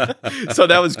guy. So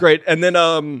that was great. And then,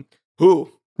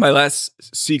 my last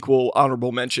sequel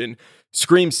honorable mention,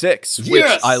 Scream 6, which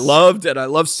I loved, and I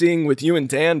love seeing with you and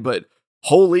Dan, but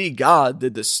holy God,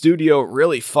 did the studio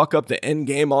really fuck up the end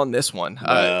game on this one.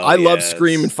 I love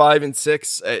Scream in 5 and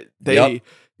 6. They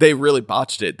really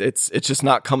botched it. It's just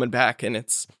not coming back, and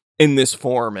it's in this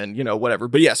form and, whatever.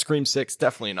 But yeah, Scream 6,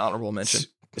 definitely an honorable mention.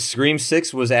 Scream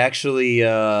 6 was actually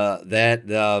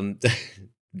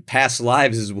Past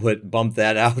Lives is what bumped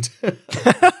that out.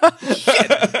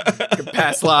 Shit.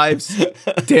 Past Lives.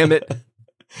 Damn it.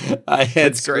 I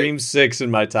had Scream 6 in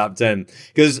my top 10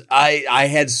 because I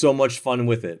had so much fun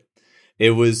with it. It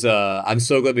was, I'm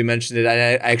so glad we mentioned it.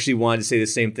 I actually wanted to say the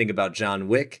same thing about John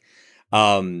Wick.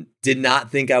 Did not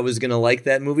think I was going to like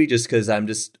that movie just because I'm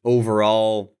just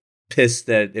overall pissed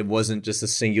that it wasn't just a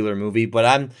singular movie, but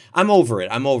I'm over it.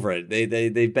 I'm over it.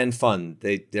 They've been fun.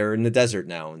 They're in the desert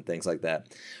now and things like that.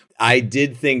 I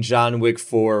did think John Wick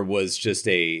 4 was just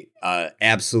a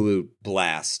absolute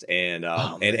blast and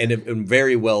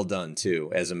very well done too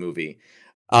as a movie.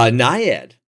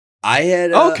 Nyad. I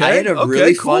had a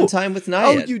really fun time with Nyad.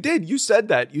 Oh, you did. You said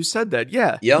that.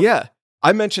 Yeah. Yep. Yeah.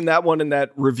 I mentioned that one in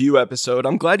that review episode.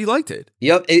 I'm glad you liked it.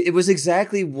 Yep. It was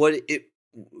exactly what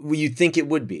you think it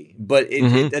would be, but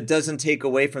it doesn't take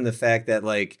away from the fact that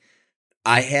like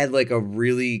I had like a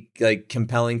really like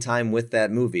compelling time with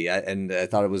that movie, and I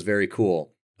thought it was very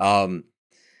cool.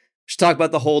 Should talk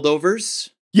about The Holdovers.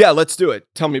 Yeah, let's do it.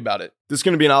 Tell me about it. This is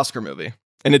going to be an Oscar movie,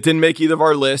 and it didn't make either of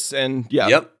our lists. And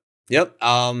yeah, yep.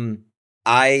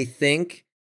 I think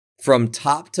from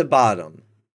top to bottom,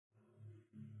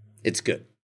 it's good.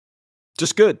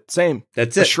 Just good. Same.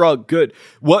 That's it. A shrug. Good.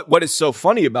 What is so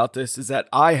funny about this is that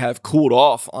I have cooled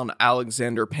off on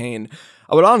Alexander Payne.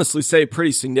 I would honestly say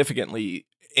pretty significantly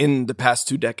in the past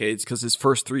 2 decades because his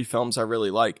first 3 films I really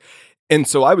like. And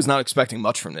so I was not expecting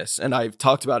much from this. And I've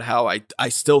talked about how I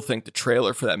still think the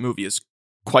trailer for that movie is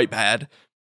quite bad.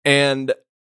 And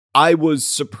I was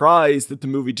surprised that the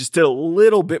movie just did a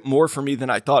little bit more for me than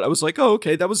I thought. I was like, oh,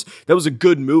 okay, that was a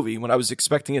good movie when I was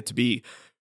expecting it to be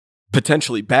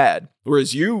potentially bad.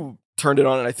 Whereas you turned it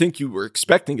on and I think you were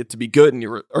expecting it to be good and you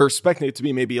were expecting it to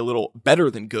be maybe a little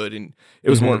better than good. And it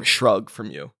was more of a shrug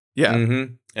from you. Yeah.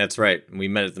 Mm-hmm. That's right. We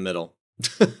met at the middle.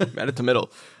 Met at the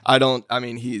middle.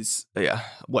 He's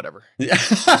whatever.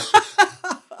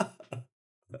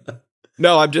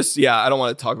 No, I'm just, I don't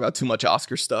want to talk about too much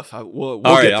Oscar stuff. We'll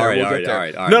get there. We'll get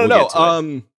there.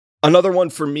 No. Another one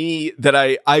for me that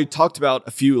I talked about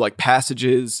a few like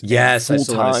passages. Yes, I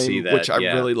still want to see that. Which I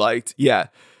really liked. Yeah.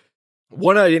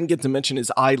 One I didn't get to mention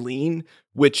is Eileen,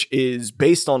 which is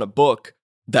based on a book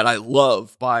that I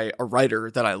love by a writer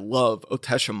that I love,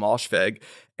 Otesha Moshfegh.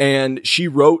 And she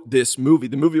wrote this movie.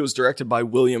 The movie was directed by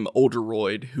William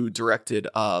Oldroyd, who directed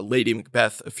Lady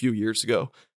Macbeth a few years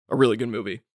ago. A really good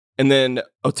movie. And then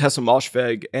Otesha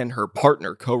Moshfegh and her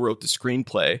partner co-wrote the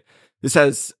screenplay. This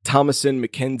has Thomasin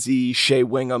McKenzie, Shea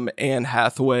Wingham, Anne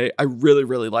Hathaway. I really,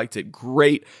 really liked it.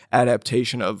 Great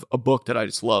adaptation of a book that I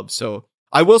just love. So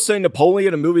I will say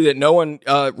Napoleon, a movie that no one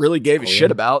really gave a shit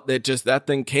about. That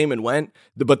thing came and went.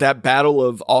 But that Battle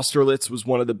of Austerlitz was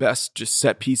one of the best just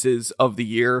set pieces of the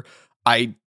year.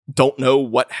 I don't know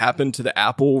what happened to the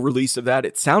Apple release of that.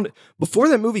 It sounded, before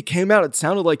that movie came out, it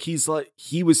sounded like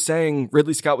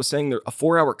Ridley Scott was saying a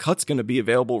 4-hour cut's going to be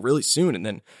available really soon. And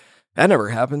then that never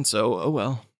happened. So, oh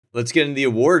well. Let's get into the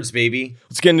awards, baby.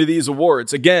 Let's get into these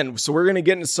awards. Again, so we're going to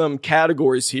get into some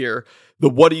categories here. The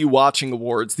What Are You Watching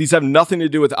Awards. These have nothing to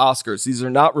do with Oscars. These are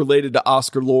not related to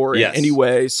Oscar lore in any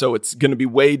way. So it's going to be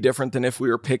way different than if we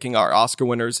were picking our Oscar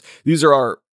winners. These are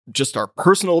our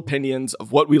personal opinions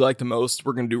of what we like the most.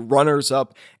 We're going to do runners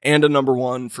up and a number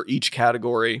one for each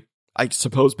category. I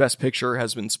suppose Best Picture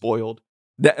has been spoiled.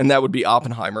 And that would be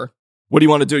Oppenheimer. What do you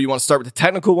want to do? You want to start with the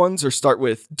technical ones or start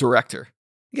with director?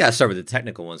 You got to start with the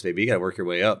technical ones, baby. You got to work your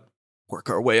way up. Work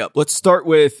our way up. Let's start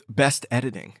with best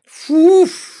editing.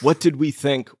 Oof. What did we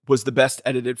think was the best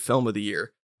edited film of the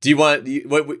year? Do you want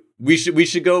what we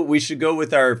should go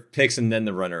with our picks and then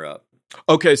the runner up.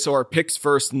 Okay, so our picks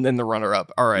first and then the runner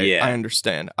up. All right, yeah. I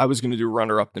understand. I was going to do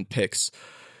runner up and picks.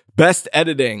 Best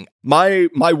editing. My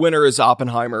winner is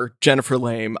Oppenheimer, Jennifer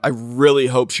Lame. I really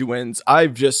hope she wins.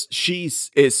 She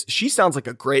sounds like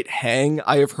a great hang.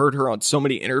 I have heard her on so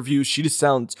many interviews. She just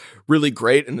sounds really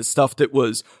great, and the stuff that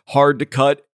was hard to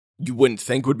cut, you wouldn't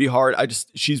think would be hard.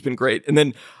 She's been great. And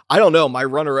then I don't know, my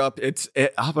runner up,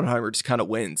 Oppenheimer just kind of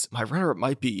wins. My runner up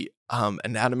might be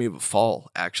Anatomy of a Fall,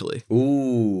 actually.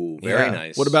 Ooh, very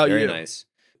nice. What about you? Very nice.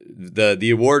 The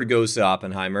award goes to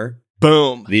Oppenheimer.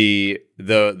 Boom. The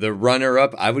runner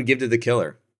up I would give to The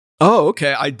Killer. Oh,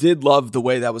 okay. I did love the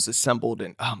way that was assembled,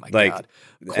 and oh my god,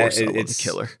 of course I love The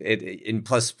Killer. And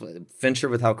plus Fincher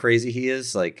with how crazy he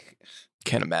is, like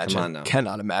can't imagine. Come on now.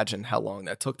 Cannot imagine how long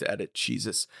that took to edit.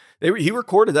 Jesus, he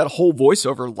recorded that whole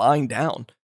voiceover lying down.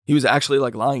 He was actually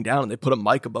like lying down, and they put a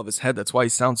mic above his head. That's why he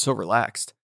sounds so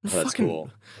relaxed. Oh, that's cool.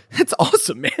 That's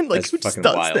awesome, man. Like that's who just fucking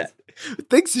does wild. that? Who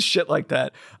thinks of shit like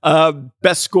that?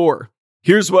 Best score.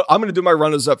 Here's what I'm going to do my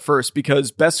runners up first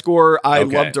because best score, I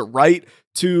love to write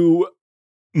to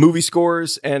movie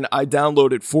scores, and I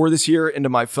downloaded 4 this year into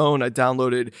my phone. I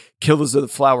downloaded Killers of the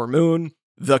Flower Moon,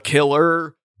 The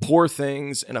Killer, Poor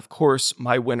Things, and of course,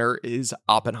 my winner is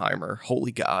Oppenheimer.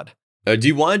 Holy God. Do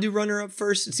you want to do runner up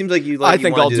first? It seems like you like. I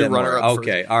think I'll do runner up.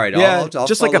 Okay, all right. Yeah, I'll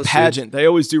just like a pageant, they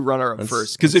always do runner up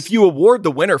first. Because if you award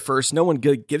the winner first, no one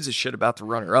gives a shit about the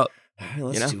runner up. All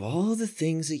right, let's do all the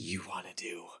things that you want to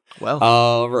do. Well,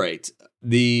 all right.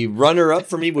 The runner up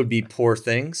for me would be Poor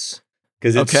Things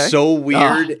because it's so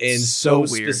weird and so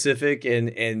specific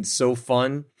and so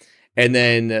fun. And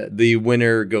then the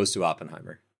winner goes to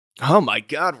Oppenheimer. Oh my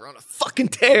God, we're on a fucking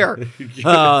tear.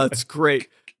 It's great.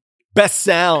 Best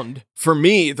sound for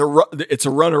me, it's a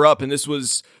runner up, and it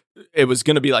was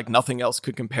going to be like nothing else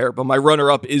could compare. But my runner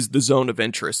up is The Zone of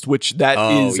Interest, which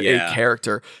is a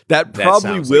character that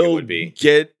probably will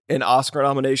get an Oscar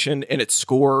nomination, and its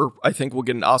score I think will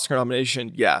get an Oscar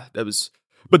nomination. Yeah, that was.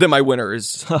 But then my winner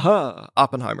is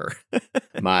Oppenheimer.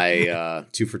 My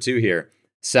 2 for 2 here.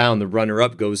 Sound, the runner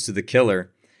up goes to The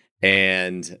Killer,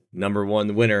 and number 1,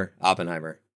 the winner,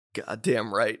 Oppenheimer.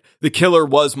 Goddamn right. The Killer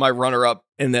was my runner-up,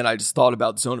 and then I just thought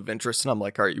about Zone of Interest, and I'm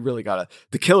like, all right, you really gotta.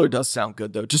 The Killer does sound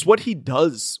good though. Just what he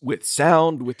does with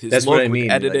sound, with his look,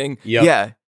 with editing,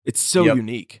 yeah, it's so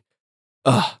unique.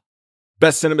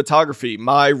 Best cinematography.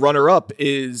 My runner-up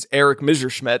is Eric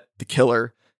Messerschmidt, The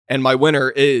Killer, and my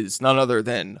winner is none other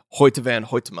than Hoyte van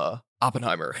Hoytema,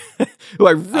 Oppenheimer, who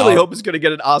I really hope is going to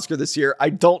get an Oscar this year.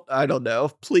 I don't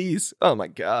know. Please, oh my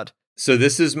God. So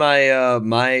this is my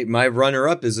my runner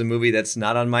up is a movie that's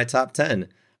not on my top 10.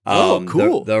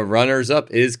 Cool. The runners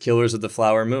up is Killers of the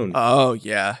Flower Moon. Oh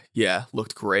yeah,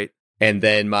 looked great. And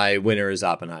then my winner is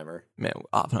Oppenheimer. Man,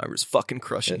 Oppenheimer's fucking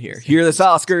crushing here. Hear this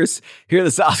Oscars.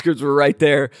 Were right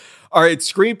there. All right,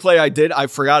 screenplay. I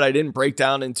forgot I didn't break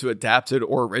down into adapted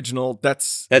or original.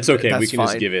 That's okay. We can fine.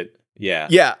 just give it. Yeah.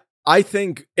 Yeah. I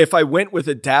think if I went with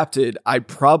adapted, I'd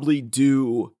probably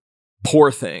do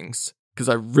Poor Things. Because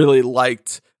I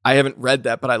haven't read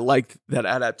that, but I liked that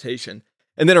adaptation.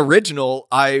 And then original,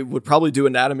 I would probably do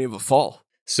Anatomy of a Fall.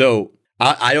 So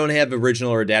I don't have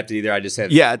original or adapted either. I just have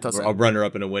a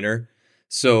runner-up and a winner.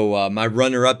 So my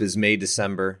runner-up is May,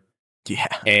 December. Yeah.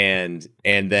 And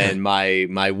then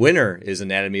my winner is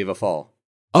Anatomy of a Fall.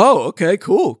 Oh, okay,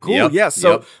 cool. Yep, yeah.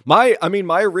 So my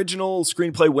original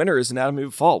screenplay winner is Anatomy of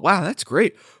a Fall. Wow, that's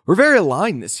great. We're very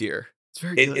aligned this year. It's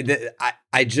very good.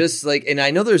 I just like, and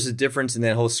I know there's a difference in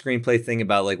that whole screenplay thing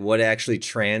about like what actually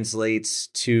translates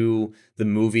to the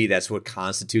movie. That's what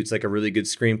constitutes like a really good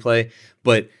screenplay.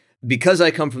 But because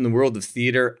I come from the world of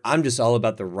theater, I'm just all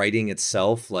about the writing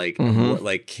itself, like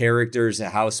like characters,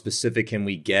 how specific can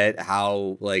we get,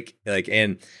 how like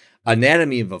and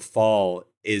Anatomy of a Fall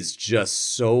is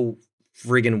just so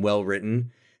friggin' well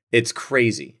written. It's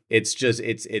crazy. It's just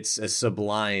it's a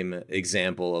sublime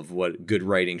example of what good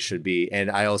writing should be.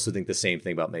 And I also think the same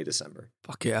thing about May December.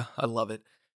 Fuck yeah, I love it.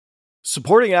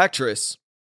 Supporting actress.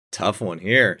 Tough one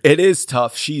here. It is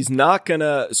tough. She's not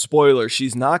gonna, spoiler,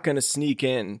 she's not gonna sneak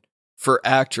in for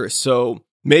actress. So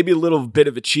maybe a little bit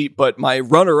of a cheat, but my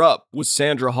runner-up was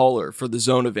Sandra Haller for The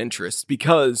Zone of Interest,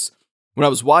 because when I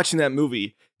was watching that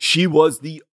movie, she was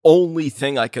the only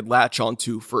thing I could latch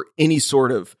onto for any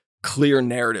sort of clear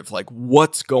narrative, like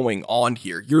what's going on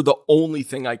here. You're the only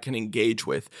thing I can engage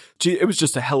with. It was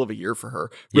just a hell of a year for her.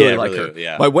 Really like her.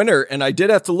 Yeah. My winner, and I did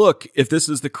have to look if this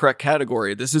is the correct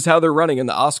category. This is how they're running in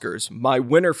the Oscars. My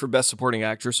winner for Best Supporting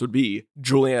Actress would be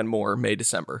Julianne Moore, May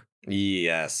December.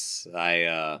 Yes,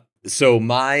 so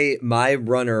my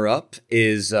runner up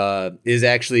is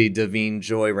actually Davine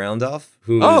Joy Randolph,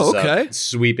 who's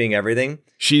sweeping everything.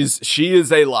 She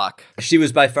is a lock. She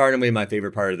was by far and away my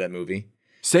favorite part of that movie.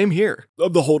 Same here,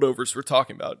 of the holdovers we're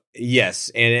talking about. Yes,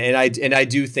 and I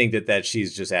do think that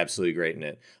she's just absolutely great in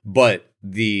it. But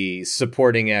the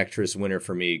supporting actress winner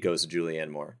for me goes to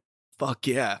Julianne Moore. Fuck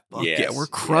yeah. Yes, yeah, we're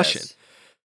crushing. Yes.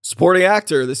 Supporting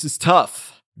actor, this is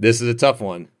tough. This is a tough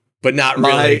one, but not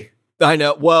really. I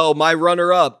know. Well, my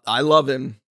runner-up, I love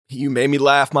him. You made me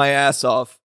laugh my ass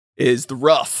off, is the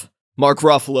Rough, Mark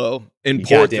Ruffalo in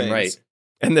Poor Things. Right.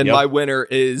 And then my winner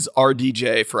is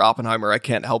RDJ for Oppenheimer. I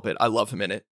can't help it. I love him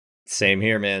in it. Same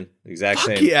here, man. Exact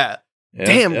Fuck same. Yeah.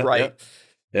 Damn right.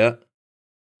 Yeah.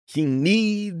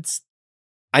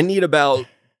 I need about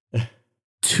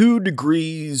 2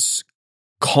 degrees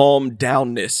calm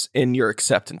downness in your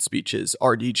acceptance speeches,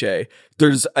 RDJ.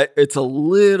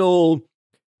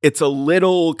 It's a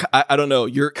little, I don't know.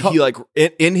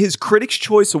 In his Critics'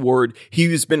 Choice Award,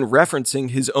 he's been referencing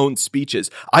his own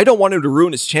speeches. I don't want him to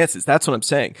ruin his chances. That's what I'm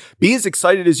saying. Be as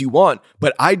excited as you want,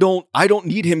 but I don't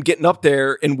need him getting up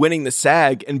there and winning the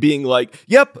SAG and being like,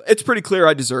 yep, it's pretty clear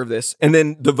I deserve this. And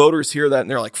then the voters hear that and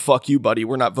they're like, fuck you, buddy.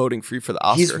 We're not voting for you for the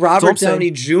Oscar. He's Robert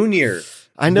Downey Jr.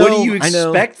 I know. What do you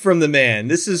expect from the man?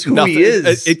 This is who Nothing. he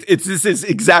is. This is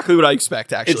exactly what I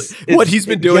expect, actually. What he's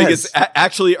been doing is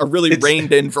actually a really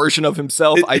reined-in version of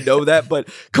himself. I know that, but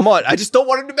come on. I just don't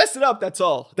want him to mess it up. That's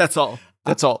all.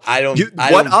 I don't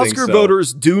what think Oscar so.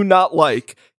 voters do not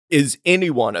like is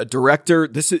anyone, a director,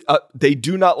 they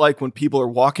do not like when people are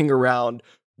walking around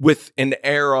with an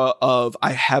era of,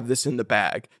 I have this in the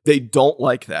bag. They don't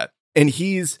like that. And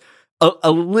he's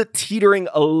teetering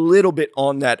a little bit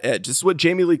on that edge. This is what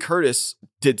Jamie Lee Curtis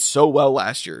did so well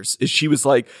last year. Is she was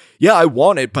like, yeah, I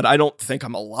want it, but I don't think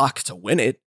I'm a lock to win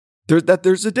it.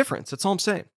 There's a difference. That's all I'm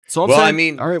saying. I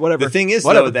mean, all right, whatever. The thing is,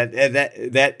 though,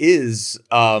 that is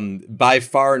by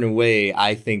far and away,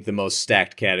 I think, the most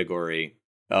stacked category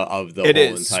of the whole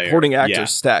entire. Supporting actor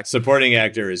stacked. Supporting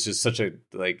actor is just such a,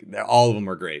 all of them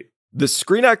are great. The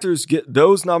Screen Actors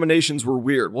those nominations were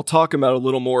weird. We'll talk about it a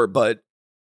little more, but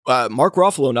Mark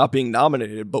Ruffalo not being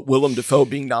nominated, but Willem Dafoe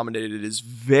being nominated is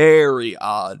very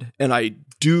odd. And I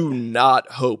do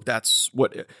not hope that's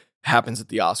what happens at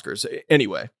the Oscars.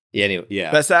 Anyway.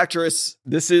 Yeah. Best Actress.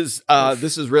 This is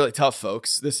really tough,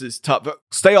 folks. This is tough.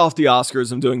 Stay off the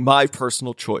Oscars. I'm doing my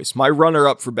personal choice. My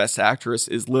runner-up for Best Actress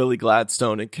is Lily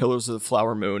Gladstone in Killers of the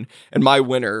Flower Moon. And my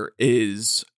winner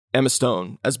is Emma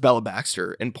Stone as Bella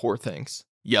Baxter in Poor Things.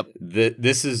 Yep.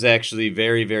 This is actually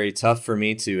very, very tough for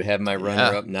me to have my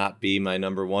runner-up not be my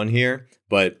number one here,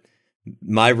 but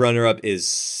my runner-up is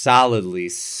solidly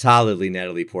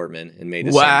Natalie Portman in May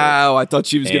December. Wow, I thought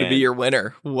she was going to be your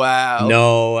winner. Wow.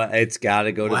 No, it's got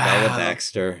to go to Bella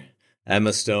Baxter.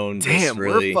 Emma Stone. Damn,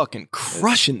 we're fucking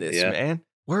crushing this, man.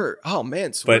 So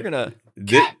we're going to...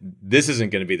 This isn't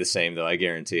going to be the same, though, I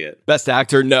guarantee it. Best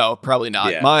Actor? No, probably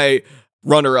not. Yeah. My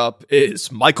runner-up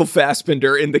is Michael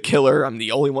Fassbender in The Killer. I'm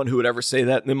the only one who would ever say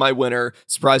that. And then my winner,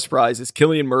 surprise, surprise, is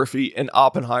Cillian Murphy in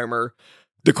Oppenheimer.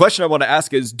 The question I want to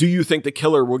ask is, do you think The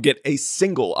Killer will get a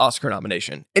single Oscar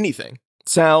nomination? Anything.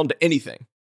 Sound, anything.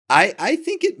 I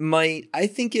think it might. I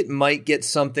think it might get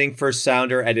something for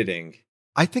sound or editing.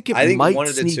 I think it might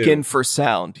sneak in for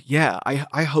sound. Yeah,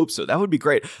 I hope so. That would be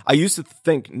great. I used to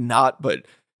think not, but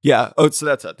yeah. Oh, so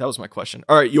that's it. That was my question.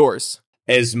 All right, yours.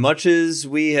 As much as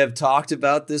we have talked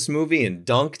about this movie and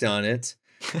dunked on it,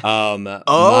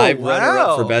 my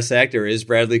runner-up for Best Actor is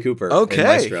Bradley Cooper in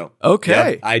Maestro.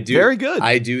 Okay. Yep, I do. Very good.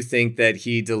 I do think that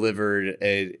he delivered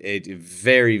a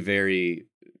very, very,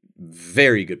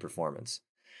 very good performance.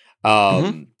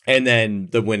 And then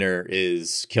the winner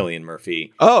is Cillian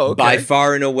Murphy. Oh, okay. By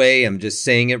far and away, I'm just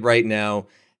saying it right now,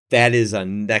 that is a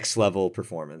next level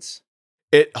performance.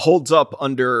 It holds up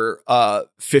under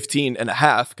 15 and a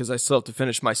half because I still have to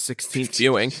finish my 16th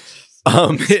viewing.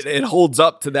 It holds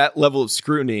up to that level of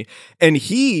scrutiny. And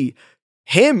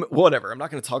whatever. I'm not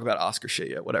going to talk about Oscar shit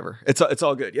yet. Whatever. It's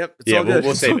all good. Yep. It's all good.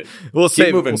 We'll save it. We'll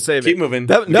save moving. it. We'll save Keep it. moving.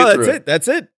 That's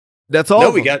it. That's all.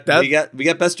 No, we got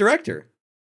best director.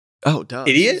 Oh, duh.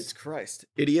 Idiot. Jesus Christ.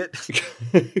 Idiot.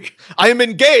 I am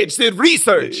engaged in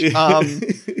research. All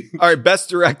right. Best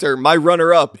director. My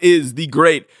runner up is the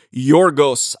great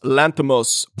Yorgos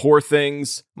Lanthimos. Poor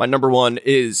Things. My number one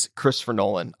is Christopher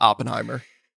Nolan. Oppenheimer.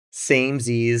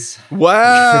 Samesies.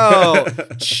 Wow.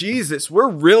 Jesus. We're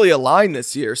really aligned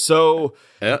this year. So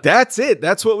That's it.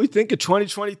 That's what we think of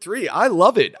 2023. I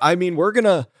love it. I mean,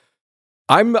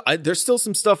 there's still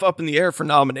some stuff up in the air for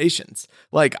nominations.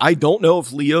 Like, I don't know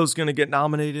if Leo's going to get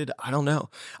nominated. I don't know.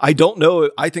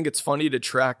 I think it's funny to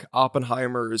track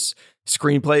Oppenheimer's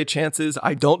screenplay chances.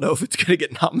 I don't know if it's going to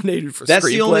get nominated for That's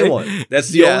screenplay. The only one. That's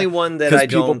the only one that I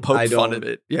don't. People poke fun of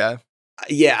it. Yeah.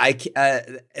 Yeah,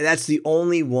 that's the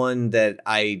only one that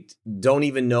I don't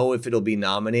even know if it'll be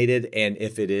nominated. And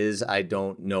if it is, I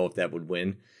don't know if that would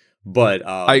win. But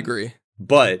I agree.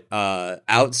 But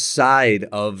outside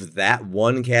of that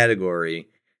one category,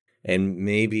 and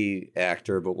maybe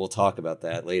actor, but we'll talk about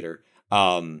that later.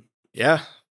 Yeah.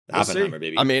 Oppenheimer,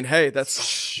 baby. I mean, hey,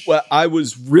 I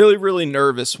was really, really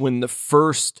nervous when the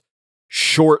first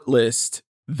short list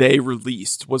they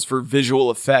released was for visual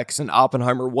effects and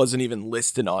Oppenheimer wasn't even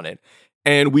listed on it.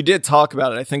 And we did talk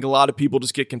about it. I think a lot of people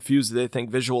just get confused. They think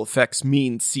visual effects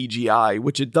mean CGI,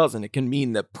 which it doesn't. It can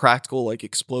mean the practical like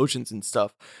explosions and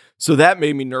stuff. So that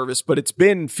made me nervous, but it's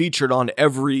been featured on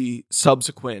every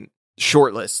subsequent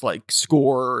shortlist, like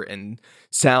score and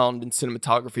sound and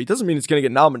cinematography. It doesn't mean it's going to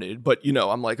get nominated, but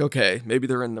I'm like, okay, maybe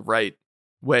they're in the right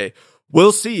way.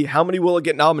 We'll see. How many will it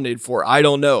get nominated for? I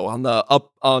don't know.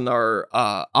 On our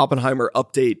Oppenheimer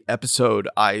update episode,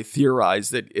 I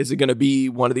theorized that is it going to be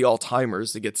one of the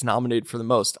all-timers that gets nominated for the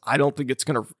most? I don't think it's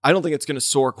going to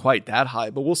soar quite that high,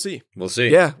 but we'll see. We'll see.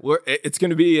 Yeah, it's going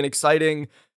to be an exciting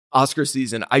Oscar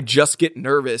season. I just get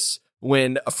nervous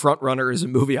when a front runner is a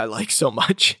movie I like so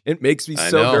much. It makes me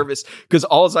so nervous because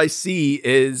all I'm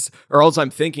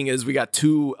thinking is we got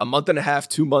a month and a half,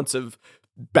 2 months of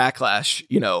backlash,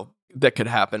 that could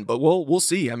happen, but we'll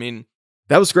see. I mean,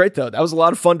 that was great though. That was a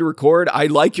lot of fun to record. I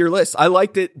like your list. I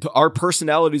liked it. Our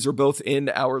personalities are both in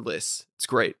our lists. It's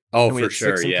great. Oh, for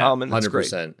sure. Yeah. Common.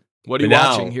 100%. What are you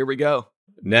watching? Here we go.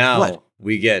 Now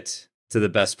we get to the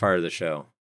best part of the show.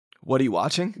 What are you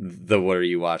watching? What are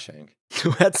you watching?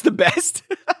 That's the best.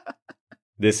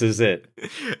 This is it.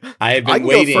 I have been I can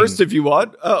waiting. go first if you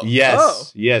want. Oh,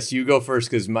 yes. You go first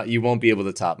because you won't be able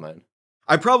to top mine.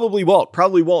 I probably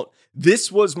won't.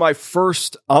 This was my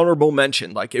first honorable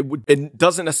mention. Like it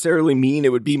doesn't necessarily mean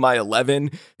it would be my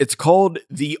 11. It's called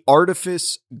The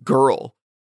Artifice Girl.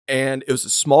 And it was a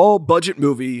small budget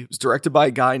movie. It was directed by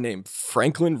a guy named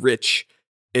Franklin Rich.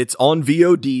 It's on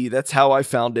VOD. That's how I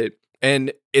found it.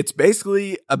 And it's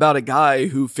basically about a guy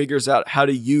who figures out how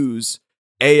to use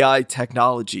AI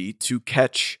technology to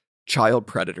catch child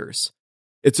predators.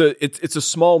 It's a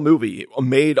small movie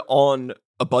made on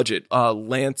a budget.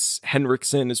 Lance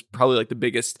Henriksen is probably like the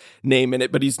biggest name in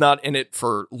it, but he's not in it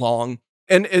for long.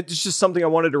 And it's just something I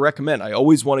wanted to recommend. I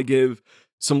always want to give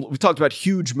we talked about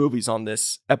huge movies on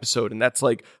this episode, and that's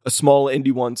like a small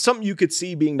indie one. Something you could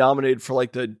see being nominated for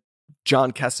like the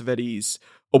John Cassavetes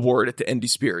Award at the Indie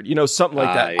Spirit, something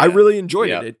like that. Yeah. I really enjoyed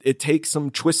it. It takes some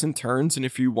twists and turns, and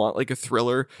if you want like a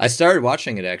thriller. I started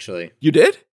watching it actually. You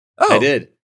did? Oh, I did.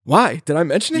 Why? Did I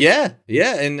mention it?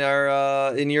 Yeah. In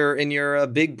our in your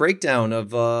big breakdown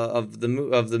of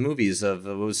the movies of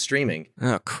what was streaming.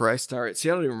 Oh Christ! All right.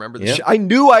 See, I don't even remember this. Shit. I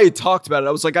knew I had talked about it.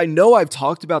 I was like, I know I've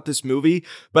talked about this movie,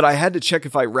 but I had to check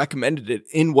if I recommended it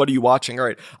in What Are You Watching? All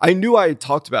right. I knew I had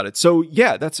talked about it. So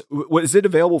yeah, is it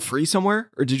available free somewhere,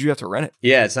 or did you have to rent it?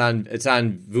 Yeah, it's on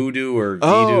Vudu or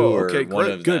Vudu or one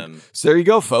of them. So there you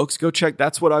go, folks. Go check.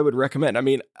 That's what I would recommend. I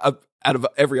mean, out of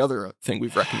every other thing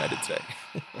we've recommended today.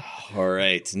 All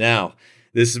right. Now,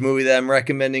 this is a movie that I'm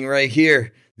recommending right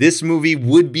here. This movie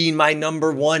would be my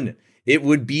number one. It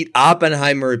would beat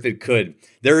Oppenheimer if it could.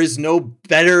 There is no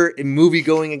better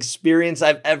movie-going experience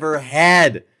I've ever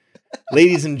had.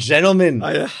 Ladies and gentlemen,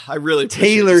 I really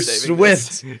Taylor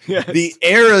Swift, yes. The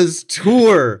Eras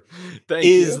Tour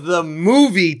is the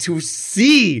movie to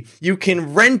see. You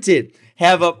can rent it,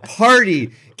 have a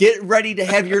party, get ready to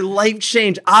have your life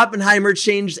change. Oppenheimer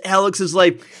changed Alex's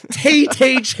life.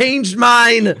 Tay-Tay changed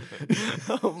mine.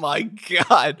 Oh my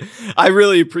God. I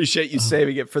really appreciate you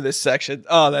saving it for this section.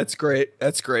 Oh, that's great.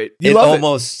 That's great.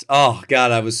 Oh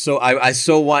God, I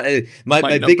so wanted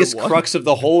my biggest crux of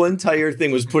the whole entire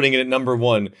thing was putting it at number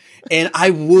one. And I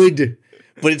would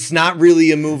but it's not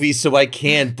really a movie, so I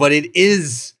can't. But it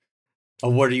is a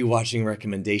What Are You Watching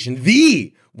recommendation.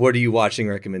 The What Are You Watching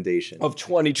recommendation of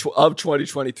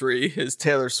 2023 is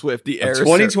Taylor Swift, The Heir.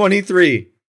 2023.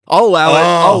 I'll allow it.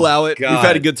 I'll allow it. God. We've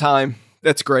had a good time.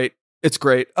 That's great. It's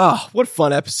great. Oh, what a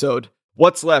fun episode.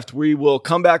 What's left? We will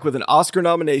come back with an Oscar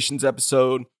nominations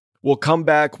episode. We'll come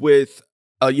back with,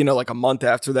 like a month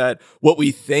after that, what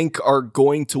we think are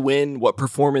going to win, what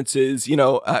performances,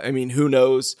 who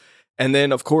knows? And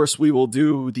then, of course, we will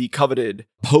do the coveted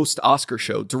post-Oscar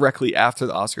show directly after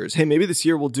the Oscars. Hey, maybe this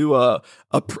year we'll do a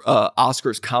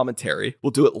Oscars commentary.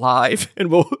 We'll do it live,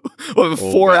 and we'll have a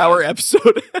 4-hour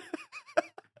episode.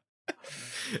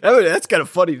 I mean, that's kind of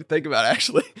funny to think about,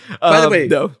 actually. By the way,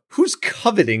 who's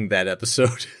coveting that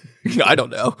episode? I don't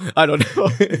know. Our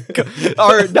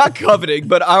not coveting,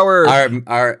 but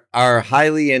our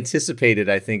highly anticipated,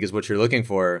 I think, is what you're looking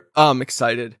for. I'm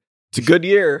excited. It's a good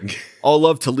year. All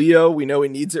love to Leo. We know he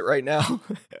needs it right now.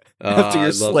 After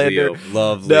your slander.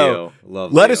 Love Leo.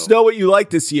 Let us know what you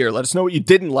liked this year. Let us know what you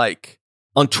didn't like.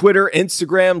 On Twitter,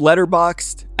 Instagram,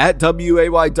 Letterboxd, at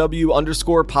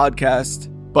WAYW_podcast.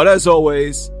 But as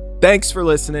always, thanks for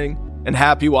listening and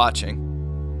happy watching.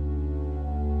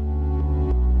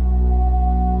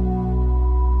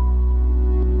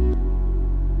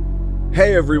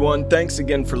 Hey everyone, thanks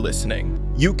again for listening.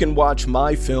 You can watch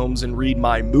my films and read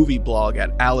my movie blog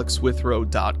at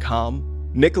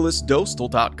alexwithrow.com.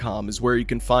 NicholasDostal.com is where you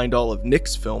can find all of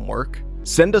Nick's film work.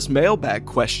 Send us mailbag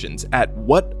questions at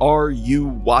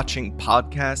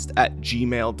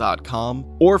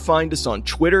whatareyouvwatchingpodcast@gmail.com or find us on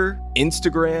Twitter,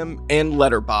 Instagram, and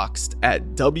Letterboxd at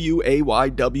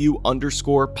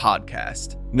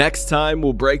WAYW_podcast. Next time,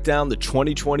 we'll break down the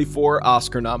 2024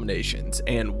 Oscar nominations,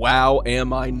 and wow,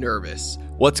 am I nervous.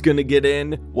 What's gonna get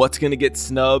in? What's gonna get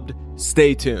snubbed?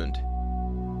 Stay tuned.